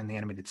watching Batman the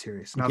Animated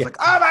Series, and I was like,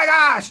 oh my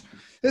gosh,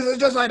 this is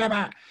just like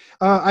Batman.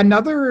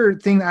 Another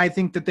thing I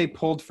think that they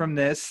pulled from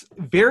this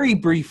very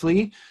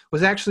briefly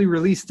was actually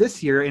released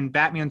this year in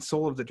Batman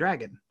Soul of the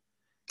Dragon.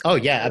 Oh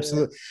yeah,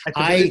 absolutely. At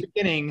the very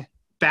beginning,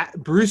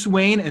 Bruce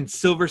Wayne and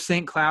Silver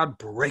St. Cloud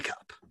break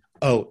up.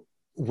 Oh,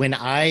 when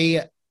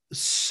I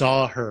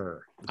saw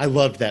her, I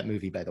loved that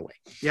movie, by the way.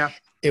 Yeah.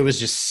 It was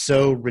just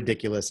so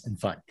ridiculous and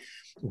fun.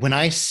 When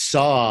I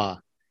saw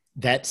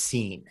that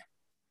scene,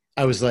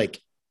 I was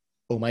like,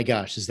 oh my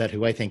gosh, is that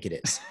who I think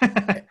it is?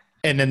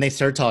 And then they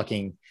start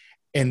talking.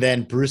 And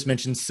then Bruce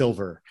mentioned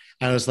Silver.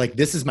 I was like,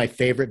 this is my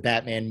favorite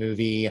Batman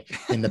movie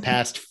in the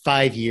past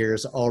 5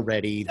 years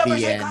already.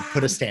 The end.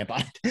 Put a stamp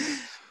on it.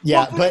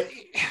 Yeah, well, but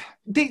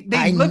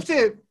they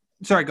lifted.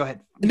 Sorry, go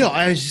ahead. No,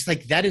 I was just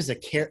like, that is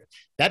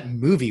that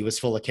movie was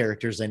full of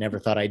characters I never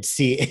thought I'd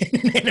see in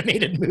an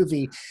animated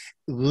movie,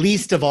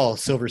 least of all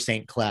Silver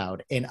St.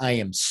 Cloud. And I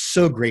am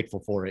so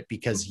grateful for it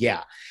because,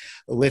 yeah,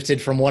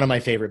 lifted from one of my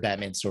favorite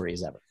Batman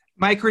stories ever.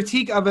 My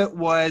critique of it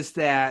was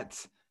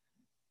that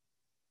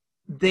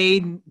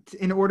in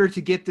order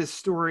to get this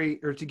story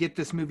or to get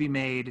this movie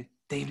made,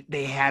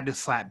 they had to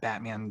slap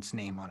Batman's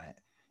name on it.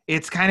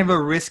 It's kind of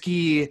a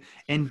risky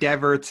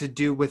endeavor to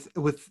do with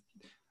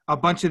a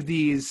bunch of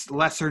these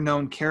lesser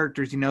known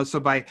characters, so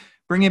by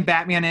bringing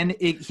Batman in,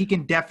 he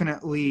can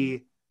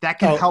definitely, that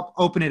can help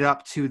open it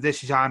up to this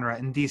genre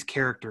and these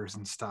characters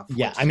and stuff.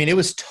 Yeah. I mean, it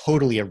was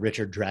totally a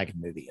Richard Dragon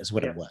movie is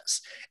what it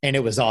was. And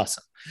it was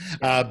awesome.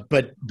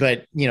 But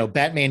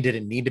Batman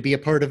didn't need to be a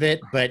part of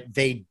it, but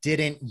they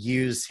didn't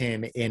use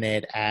him in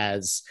it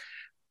as,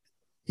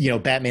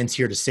 Batman's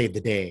here to save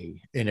the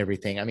day and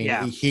everything. I mean,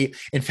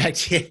 in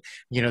fact, they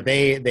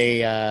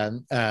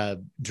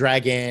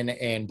Dragon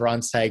and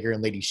Bronze Tiger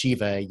and Lady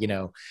Shiva,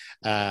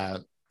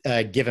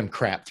 give him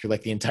crap through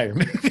like the entire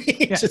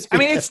movie. I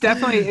mean, it's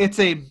definitely, it's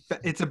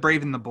a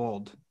Brave and the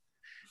Bold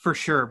for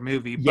sure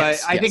movie,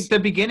 but I think the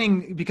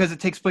beginning, because it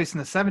takes place in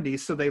the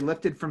 70s, so they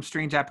lifted from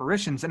Strange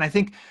Apparitions. And I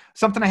think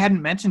something I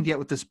hadn't mentioned yet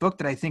with this book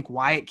that I think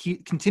why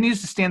it continues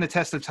to stand the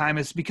test of time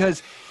is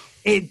because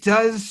it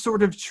does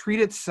sort of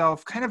treat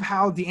itself kind of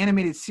how the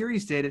animated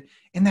series did,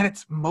 in that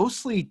it's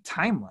mostly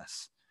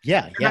timeless.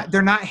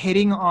 They're not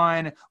hitting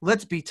on,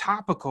 let's be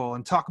topical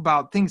and talk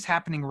about things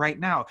happening right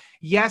now.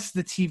 Yes,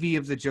 the TV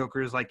of the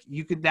Joker is like,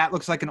 that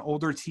looks like an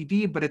older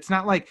TV, but it's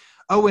not like,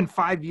 oh, in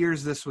 5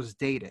 years this was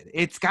dated.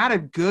 It's got a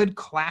good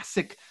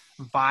classic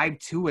vibe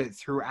to it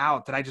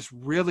throughout that I just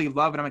really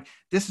love. And I'm like,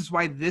 this is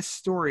why this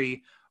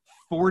story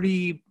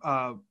 40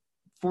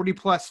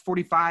 plus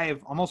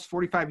 45, almost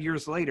 45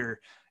 years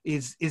later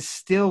is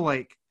still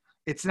like,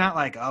 it's not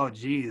like, oh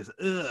geez,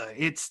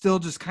 it still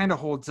just kind of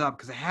holds up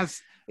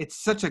because it's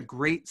such a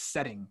great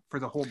setting for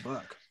the whole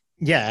book.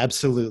 Yeah,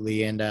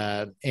 absolutely.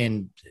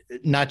 And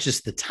not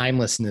just the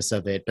timelessness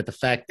of it, but the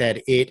fact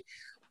that it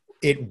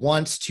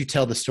wants to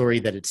tell the story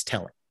that it's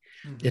telling.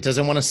 Mm-hmm. It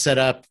doesn't want to set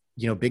up,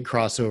 big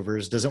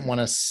crossovers, doesn't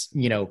want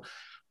to,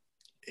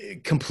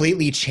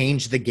 completely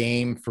change the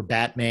game for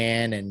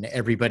Batman and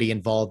everybody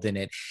involved in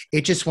it.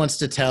 It just wants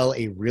to tell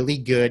a really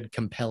good,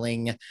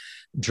 compelling,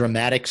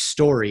 dramatic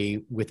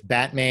story with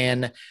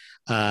Batman,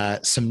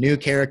 some new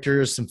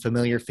characters, some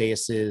familiar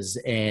faces,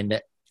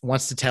 and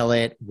wants to tell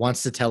it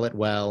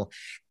well,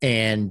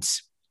 and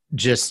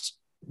just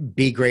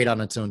be great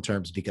on its own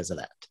terms because of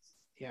that.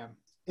 Yeah.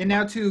 And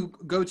now to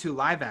go to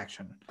live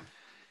action.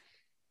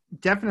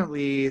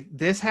 Definitely,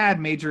 this had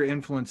major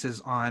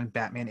influences on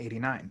Batman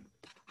 89.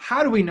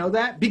 How do we know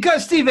that?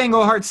 Because Steve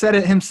Englehart said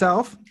it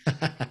himself.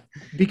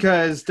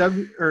 Because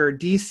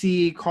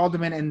DC called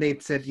him in and they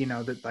said,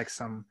 that like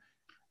some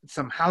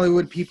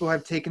Hollywood people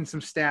have taken some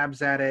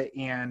stabs at it,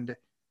 and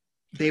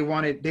they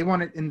wanted,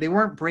 and they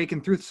weren't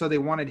breaking through, so they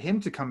wanted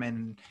him to come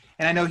in.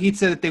 And I know he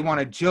said that they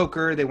wanted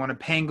Joker, they wanted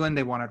Penguin,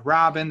 they wanted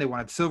Robin, they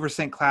wanted Silver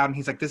St. Cloud, and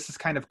he's like, this is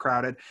kind of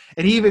crowded.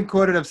 And he even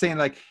quoted him saying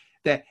like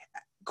that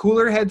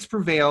cooler heads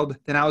prevailed,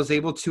 then I was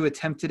able to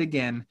attempt it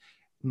again.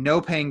 No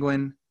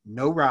Penguin,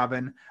 no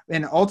Robin,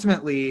 and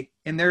ultimately,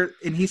 and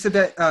he said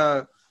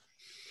that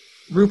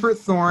Rupert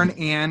Thorne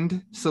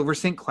and Silver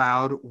St.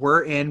 Cloud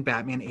were in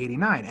Batman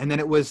 89. And then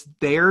it was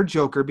their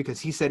Joker,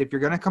 because he said, if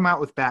you're going to come out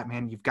with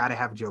Batman, you've got to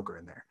have Joker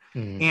in there.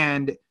 Mm-hmm.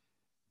 And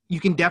you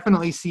can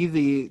definitely see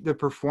the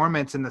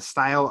performance and the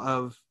style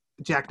of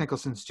Jack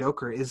Nicholson's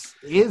Joker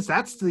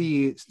that's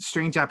the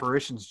Strange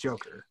Apparitions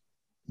Joker.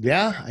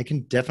 Yeah, I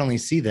can definitely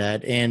see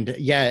that. And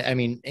yeah, I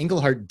mean,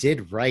 Englehart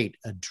did write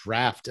a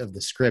draft of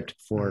the script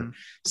before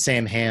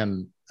Sam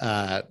Hamm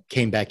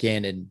came back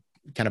in and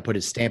kind of put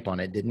his stamp on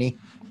it, didn't he?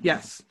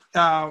 Yes.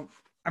 I'm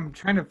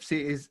trying to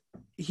see,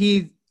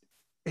 he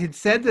had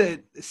said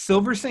that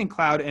Silver St.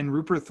 Cloud and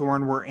Rupert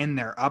Thorne were in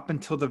there up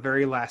until the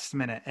very last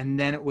minute, and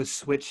then it was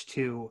switched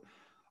to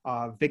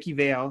Vicky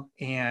Vale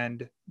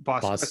and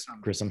Boss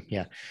Grissom.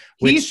 Yeah.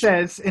 He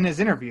says in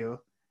his interview,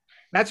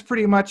 that's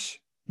pretty much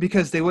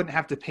because they wouldn't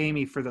have to pay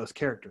me for those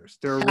characters.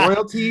 There are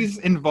royalties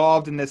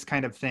involved in this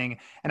kind of thing,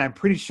 and I'm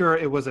pretty sure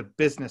it was a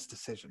business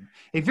decision.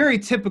 A very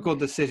typical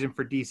decision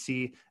for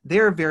DC.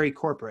 They're very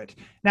corporate.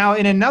 Now,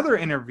 in another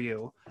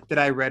interview that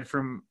I'd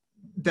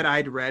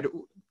read,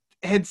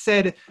 had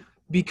said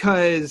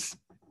because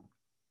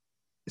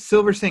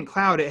Silver St.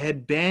 Cloud, it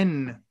had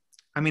been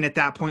I mean, at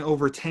that point,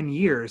 over 10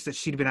 years that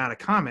she'd been out of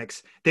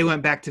comics, they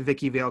went back to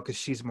Vicky Vale because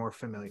she's more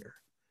familiar.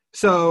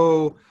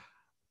 So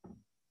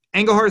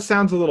Englehart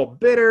sounds a little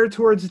bitter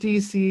towards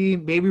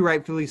DC, maybe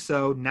rightfully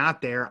so.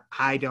 Not there.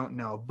 I don't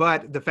know.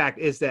 But the fact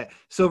is that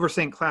Silver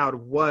St. Cloud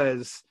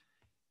was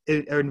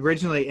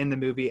originally in the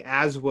movie,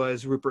 as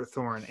was Rupert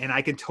Thorne. And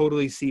I can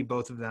totally see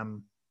both of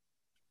them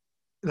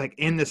like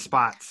in the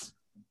spots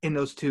in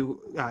those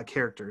two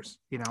characters,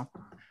 you know?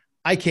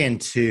 I can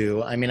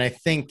too. I mean, I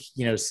think,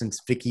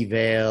 since Vicky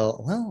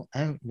Vale,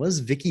 was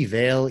Vicky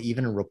Vale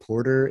even a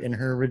reporter in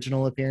her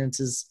original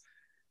appearances?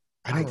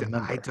 I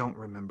don't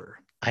remember.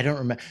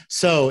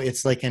 So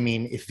it's like, I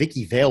mean, if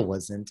Vicky Vale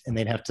wasn't, and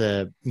they'd have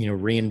to,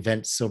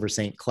 reinvent Silver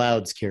St.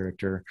 Cloud's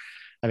character,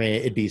 I mean,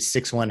 it'd be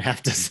 6-1,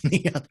 half dozen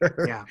the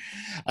other. Yeah.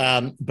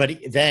 But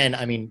then,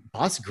 I mean,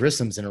 Boss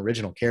Grissom's an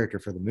original character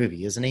for the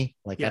movie, isn't he?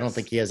 Like, yes. I don't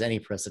think he has any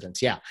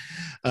precedence. Yeah.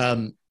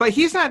 But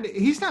he's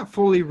not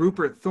fully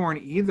Rupert Thorne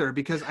either,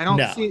 because I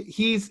don't see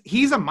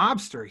he's a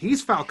mobster.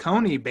 He's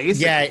Falcone,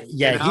 basically.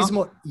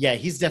 Yeah.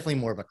 He's definitely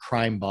more of a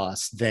crime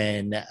boss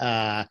than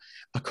a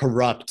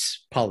corrupt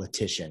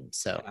politician.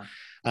 So.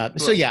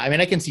 Yeah. I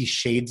mean, I can see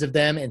shades of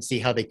them and see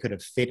how they could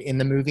have fit in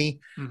the movie,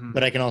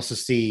 but I can also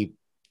see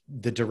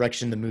the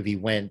direction the movie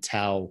went,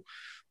 how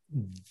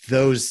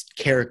those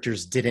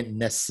characters didn't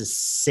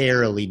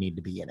necessarily need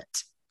to be in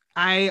it.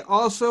 I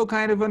also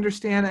kind of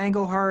understand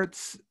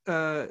Englehart's,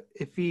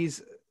 if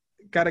he's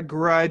got a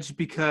grudge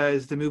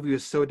because the movie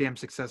was so damn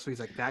successful, he's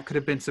like, that could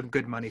have been some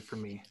good money for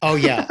me. Oh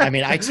yeah. I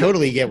mean, I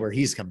totally get where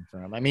he's coming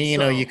from. I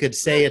mean, you could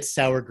say it's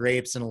sour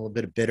grapes and a little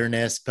bit of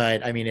bitterness,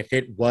 but I mean, if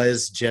it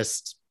was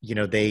just,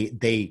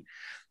 they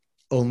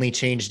only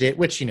changed it,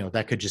 which,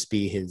 that could just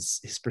be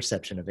his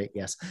perception of it.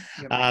 Yes.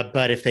 Yep.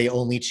 But if they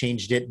only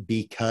changed it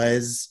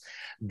because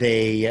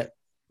they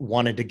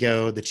wanted to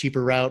go the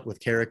cheaper route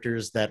with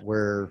characters that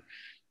were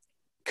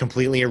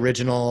completely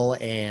original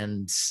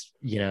and,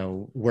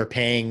 we're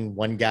paying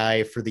one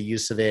guy for the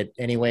use of it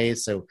anyway,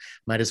 so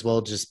might as well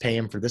just pay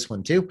him for this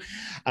one too.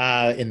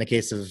 In the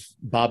case of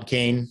Bob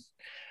Kane,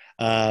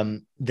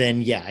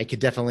 then yeah, I could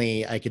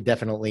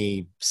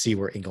definitely see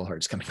where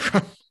Englehart's coming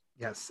from.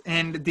 Yes,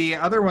 and the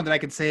other one that I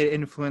could say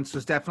influenced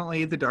was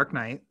definitely The Dark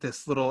Knight,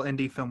 this little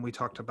indie film we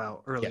talked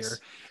about earlier, yes.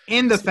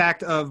 And the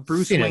fact of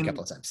Bruce Wayne a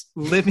couple of times.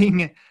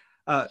 living,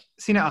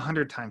 seen it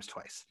 100 times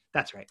twice.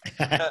 That's right.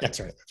 That's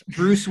right.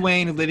 Bruce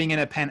Wayne living in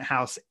a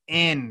penthouse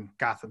in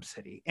Gotham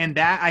City, and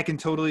that I can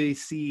totally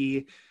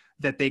see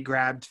that they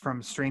grabbed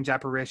from Strange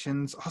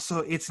Apparitions.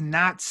 Also, it's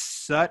not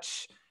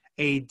such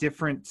a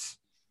different.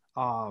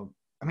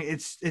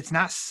 It's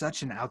not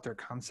such an out there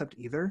concept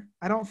either.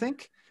 I don't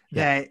think.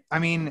 That, I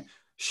mean,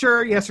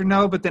 sure, yes or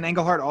no, but then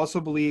Englehart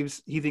also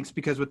thinks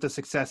because with the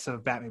success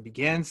of Batman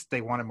Begins, they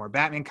wanted more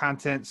Batman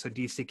content, so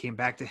DC came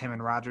back to him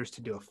and Rogers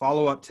to do a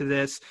follow-up to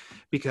this,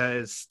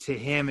 because to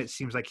him, it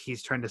seems like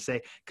he's trying to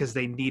say, because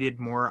they needed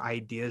more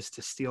ideas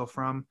to steal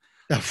from.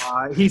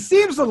 He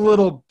seems a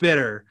little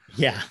bitter.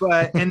 Yeah.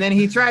 And then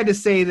he tried to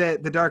say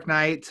that The Dark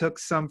Knight took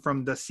some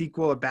from the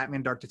sequel of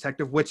Batman Dark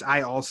Detective, which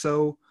I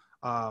also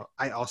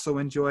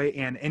enjoy.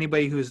 And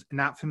anybody who's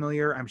not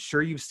familiar, I'm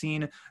sure you've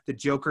seen the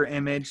Joker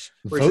image.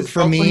 Vote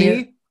for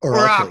me or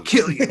I'll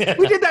kill you.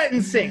 We did that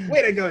in sync.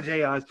 Way to go,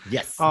 Jay Oz.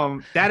 Yes.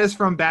 That is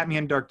from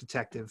Batman Dark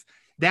Detective.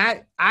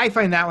 That I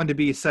find that one to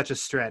be such a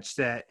stretch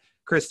that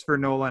Christopher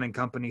Nolan and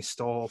company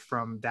stole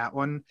from that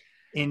one,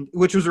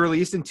 which was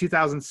released in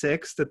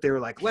 2006, that they were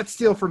like, let's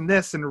steal from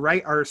this and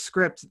write our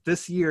script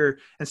this year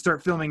and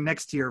start filming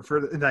next year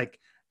for like,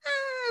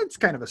 it's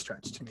kind of a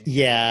stretch to me.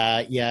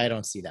 Yeah, I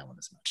don't see that one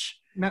as much.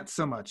 Not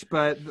so much,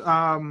 but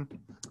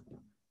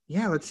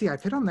let's see.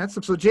 I've hit on that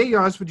stuff. So, Jay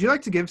Oz, would you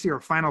like to give us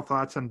your final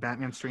thoughts on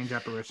Batman: Strange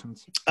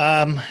Apparitions?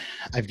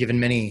 I've given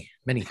many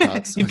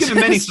thoughts. You've given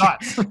many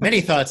thoughts.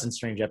 Many thoughts on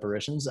Strange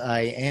Apparitions.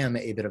 I am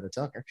a bit of a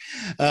talker,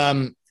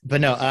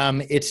 but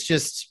no. It's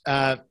just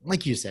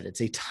like you said.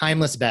 It's a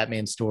timeless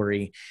Batman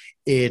story.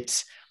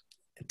 It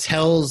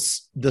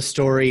tells the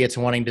story it's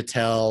wanting to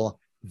tell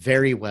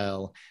very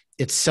well.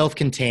 It's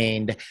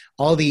self-contained.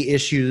 All the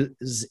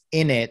issues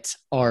in it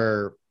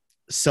are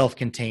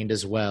self-contained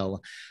as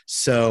well.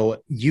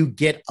 So you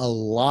get a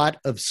lot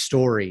of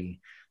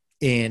story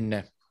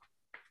in,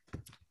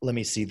 let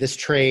me see, this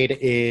trade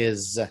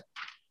is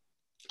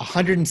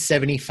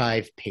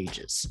 175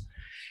 pages.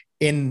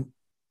 In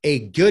a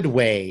good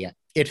way,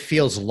 it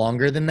feels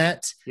longer than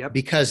that. Yep.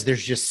 Because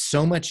there's just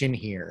so much in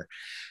here.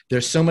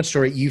 There's so much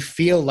story. You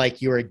feel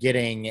like you are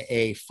getting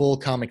a full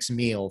comics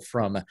meal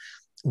from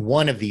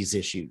one of these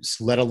issues,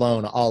 let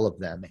alone all of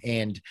them.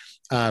 And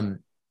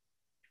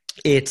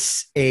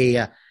it's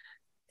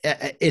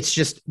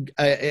just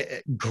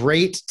a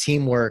great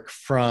teamwork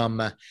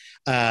from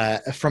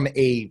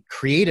a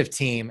creative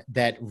team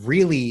that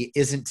really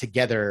isn't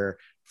together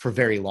for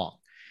very long.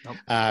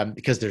 Nope.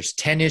 Because there's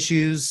 10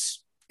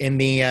 issues in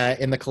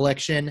the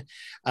collection.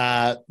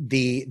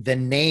 The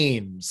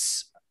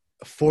names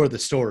for the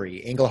story,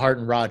 Englehart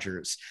and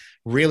Rogers,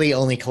 really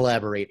only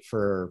collaborate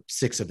for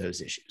 6 of those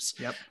issues.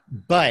 Yep.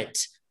 But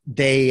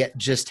they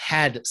just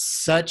had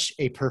such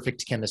a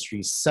perfect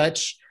chemistry,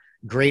 such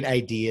great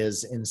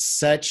ideas, and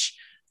such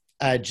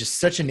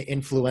an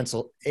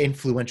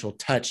influential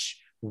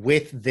touch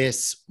with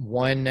this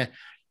one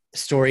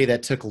story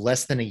that took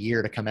less than a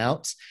year to come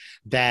out,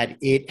 that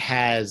it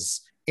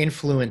has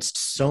influenced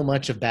so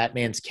much of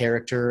Batman's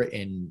character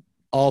in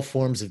all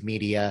forms of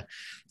media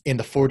in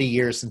the 40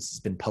 years since it's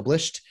been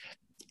published.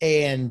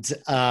 And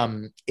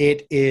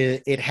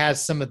it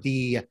has some of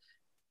the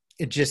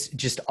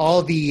just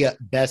all the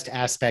best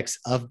aspects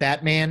of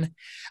Batman,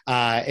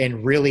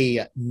 and really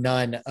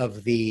none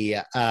of the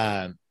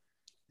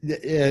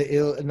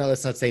no,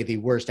 let's not say the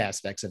worst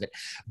aspects of it,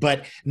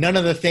 but none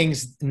of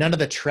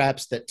the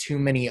traps that too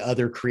many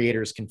other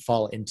creators can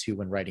fall into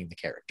when writing the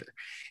character.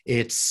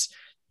 It's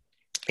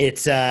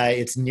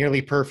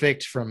nearly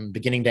perfect from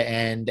beginning to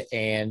end,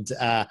 and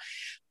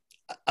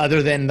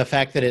other than the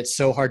fact that it's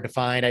so hard to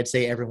find, I'd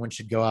say everyone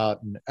should go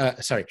out and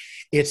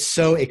it's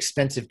so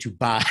expensive to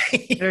buy.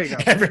 There you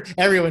go.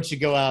 Everyone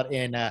should go out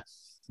and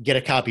get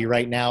a copy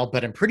right now,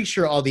 but I'm pretty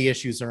sure all the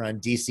issues are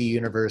on DC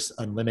Universe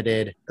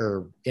Unlimited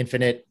or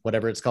Infinite,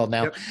 whatever it's called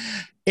now. Yep.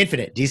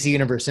 Infinite, DC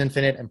Universe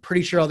Infinite. I'm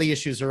pretty sure all the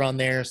issues are on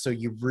there, so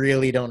you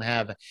really don't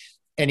have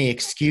any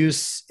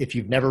excuse if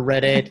you've never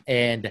read it,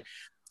 and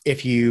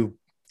if you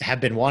have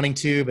been wanting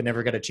to but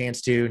never got a chance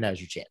to, now's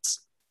your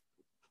chance.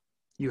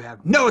 You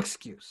have no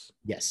excuse.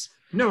 Yes.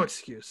 No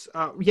excuse.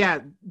 I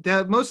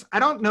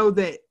don't know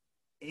that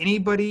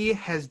anybody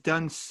has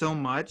done so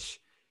much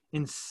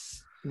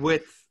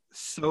with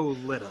so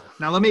little.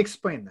 Now, let me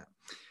explain that.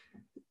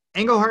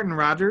 Englehart and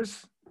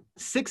Rogers,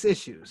 6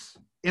 issues.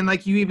 And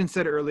like you even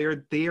said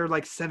earlier, they are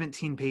like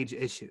 17-page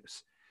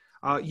issues.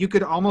 You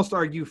could almost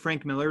argue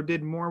Frank Miller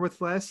did more with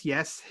less.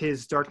 Yes,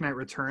 his Dark Knight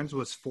Returns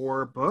was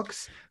 4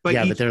 books.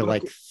 But they're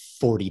like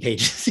 40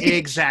 pages each.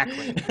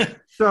 Exactly.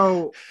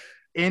 So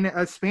in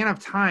a span of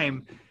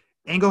time,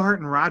 Englehart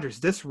and Rogers,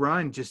 this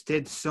run just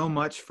did so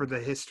much for the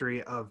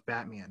history of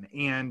Batman.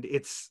 And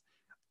it's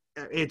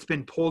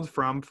been pulled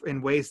from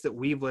in ways that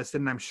we've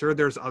listed, and I'm sure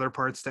there's other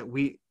parts that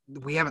we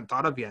haven't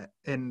thought of yet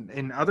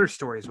in other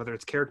stories, whether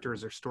it's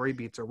characters or story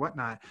beats or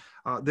whatnot.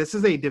 This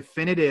is a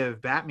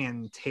definitive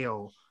Batman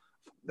tale.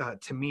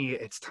 To me,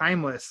 it's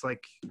timeless,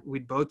 like we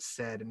both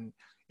said, and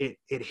it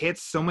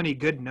hits so many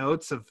good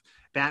notes of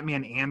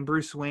Batman and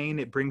Bruce Wayne.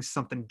 It brings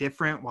something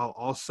different while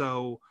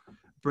also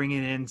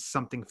bringing in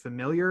something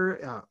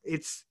familiar.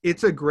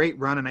 It's a great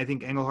run, and I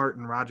think Englehart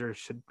and Rogers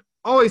should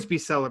always be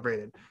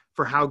celebrated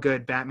for how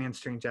good Batman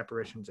Strange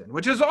Apparitions is,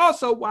 which is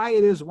also why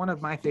it is one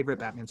of my favorite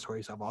Batman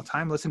stories of all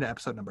time. Listen to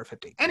episode number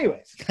 50.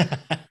 Anyways.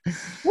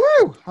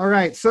 Woo! All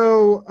right.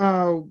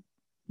 So,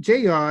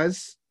 Jay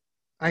Yaws,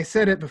 I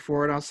said it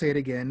before and I'll say it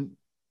again.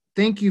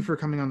 Thank you for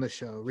coming on the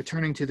show,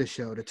 returning to the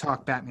show to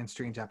talk Batman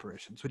Strange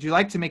Apparitions. Would you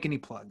like to make any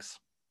plugs?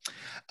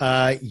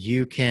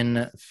 You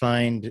can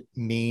find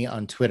me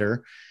on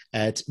Twitter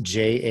at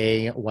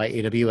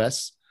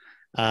JAYAWS.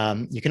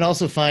 You can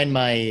also find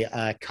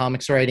my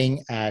comics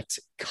writing at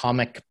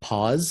Comic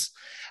Pause.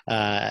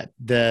 The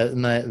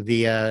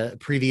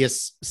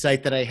previous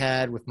site that I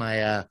had with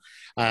my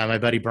my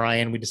buddy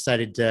Brian, we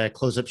decided to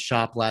close up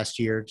shop last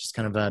year, just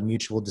kind of a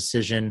mutual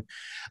decision.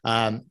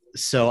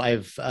 So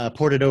I've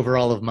ported over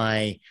all of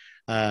my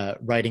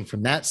writing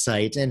from that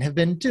site and have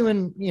been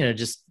doing,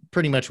 just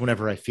pretty much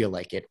whenever I feel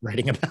like it,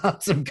 writing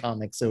about some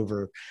comics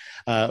over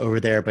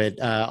there. But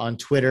on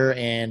Twitter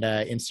and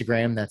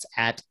Instagram, that's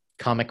at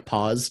Comic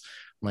Pause,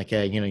 like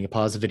you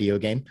pause a video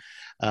game,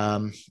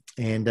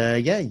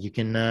 you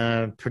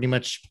can pretty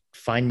much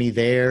find me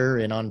there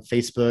and on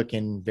Facebook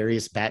and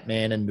various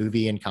Batman and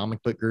movie and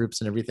comic book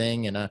groups and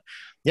everything. And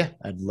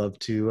I'd love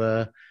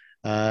to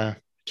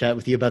chat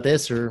with you about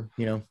this or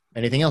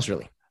anything else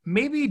really.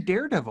 Maybe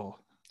Daredevil.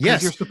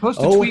 Yes, you're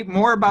supposed to tweet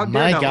more about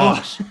Daredevil. My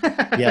gosh,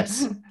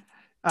 yes.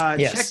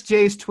 Yes. Check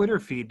Jay's Twitter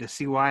feed to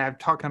see why I'm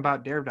talking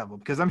about Daredevil,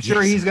 because I'm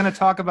sure he's going to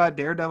talk about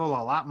Daredevil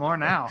a lot more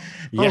now.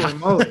 Holy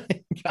moly.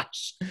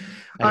 Gosh,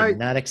 I did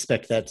not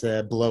expect that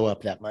to blow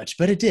up that much,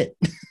 but it did.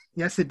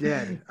 Yes, it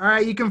did. All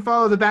right, you can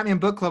follow the Batman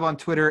Book Club on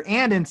Twitter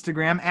and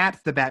Instagram at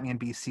the Batman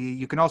BC.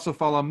 You can also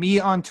follow me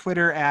on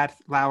Twitter at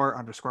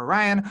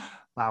Lauer_Ryan.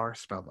 Lauer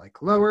spelled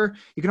like lower.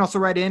 You can also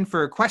write in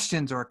for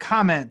questions or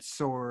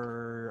comments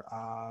or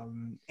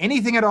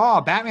anything at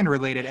all Batman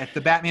related at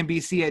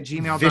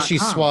thebatmanbc@gmail.com.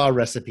 Vichyssoise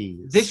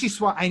recipes.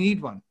 Vichyssoise. I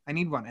need one. And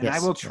yes,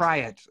 I will try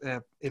it.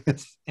 If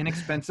it's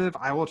inexpensive,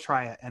 I will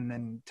try it and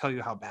then tell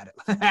you how bad it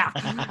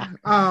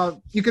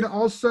was. You can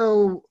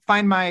also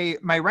find my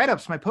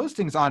write-ups, my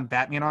postings on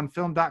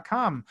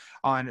batmanonfilm.com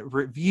on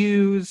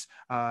reviews,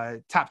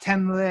 top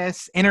 10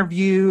 lists,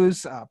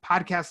 interviews,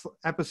 podcast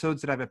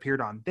episodes that I've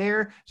appeared on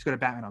there. Just go to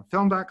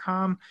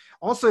batmanonfilm.com.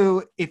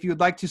 Also, if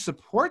you'd like to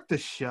support the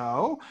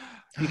show,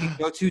 you can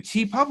go to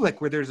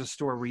TeePublic, where there's a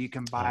store where you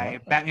can buy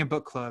Batman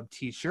Book Club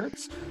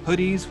t-shirts,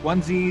 hoodies,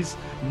 onesies,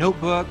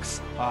 notebooks,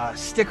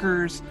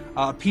 stickers,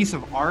 a piece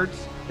of art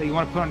that you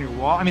want to put on your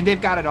wall. I mean,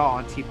 they've got it all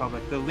on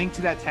TeePublic. The link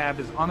to that tab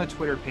is on the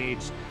Twitter page.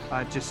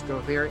 Just go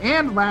there.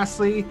 And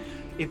lastly,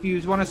 if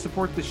you want to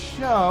support the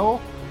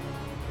show,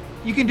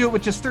 You can do it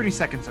with just 30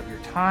 seconds of your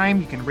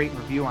time. You can rate and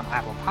review on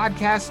Apple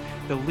Podcasts.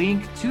 The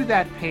link to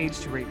that page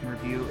to rate and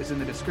review is in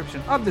the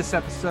description of this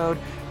episode.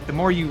 The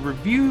more you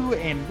review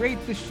and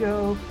rate the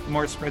show, the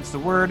more it spreads the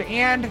word.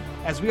 And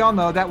as we all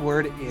know, that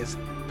word is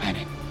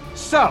Batman.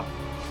 So,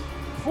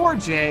 for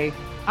Jay,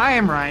 I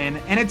am Ryan.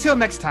 And until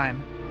next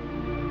time,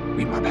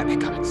 read more Batman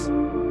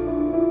comics.